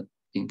 but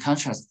in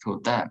contrast to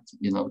that,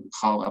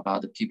 how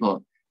about the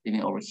people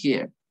living over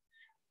here?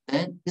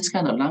 Then this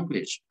kind of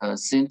language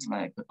seems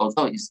like,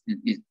 although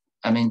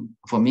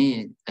for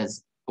me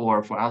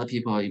or for other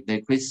people, if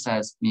they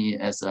criticize me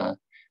as a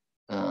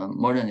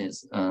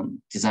modernist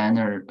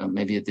designer,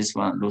 maybe this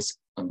one looks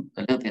a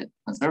little bit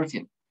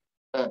conservative.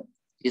 But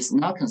it's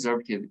not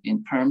conservative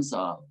in terms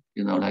of,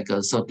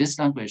 so this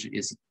language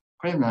is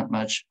pretty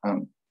much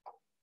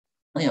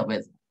familiar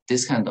with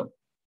this kind of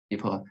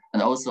people,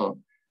 and also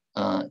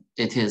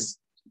it is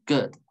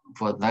good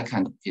for that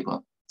kind of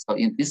people. So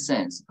in this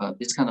sense,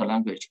 this kind of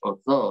language,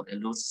 although it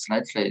looks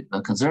slightly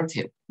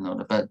conservative,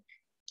 but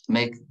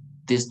make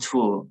this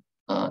tool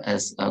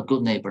as a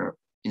good neighbor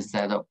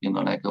instead of,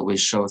 we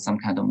show some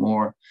kind of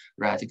more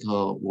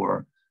radical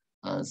or,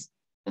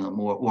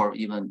 more or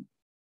even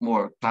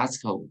more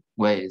classical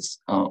ways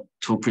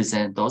to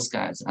present those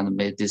guys and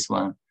make this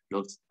one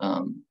look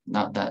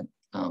not that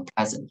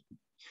pleasant.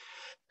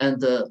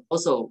 And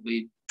also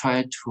we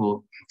try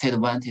to take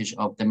advantage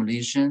of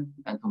demolition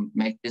and to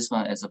make this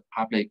one as a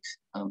public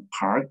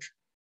park.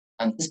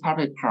 And this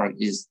public park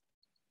is,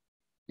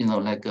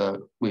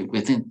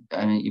 within,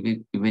 if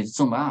we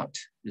zoom out,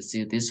 you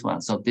see this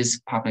one. So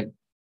this public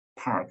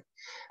park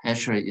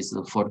actually is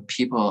for the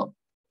people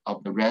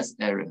of the rest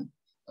area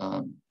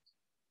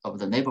of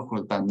the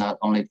neighborhood, but not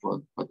only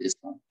for this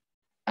one.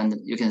 And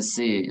you can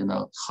see,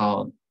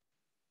 how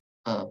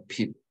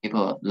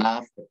people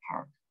love the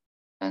park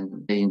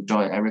and they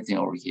enjoy everything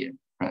over here,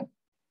 right?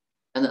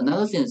 And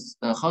another thing is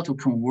how to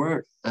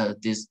convert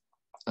this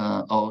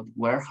old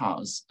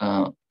warehouse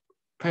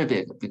pretty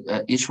big.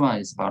 Each one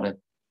is about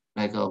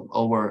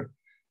over,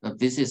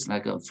 this is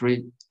like a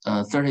 30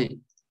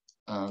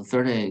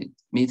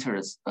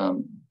 meters,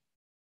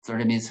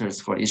 30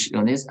 meters for each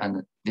unit,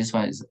 and this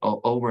one is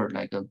over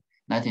like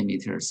 90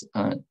 meters.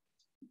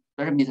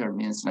 30 meter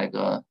means like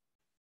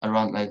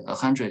around like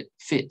 100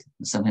 feet,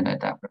 something like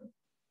that.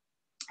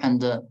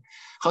 And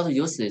how to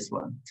use this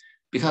one?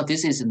 Because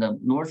this is in the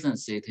northern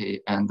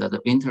city and the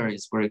winter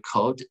is very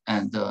cold,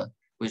 and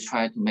we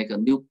try to make a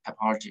new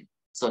typology.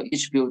 So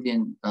each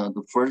building,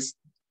 the first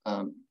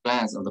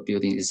glance of the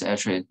building is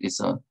actually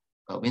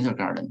a winter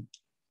garden.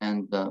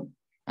 And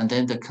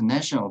then the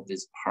connection of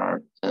this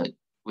part,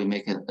 we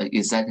make it an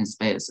exciting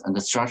space, and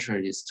the structure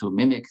is to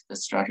mimic the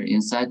structure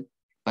inside.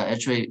 But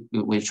actually,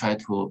 we try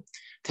to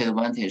take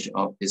advantage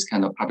of this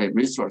kind of public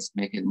resource,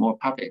 make it more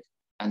public.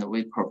 And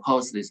we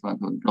propose this one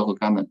to local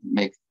government,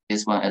 make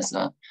this one as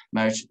a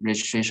marriage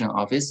registration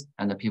office,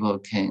 and the people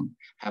can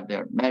have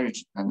their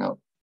marriage and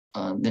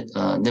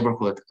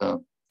neighborhood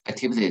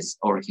activities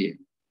over here.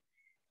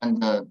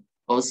 And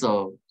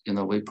also,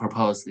 we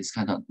propose this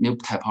kind of new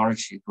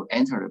typology to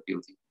enter the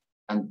building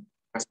and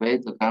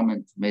persuade the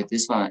government to make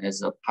this one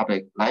as a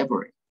public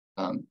library.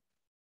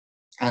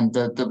 And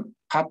the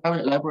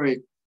public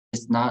library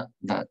is not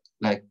that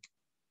like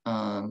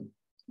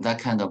that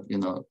kind of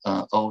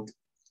old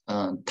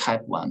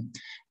type one.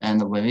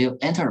 And when you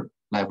enter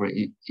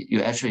library,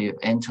 you actually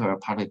enter a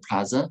public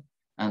plaza,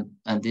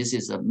 and this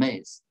is a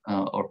maze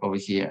over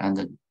here,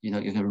 and you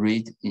can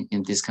read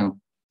in this kind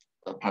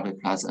of public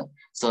plaza.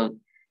 So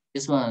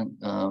this one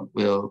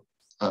will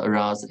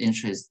arouse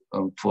interest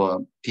for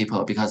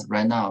people, because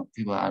right now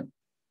people are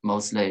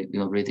mostly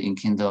reading in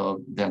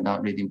Kindle. They're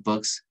not reading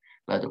books,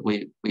 but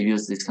we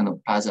use this kind of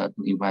plaza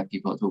to invite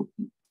people to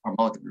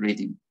promote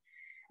reading,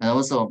 and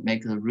also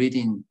make the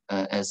reading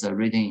as a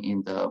reading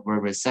in the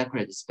very, very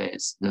sacred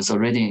space. So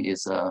reading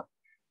is a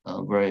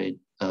very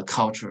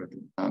cultured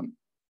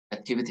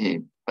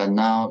activity, but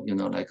now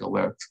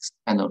we're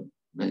kind of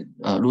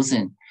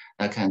losing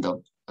that kind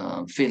of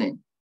feeling.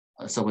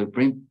 So we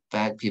bring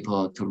back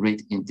people to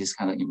read in this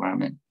kind of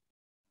environment,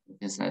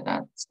 things like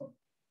that. So,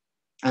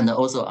 and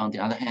also on the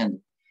other hand,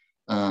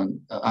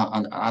 on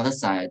the other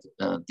side,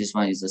 this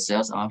one is a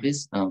sales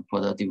office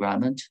for the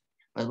development,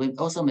 but we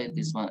also made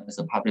this one as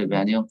a public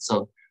venue.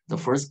 So the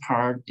first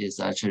part is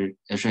actually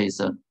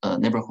is a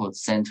neighborhood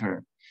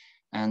center,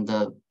 and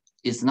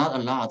it's not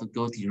allowed to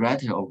go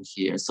directly over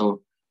here.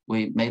 So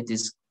we made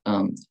this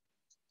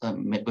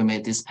we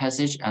made this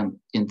passage, and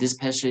in this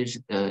passage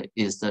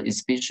is the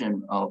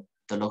exhibition of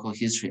the local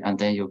history, and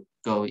then you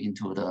go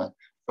into the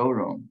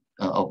showroom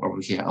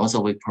over here.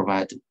 Also, we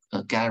provide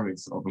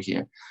galleries over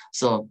here.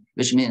 So,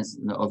 which means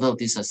although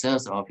this is a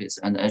sales office,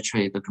 and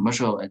actually the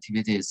commercial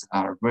activities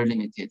are very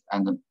limited,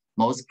 and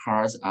most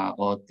parts are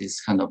all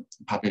this kind of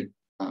public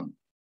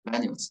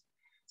venues.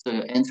 So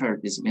you enter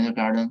this winter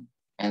garden,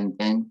 and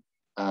then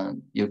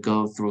you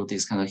go through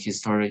this kind of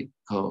historical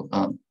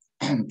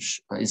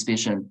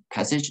exhibition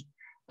passage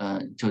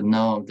to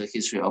know the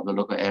history of the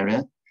local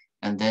area,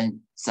 and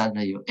then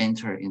suddenly you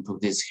enter into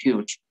this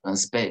huge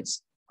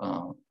space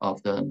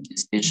of the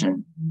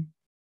exhibition.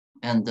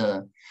 And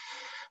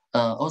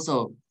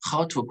also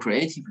how to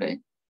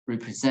creatively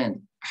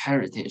represent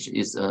heritage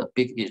is a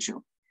big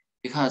issue,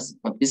 because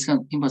this kind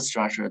of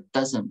infrastructure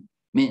doesn't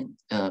meet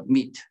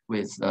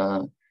with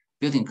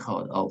building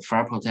code of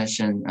fire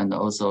protection and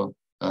also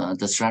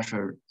the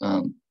structure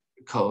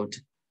code.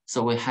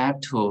 So we have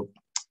to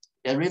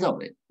get rid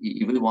of it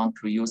if we want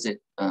to use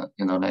it,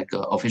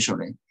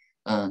 officially.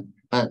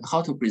 But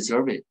how to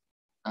preserve it?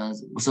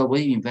 So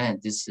we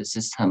invent this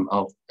system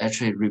of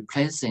actually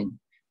replacing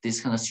this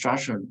kind of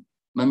structure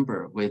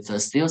member with a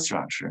steel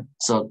structure.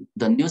 So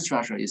the new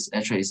structure is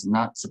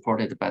not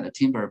supported by the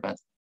timber, but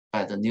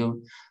by the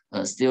new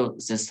steel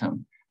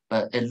system.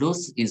 But it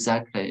looks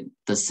exactly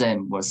the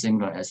same or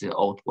similar as the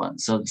old one.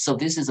 So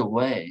this is a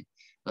way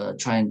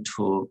trying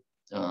to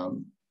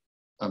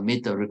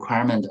meet the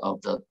requirement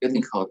of the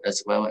building code,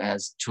 as well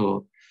as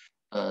to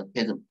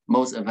take the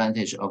most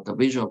advantage of the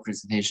visual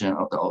presentation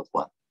of the old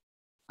one.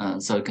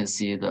 So you can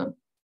see the,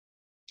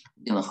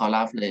 how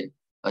lovely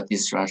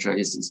this structure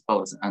is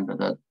exposed under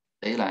the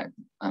daylight,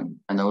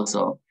 and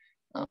also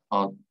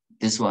how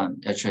this one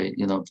actually,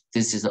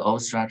 this is the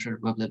old structure,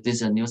 this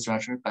is a new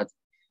structure, but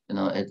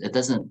it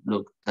doesn't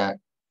look that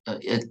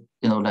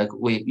like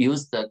we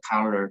use the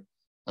color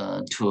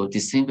to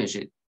distinguish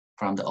it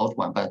from the old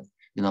one, but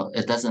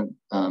it doesn't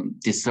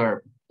disturb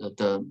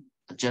the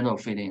general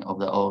feeling of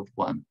the old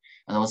one.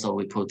 And also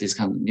we put this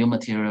kind of new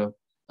material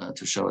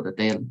to show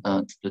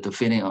the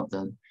feeling of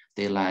the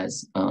daylight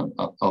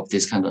of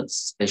this kind of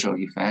spatial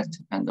effect,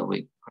 and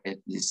we create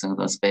this kind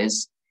of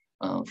space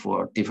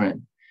for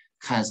different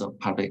kinds of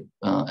public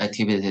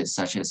activities,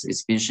 such as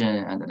exhibition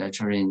and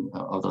lecturing,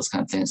 all those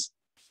kind of things.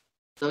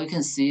 So you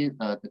can see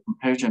the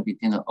comparison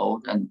between the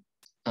old and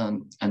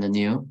the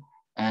new,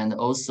 and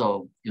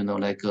also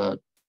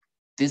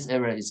this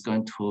area is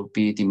going to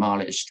be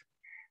demolished,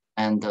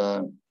 and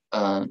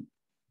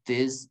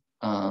this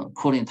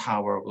cooling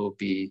tower will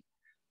be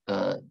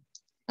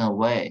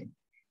away.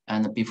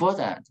 And before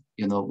that,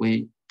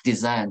 we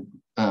designed,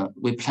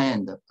 we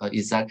planned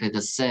exactly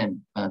the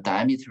same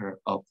diameter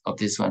of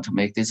this one, to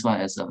make this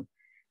one as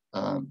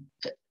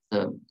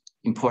the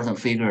important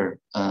figure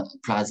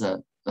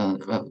plaza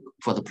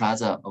for the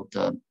plaza of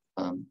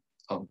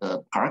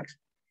the park.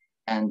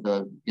 And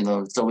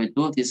so we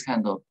do this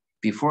kind of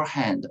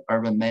beforehand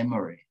urban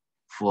memory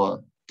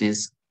for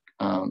this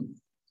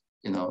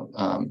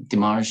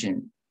demolished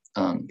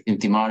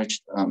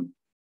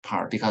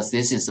part, because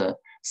this is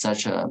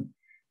such a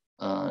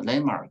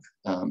landmark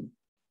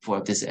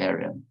for this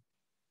area.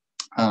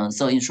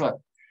 So in short,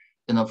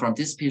 from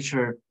this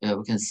picture,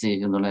 we can see,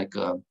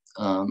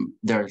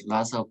 there are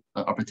lots of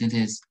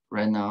opportunities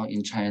right now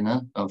in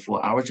China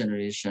for our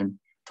generation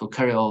to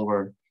carry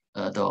over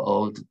the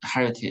old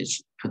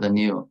heritage to the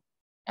new.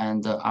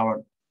 And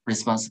our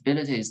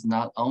responsibility is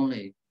not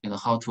only,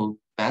 how to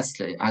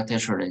bestly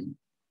architecturally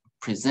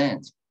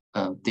present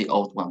the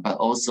old one, but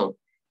also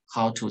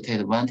how to take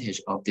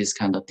advantage of this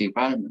kind of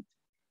development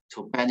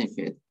to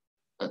benefit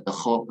the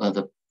whole,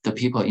 the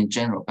people in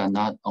general, but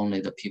not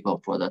only the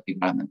people for the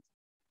development.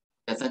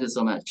 Yeah, thank you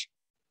so much.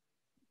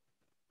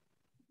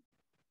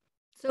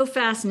 So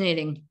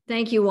fascinating.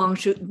 Thank you, Wang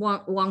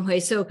Hui.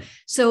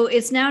 So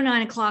it's now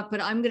 9 o'clock,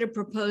 but I'm going to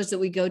propose that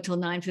we go till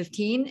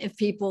 9:15 if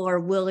people are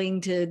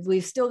willing to.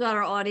 We've still got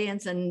our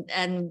audience,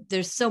 and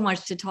there's so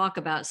much to talk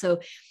about.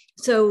 So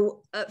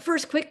So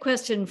first quick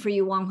question for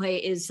you, Wang Hui,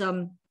 is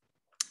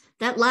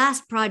that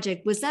last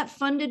project, was that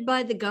funded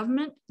by the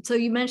government? So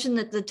you mentioned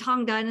that the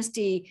Tang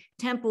Dynasty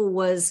temple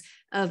was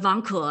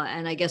Wangke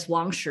and I guess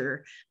Wangshi.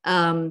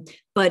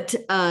 But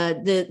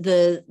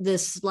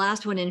this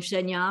last one in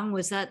Shenyang,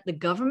 was that the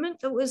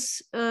government that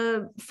was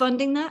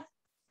funding that?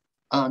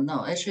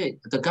 No, actually,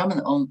 the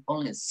government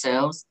only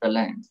sells the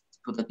land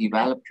to the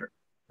developer,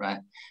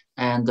 right?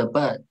 And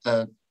but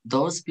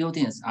those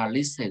buildings are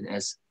listed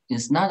as,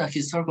 it's not a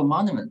historical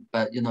monument,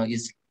 but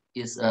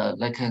it's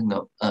like kind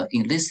of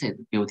illicit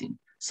building.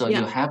 So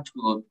you have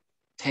to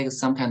take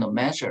some kind of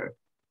measure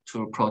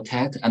to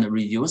protect and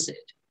reuse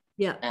it.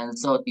 Yeah. And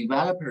so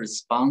developers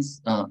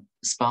sponsor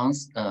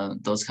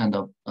those kind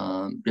of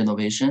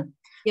renovation.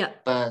 Yeah.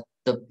 But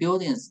the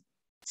buildings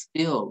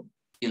still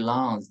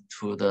belongs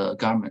to the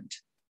government.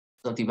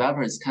 So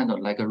developers kind of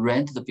like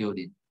rent the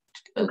building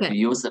to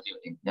use the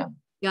building. Yeah.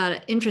 Got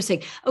it.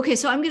 Interesting. Okay,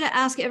 so I'm going to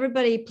ask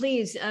everybody,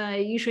 please,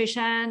 Yushui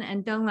Shan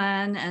and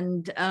Denglan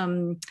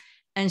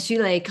and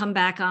Xulei, come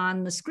back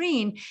on the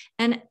screen.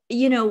 And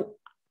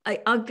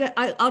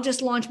I'll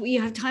just launch. We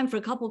have time for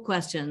a couple of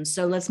questions,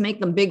 so let's make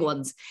them big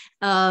ones.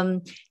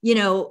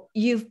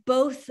 You've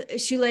both,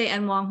 Xulei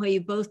and Wang Hui,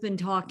 you've both been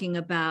talking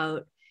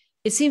about.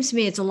 It seems to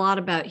me it's a lot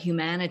about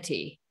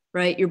humanity,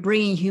 right? You're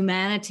bringing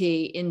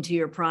humanity into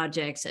your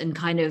projects and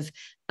kind of,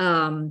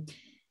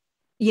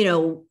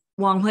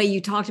 Wang Hui, you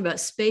talked about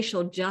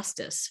spatial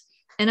justice.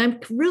 And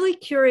I'm really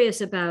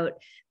curious about,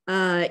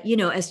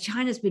 as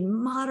China's been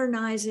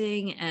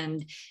modernizing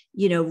and,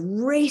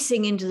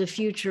 racing into the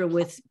future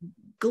with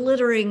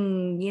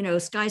glittering,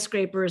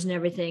 skyscrapers and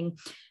everything.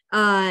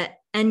 And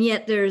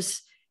yet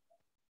there's,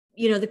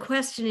 the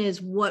question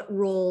is, what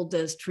role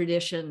does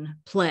tradition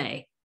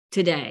play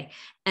today?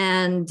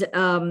 And,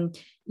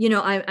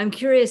 I'm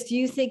curious, do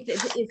you think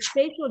that if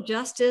spatial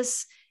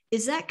justice,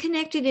 is that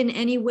connected in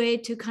any way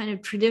to kind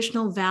of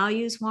traditional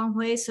values, Wang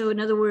Hui? So in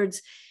other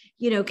words,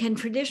 can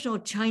traditional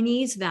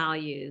Chinese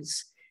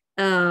values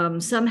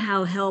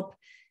somehow help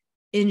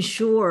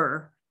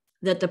ensure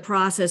that the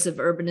process of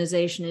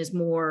urbanization is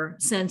more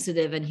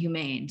sensitive and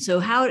humane? So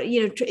how,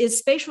 is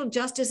spatial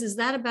justice, is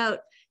that about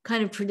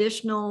kind of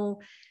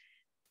traditional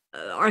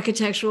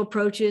architectural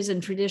approaches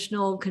and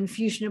traditional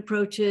Confucian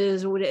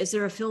approaches, or is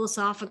there a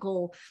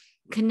philosophical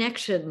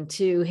connection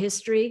to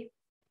history?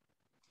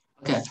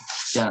 Okay,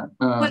 yeah.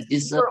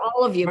 It's for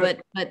all of you, but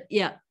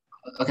yeah.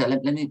 Okay,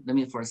 let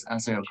me first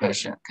answer your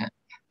question. Okay,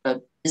 but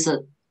it's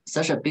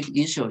such a big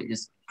issue.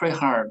 It's pretty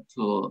hard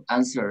to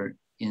answer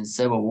in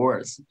several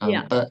words.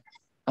 But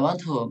I want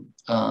to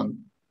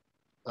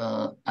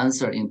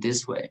answer in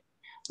this way.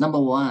 Number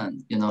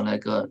one,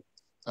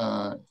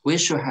 we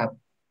should have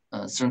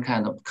a certain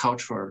kind of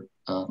cultural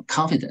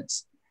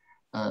confidence,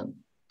 and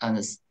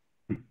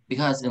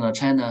because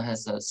China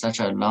has such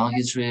a long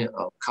history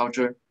of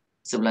culture,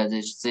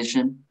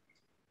 civilization.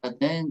 But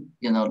then,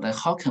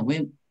 how can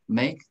we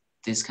make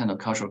this kind of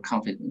cultural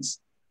confidence?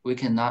 We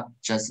cannot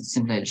just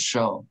simply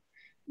show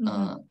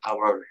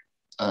our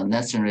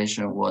next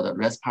generation or the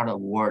rest part of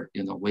the world,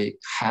 we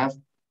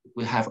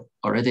have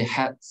already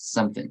had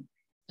something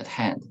at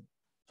hand.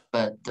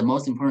 But the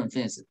most important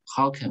thing is,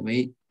 how can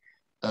we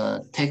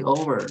take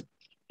over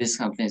these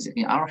kind of things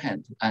in our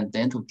hand and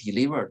then to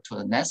deliver to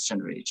the next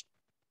generation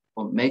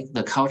or make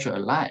the culture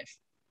alive?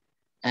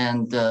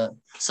 And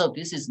so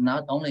this is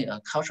not only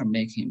a culture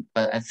making,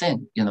 but I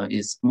think,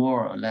 it's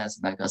more or less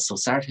like a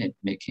society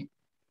making,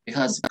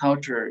 because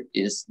culture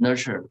is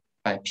nurtured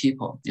by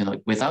people,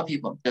 without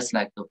people, just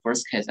like the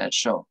first case I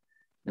showed,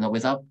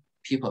 without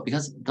people,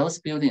 because those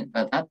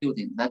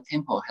that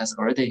temple has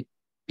already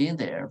been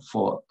there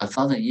for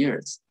 1,000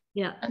 years.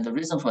 Yeah. And the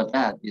reason for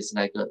that is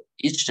like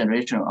each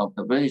generation of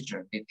the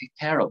villager, they take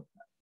care of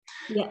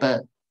that. Yeah.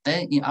 But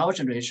then in our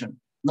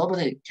generation,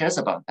 nobody cares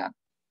about that.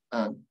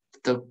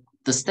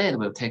 The state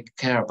will take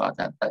care about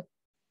that, but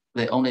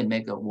they only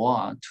make a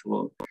wall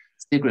to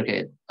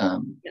segregate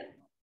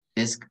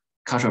these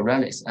cultural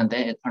relics, and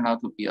then it turned out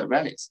to be a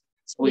relic.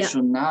 So we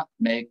should not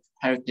make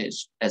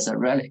heritage as a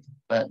relic,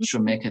 but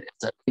should make it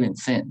as a living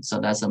thing. So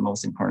that's the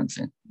most important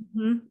thing.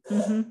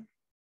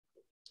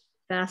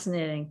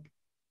 Fascinating.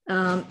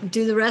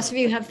 Do the rest of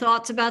you have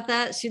thoughts about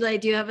that? Xulei,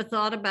 do you have a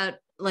thought about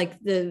like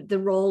the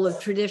role of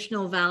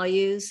traditional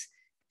values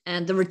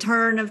and the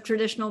return of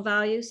traditional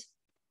values?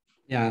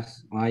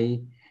 Yes,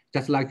 I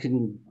just like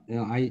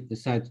I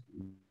said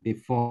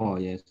before.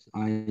 Yes,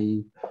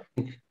 I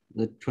think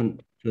the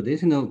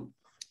traditional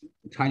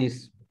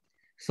Chinese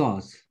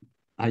thoughts,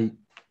 I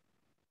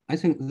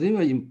think they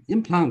were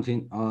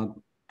implanted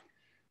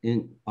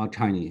in our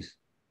Chinese,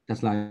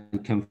 just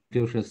like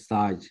Confucius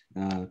side,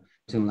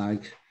 something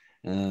like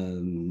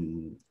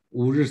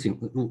吾日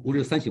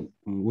三省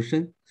吾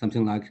身,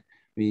 something like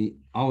we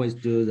always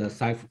do the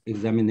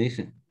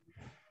self-examination,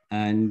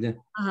 and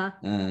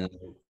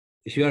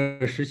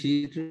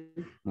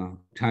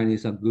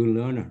Chinese are good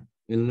learner.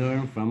 We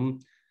learn from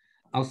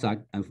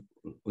outside and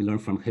we learn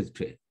from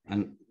history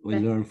and we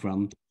learn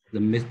from the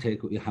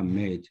mistake we have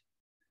made.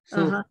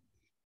 So,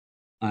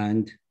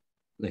 and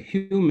the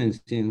human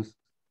things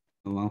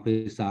on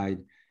one side,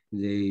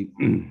 the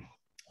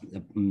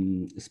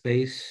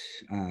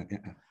space,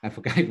 I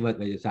forget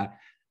what you said.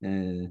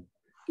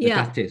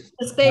 Justice.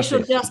 The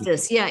spatial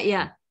justice.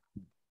 Yeah.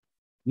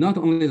 Not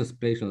only the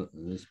spatial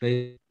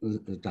space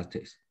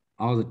justice,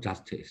 all the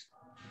justice.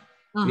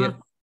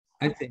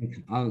 I think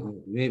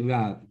we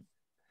are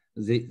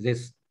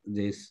this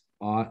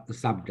are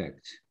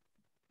subject,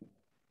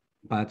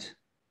 but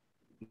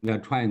we are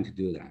trying to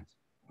do that.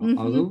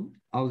 Although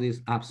all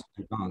these ups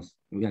and downs,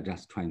 we are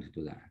just trying to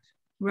do that.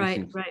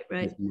 Right.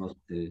 It's most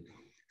the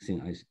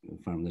thing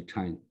from the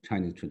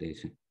Chinese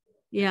tradition.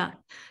 Yeah.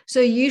 So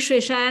Yu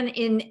Shuishan,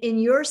 in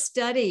your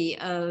study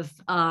of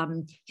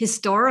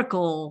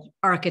historical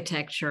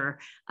architecture,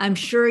 I'm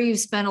sure you've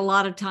spent a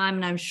lot of time,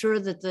 and I'm sure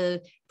that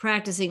the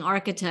practicing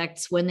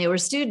architects, when they were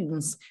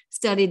students,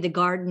 studied the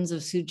gardens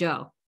of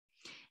Suzhou.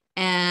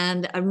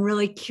 And I'm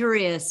really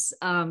curious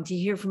to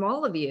hear from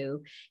all of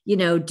you,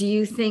 do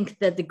you think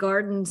that the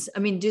gardens,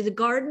 do the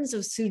gardens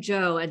of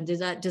Suzhou, and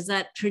does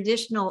that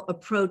traditional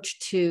approach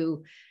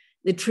to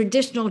the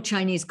traditional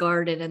Chinese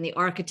garden and the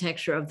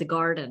architecture of the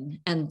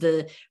garden and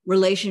the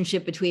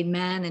relationship between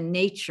man and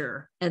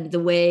nature and the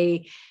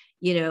way,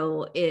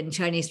 in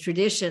Chinese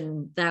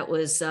tradition, that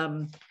was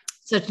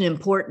such an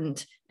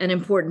important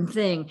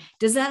thing.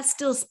 Does that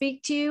still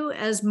speak to you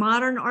as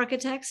modern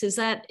architects? Does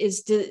that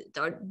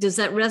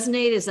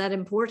resonate? Is that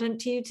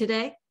important to you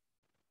today?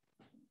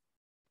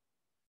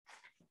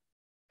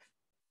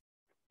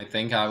 I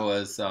think I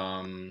was,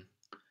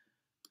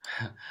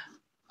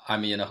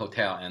 I'm in a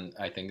hotel and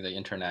I think the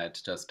internet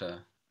just,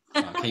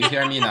 can you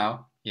hear me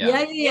now? Yeah.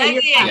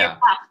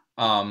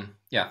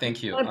 Yeah,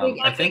 thank you.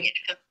 I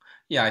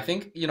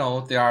think,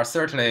 there are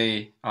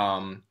certainly,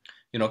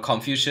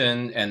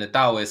 Confucian and the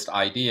Taoist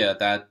idea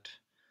that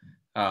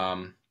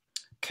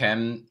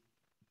can,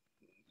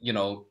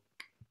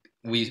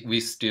 we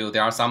still,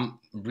 there are some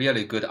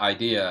really good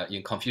idea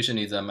in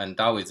Confucianism and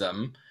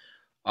Taoism,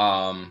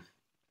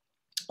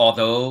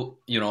 although,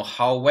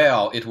 how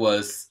well it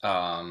was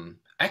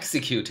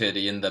executed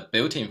in the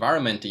built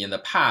environment in the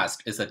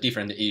past is a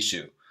different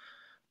issue.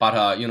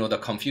 But, the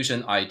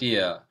Confucian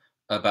idea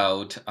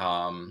about,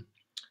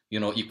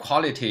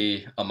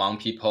 equality among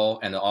people,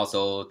 and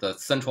also the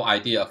central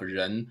idea of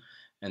ren,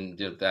 and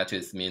that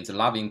means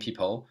loving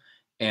people.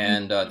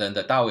 And then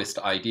the Taoist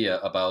idea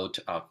about,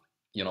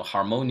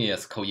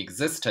 harmonious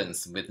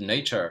coexistence with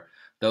nature.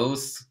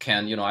 Those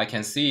can, I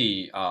can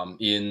see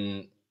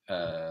in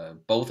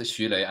both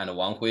Xu Lei and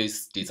Wang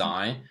Hui's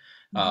design,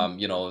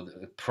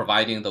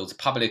 providing those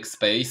public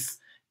space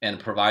and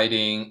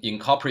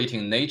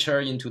incorporating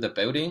nature into the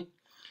building.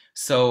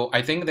 So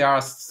I think there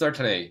are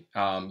certainly,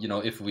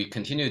 if we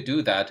continue to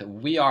do that,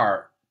 we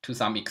are to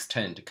some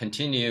extent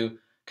continuing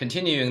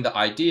the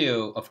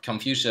ideal of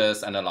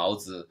Confucius and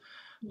Laozi.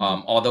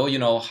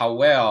 Although, how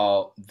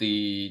well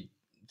they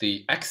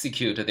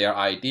execute their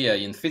idea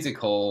in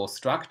physical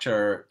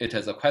structure, it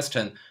is a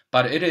question,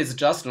 but it is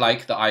just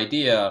like the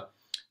idea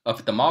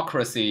of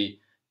democracy,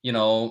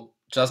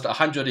 just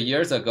 100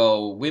 years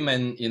ago,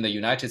 women in the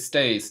United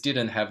States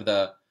didn't have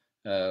the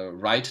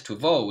right to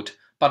vote,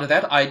 but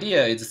that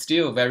idea is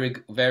still very,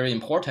 very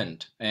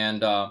important.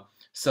 And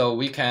so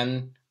we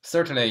can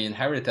certainly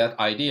inherit that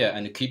idea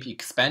and keep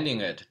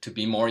expanding it to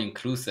be more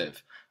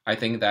inclusive. I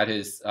think that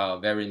is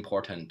very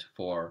important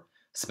for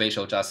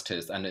spatial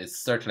justice. And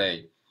it's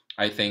certainly,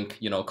 I think,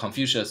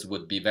 Confucius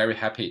would be very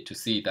happy to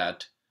see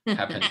that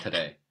happen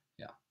today.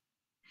 Yeah.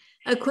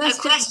 A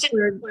question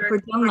for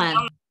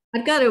Donglan.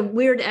 I've got a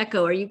weird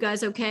echo. Are you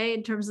guys okay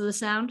in terms of the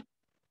sound?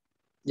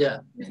 Yeah.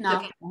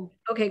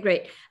 Okay,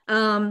 great.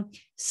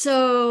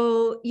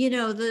 So,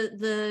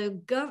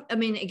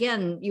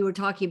 again, you were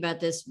talking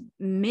about this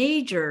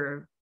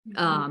major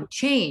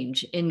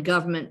change in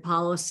government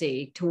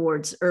policy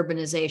towards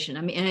urbanization.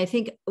 And I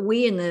think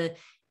we in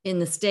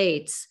the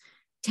States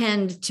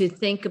tend to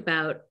think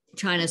about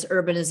China's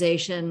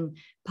urbanization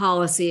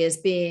policy as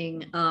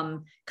being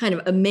kind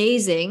of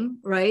amazing,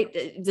 right?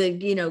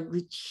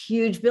 The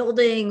huge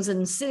buildings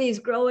and cities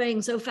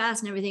growing so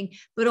fast and everything,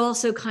 but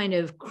also kind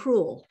of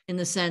cruel in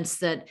the sense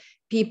that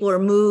people are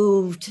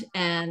moved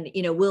and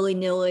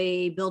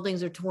willy-nilly,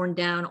 buildings are torn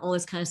down, all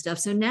this kind of stuff.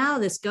 So now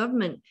this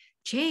government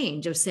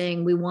change of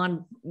saying we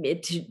want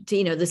it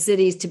to the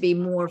cities to be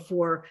more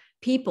for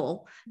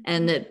people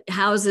and that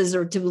houses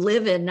are to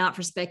live in, not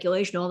for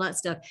speculation, all that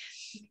stuff.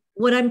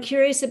 What I'm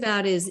curious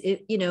about is,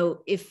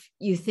 if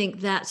you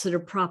think that sort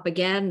of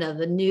propaganda,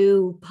 the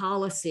new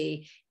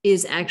policy,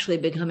 is actually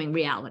becoming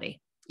reality.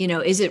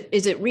 Is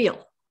it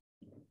real?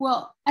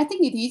 Well, I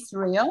think it is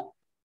real,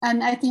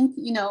 and I think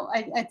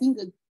I think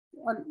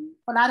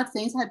a lot of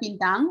things have been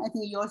done. I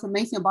think you also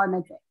mentioned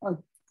about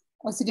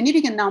a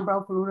significant number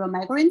of rural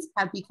migrants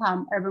have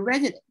become urban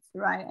residents,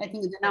 right? I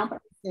think the number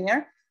is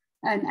there.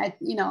 And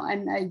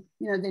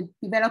the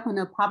development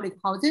of public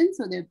housing.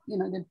 So can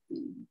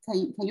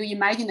you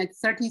imagine like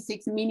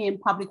 36 million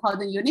public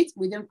housing units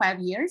within 5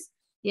 years?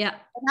 Yeah,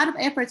 a lot of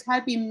efforts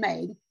have been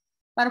made,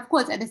 but of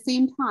course, at the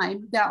same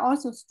time, there are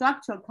also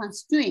structural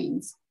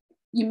constraints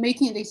in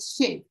making this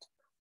shift.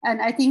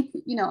 And I think,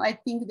 I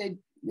think that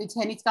the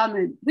Chinese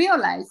government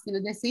realized,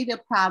 they see the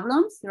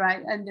problems,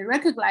 right? And they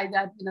recognize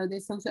that, the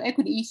social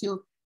equity issue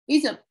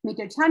is a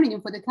major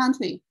challenge for the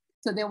country.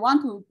 So they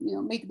want to,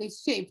 make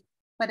this shift.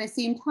 But at the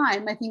same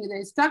time, I think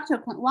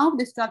the one of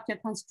the structure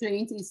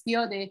constraints is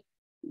still the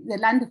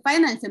land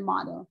financing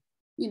model.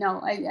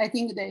 I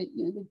think that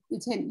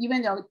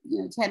even though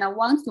China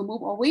wants to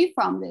move away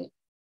from the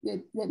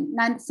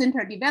land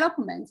center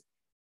development,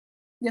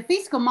 the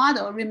fiscal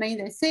model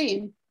remains the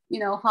same.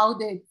 How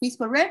the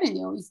fiscal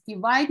revenue is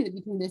divided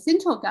between the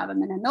central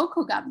government and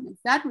local governments,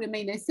 that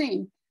remains the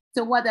same.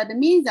 So what that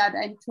means that,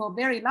 and to a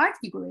very large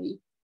degree,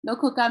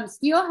 local governments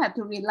still have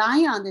to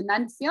rely on the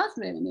land sales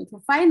revenue to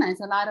finance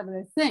a lot of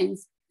their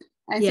things.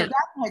 And so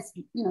that has,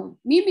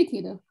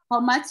 limited how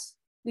much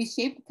this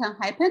shift can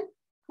happen.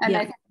 And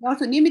I think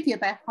also limited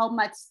by how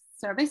much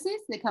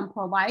services they can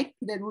provide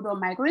to the rural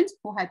migrants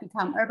who have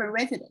become urban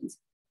residents.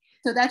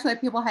 So that's why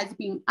people have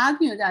been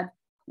arguing that,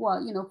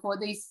 well, for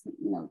this,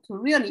 to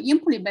really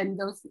implement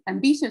those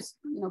ambitious,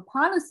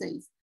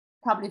 policies,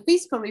 probably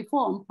fiscal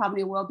reform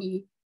probably will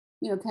be,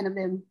 kind of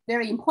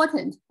very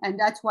important. And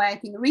that's why I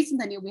think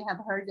recently we have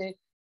heard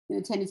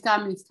the Chinese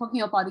government is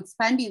talking about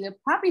expanding the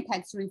property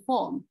tax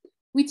reform,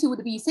 which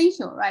would be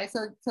essential, right?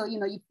 So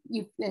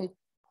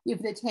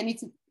if the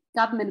Chinese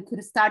government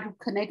could start to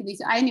connect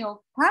these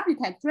annual property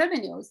tax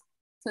revenues,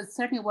 so it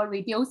certainly will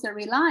reduce the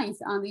reliance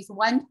on this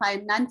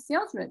one-time land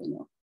sales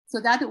revenue. So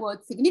that will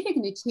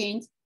significantly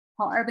change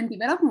how urban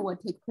development will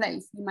take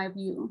place, in my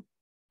view.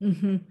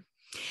 Mm-hmm.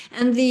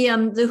 And the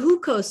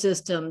hukou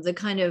system, the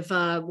kind of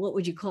what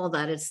would you call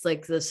that? It's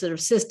like the sort of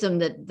system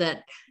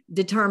that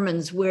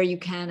determines where you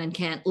can and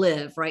can't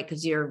live, right?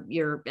 Because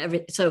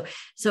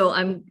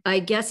I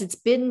guess it's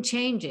been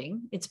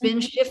changing, it's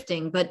been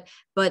shifting, but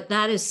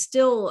that is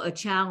still a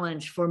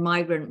challenge for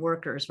migrant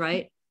workers,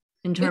 right?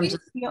 In terms of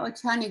still a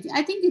challenge.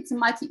 I think it's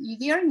much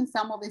easier in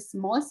some of the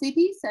small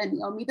cities and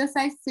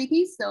middle-sized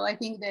cities. So I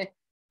think that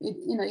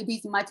it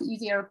is much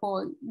easier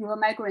for rural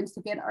migrants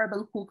to get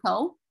urban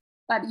hukou.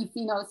 But if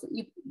in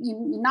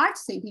large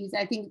cities,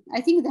 I think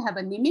they have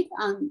a limit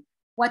on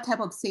what type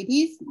of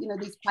cities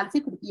this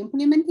policy could be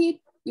implemented.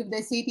 If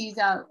the cities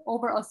are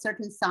over a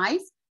certain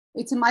size,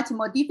 it's much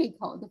more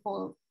difficult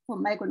for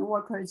migrant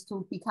workers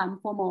to become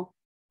formal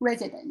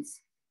residents.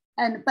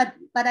 But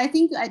I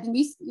think at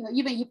least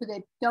even if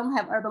they don't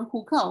have urban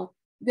hukou,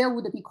 they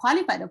would be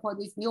qualified for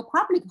this new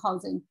public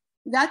housing.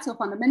 That's a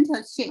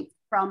fundamental shift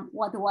from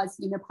what was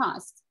in the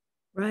past.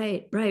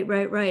 Right.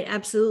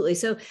 Absolutely.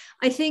 So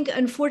I think,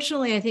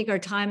 unfortunately, our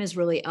time is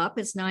really up.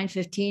 It's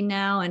 9:15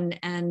 now.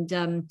 And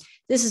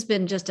this has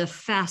been just a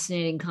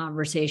fascinating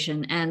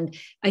conversation. And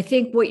I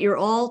think what you're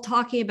all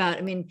talking about,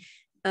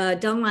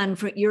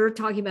 Donglan, you're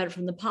talking about it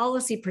from the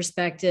policy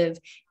perspective.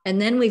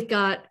 And then we've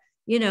got,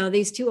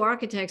 these two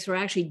architects who are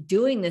actually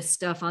doing this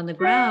stuff on the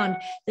ground,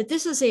 that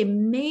this is a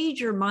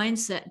major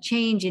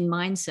change in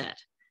mindset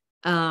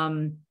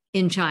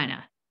in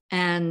China.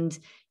 And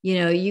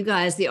you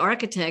guys, the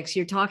architects,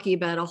 you're talking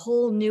about a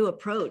whole new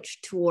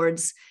approach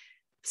towards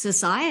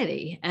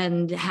society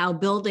and how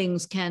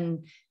buildings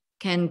can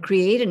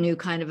create a new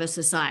kind of a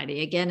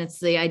society. Again, it's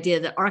the idea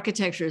that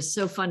architecture is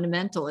so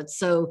fundamental. It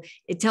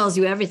tells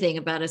you everything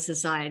about a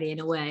society in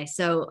a way.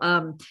 So,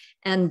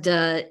 and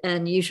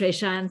Yushui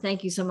Shan,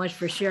 thank you so much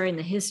for sharing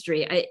the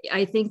history.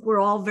 I think we're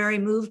all very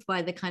moved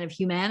by the kind of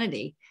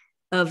humanity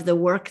of the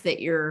work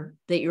that you're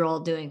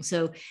all doing.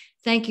 So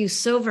thank you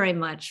so very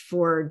much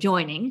for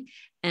joining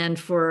and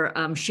for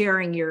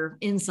sharing your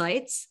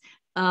insights.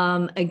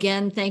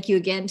 Again, thank you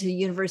again to the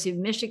University of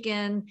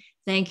Michigan.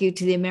 Thank you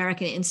to the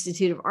American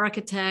Institute of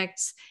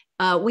Architects.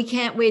 We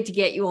can't wait to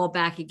get you all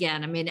back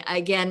again.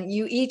 Again,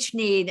 you each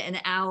need an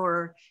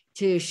hour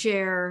to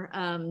share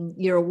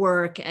your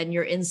work and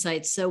your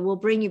insights. So we'll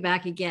bring you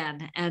back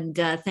again. And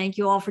thank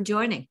you all for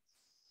joining.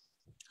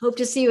 Hope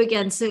to see you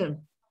again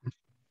soon.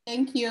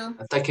 Thank you.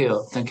 Thank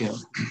you. Thank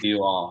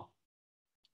you all.